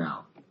itself figured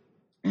out.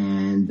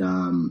 And,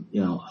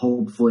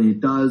 hopefully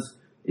it does.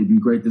 It'd be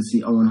great to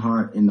see Owen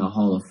Hart in the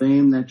Hall of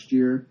Fame next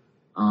year,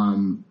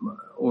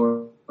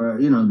 or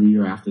the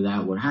year after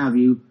that, what have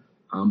you.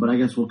 But I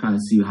guess we'll kind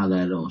of see how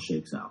that all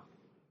shakes out.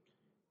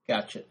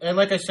 Gotcha. And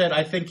like I said,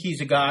 I think he's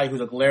a guy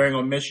who's a glaring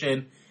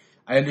omission.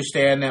 I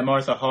understand that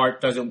Martha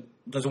Hart doesn't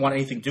want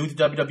anything to do with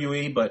the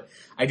WWE, but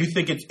I do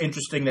think it's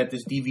interesting that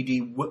this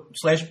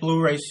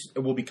DVD/Blu-ray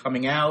will be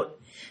coming out.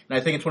 And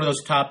I think it's one of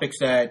those topics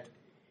that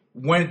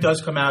when it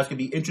does come out, it's going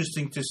to be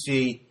interesting to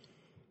see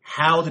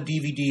how the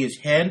DVD is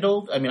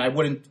handled. I mean, I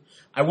wouldn't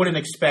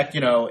expect,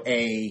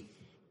 a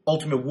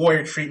Ultimate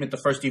Warrior treatment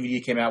the first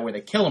DVD came out where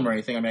they kill him or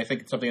anything. I mean, I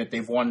think it's something that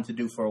they've wanted to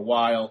do for a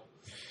while.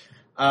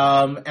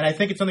 And I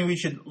think it's something we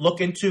should look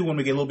into when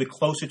we get a little bit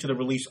closer to the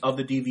release of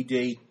the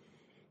DVD.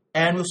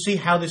 And we'll see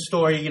how this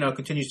story,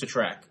 continues to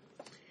track.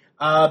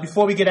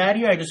 Before we get out of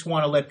here, I just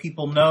want to let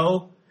people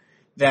know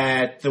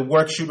that the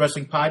Work Shoot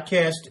Wrestling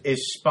Podcast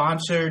is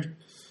sponsored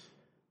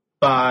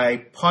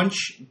by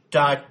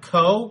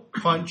Punch.co,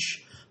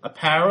 Punch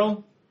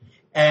Apparel.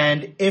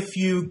 And if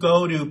you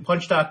go to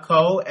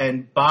Punch.co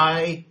and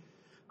buy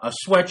a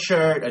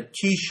sweatshirt, a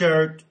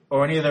T-shirt,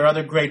 or any of their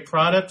other great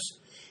products,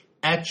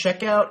 at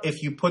checkout,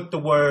 if you put the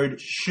word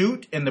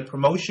SHOOT in the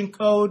promotion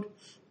code,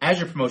 as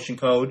your promotion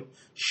code,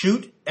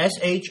 SHOOT,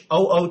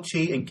 SHOOT,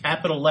 in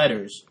capital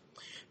letters,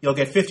 you'll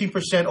get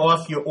 15%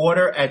 off your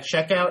order at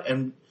checkout.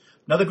 And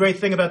another great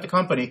thing about the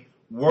company,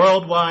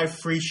 worldwide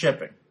free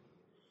shipping.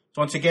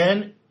 So once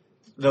again,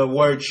 the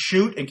word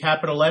SHOOT in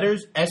capital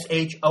letters,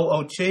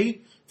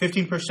 SHOOT,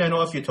 15%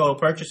 off your total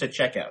purchase at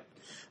checkout.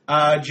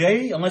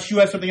 Jay, unless you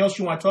have something else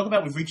you want to talk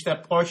about, we've reached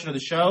that portion of the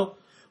show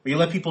where you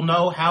let people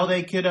know how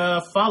they could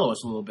follow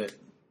us a little bit.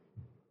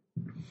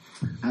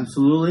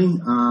 Absolutely.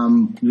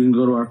 You can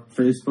go to our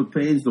Facebook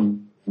page, the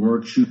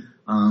Work Shoot.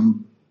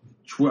 iTunes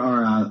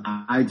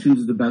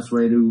is the best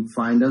way to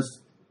find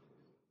us.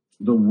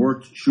 The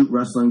Work Shoot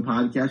Wrestling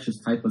Podcast.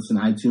 Just type us in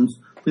iTunes.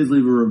 Please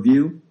leave a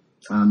review.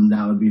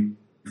 That would be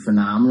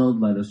phenomenal.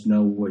 Let us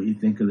know what you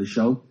think of the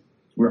show.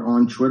 We're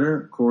on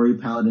Twitter, Corey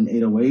Paladin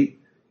 808,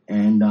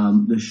 and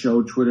the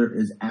show Twitter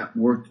is at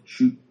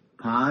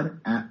WorkShootPod,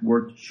 at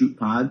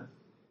WorkShootPod,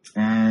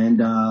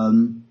 and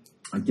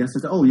I guess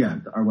it's our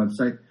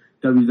website,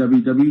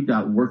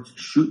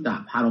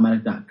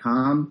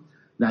 www.workshoot.podomatic.com.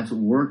 That's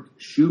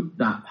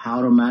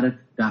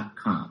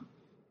workshoot.podomatic.com.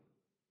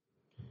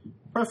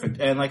 Perfect.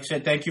 And like I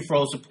said, thank you for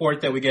all the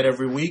support that we get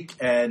every week,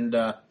 and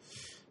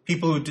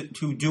people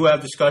who do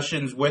have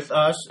discussions with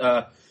us.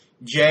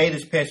 Jay,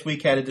 this past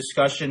week, had a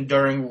discussion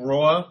during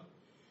Raw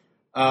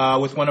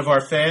with one of our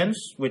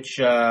fans, which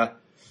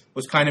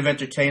was kind of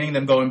entertaining,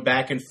 them going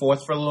back and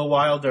forth for a little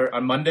while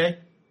on Monday.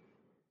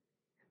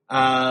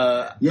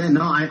 I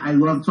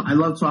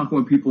love talking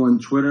with people on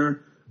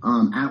Twitter,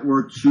 at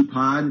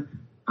WorkShootPod.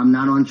 I'm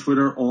not on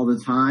Twitter all the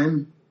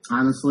time,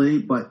 honestly,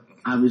 but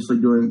obviously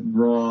during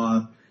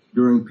Raw,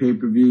 during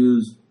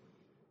pay-per-views,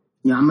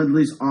 I'm at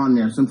least on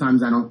there.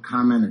 Sometimes I don't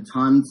comment a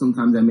ton.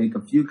 Sometimes I make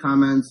a few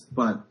comments,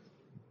 but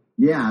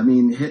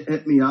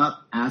hit me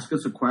up. Ask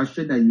us a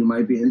question that you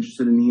might be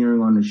interested in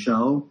hearing on the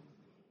show.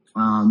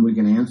 We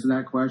can answer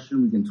that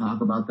question. We can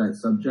talk about that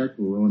subject.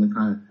 We're willing to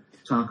kind of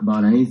talk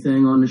about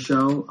anything on the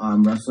show,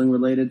 wrestling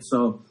related.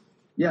 So,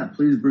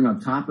 please bring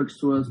up topics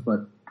to us,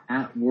 but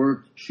at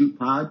Work Shoot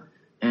Pod,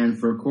 and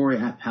for Corey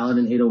at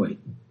Paladin 808.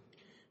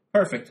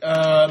 Perfect.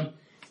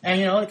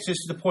 Alex, this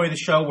is the point of the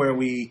show where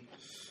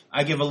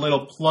I give a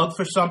little plug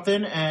for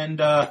something.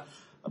 And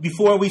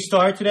before we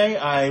start today,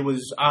 I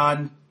was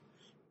on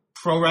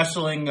pro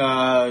wrestling,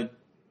 one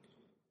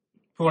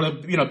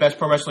of the best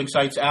pro wrestling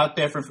sites out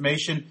there for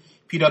information,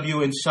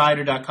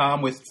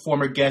 pwinsider.com, with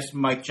former guest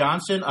Mike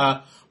Johnson.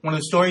 One of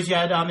the stories you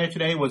had on there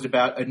today was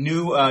about a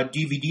new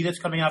DVD that's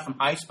coming out from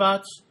High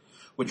Spots,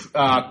 which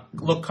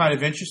looked kind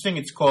of interesting.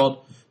 It's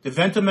called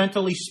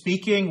Developmentally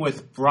Speaking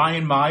with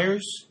Brian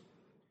Myers.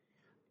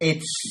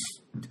 It's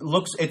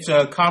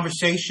a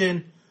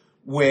conversation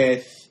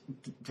with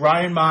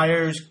Brian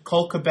Myers,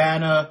 Colt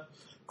Cabana,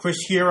 Chris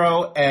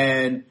Hero,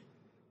 and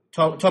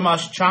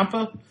Tomas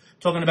Ciampa,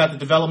 talking about the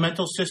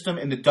developmental system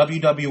in the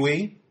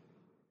WWE,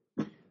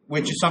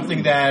 which is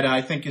something that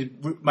I think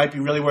might be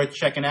really worth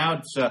checking out.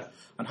 It's on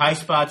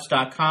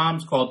highspots.com.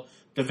 It's called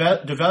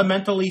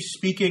Developmentally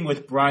Speaking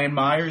with Brian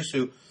Myers,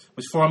 who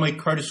was formerly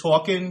Curtis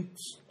Hawkins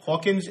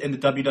in the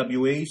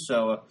WWE.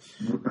 So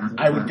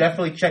I would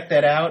definitely check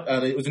that out.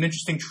 It was an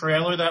interesting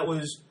trailer that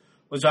was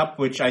up,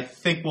 which I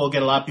think will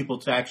get a lot of people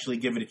to actually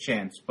give it a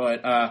chance.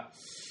 But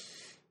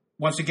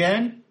once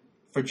again,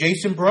 for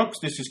Jason Brooks,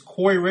 this is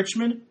Corey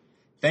Richmond.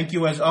 Thank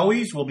you as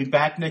always. We'll be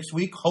back next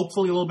week,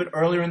 hopefully a little bit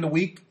earlier in the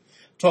week,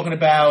 talking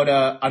about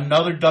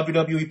another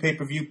WWE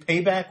pay-per-view,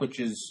 Payback, which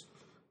is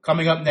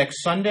coming up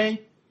next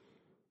Sunday.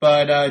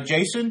 But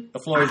Jason, the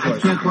floor is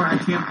yours. I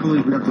can't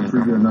believe we have to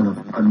preview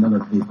another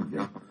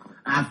pay-per-view.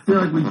 I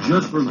feel like we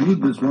just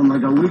reviewed this one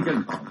like a week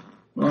ago.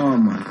 Oh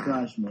my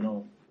gosh,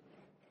 man.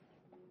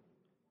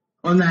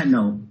 On that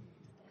note,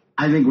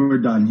 I think we're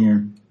done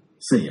here.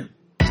 See ya.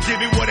 Give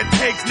me what it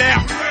takes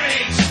now.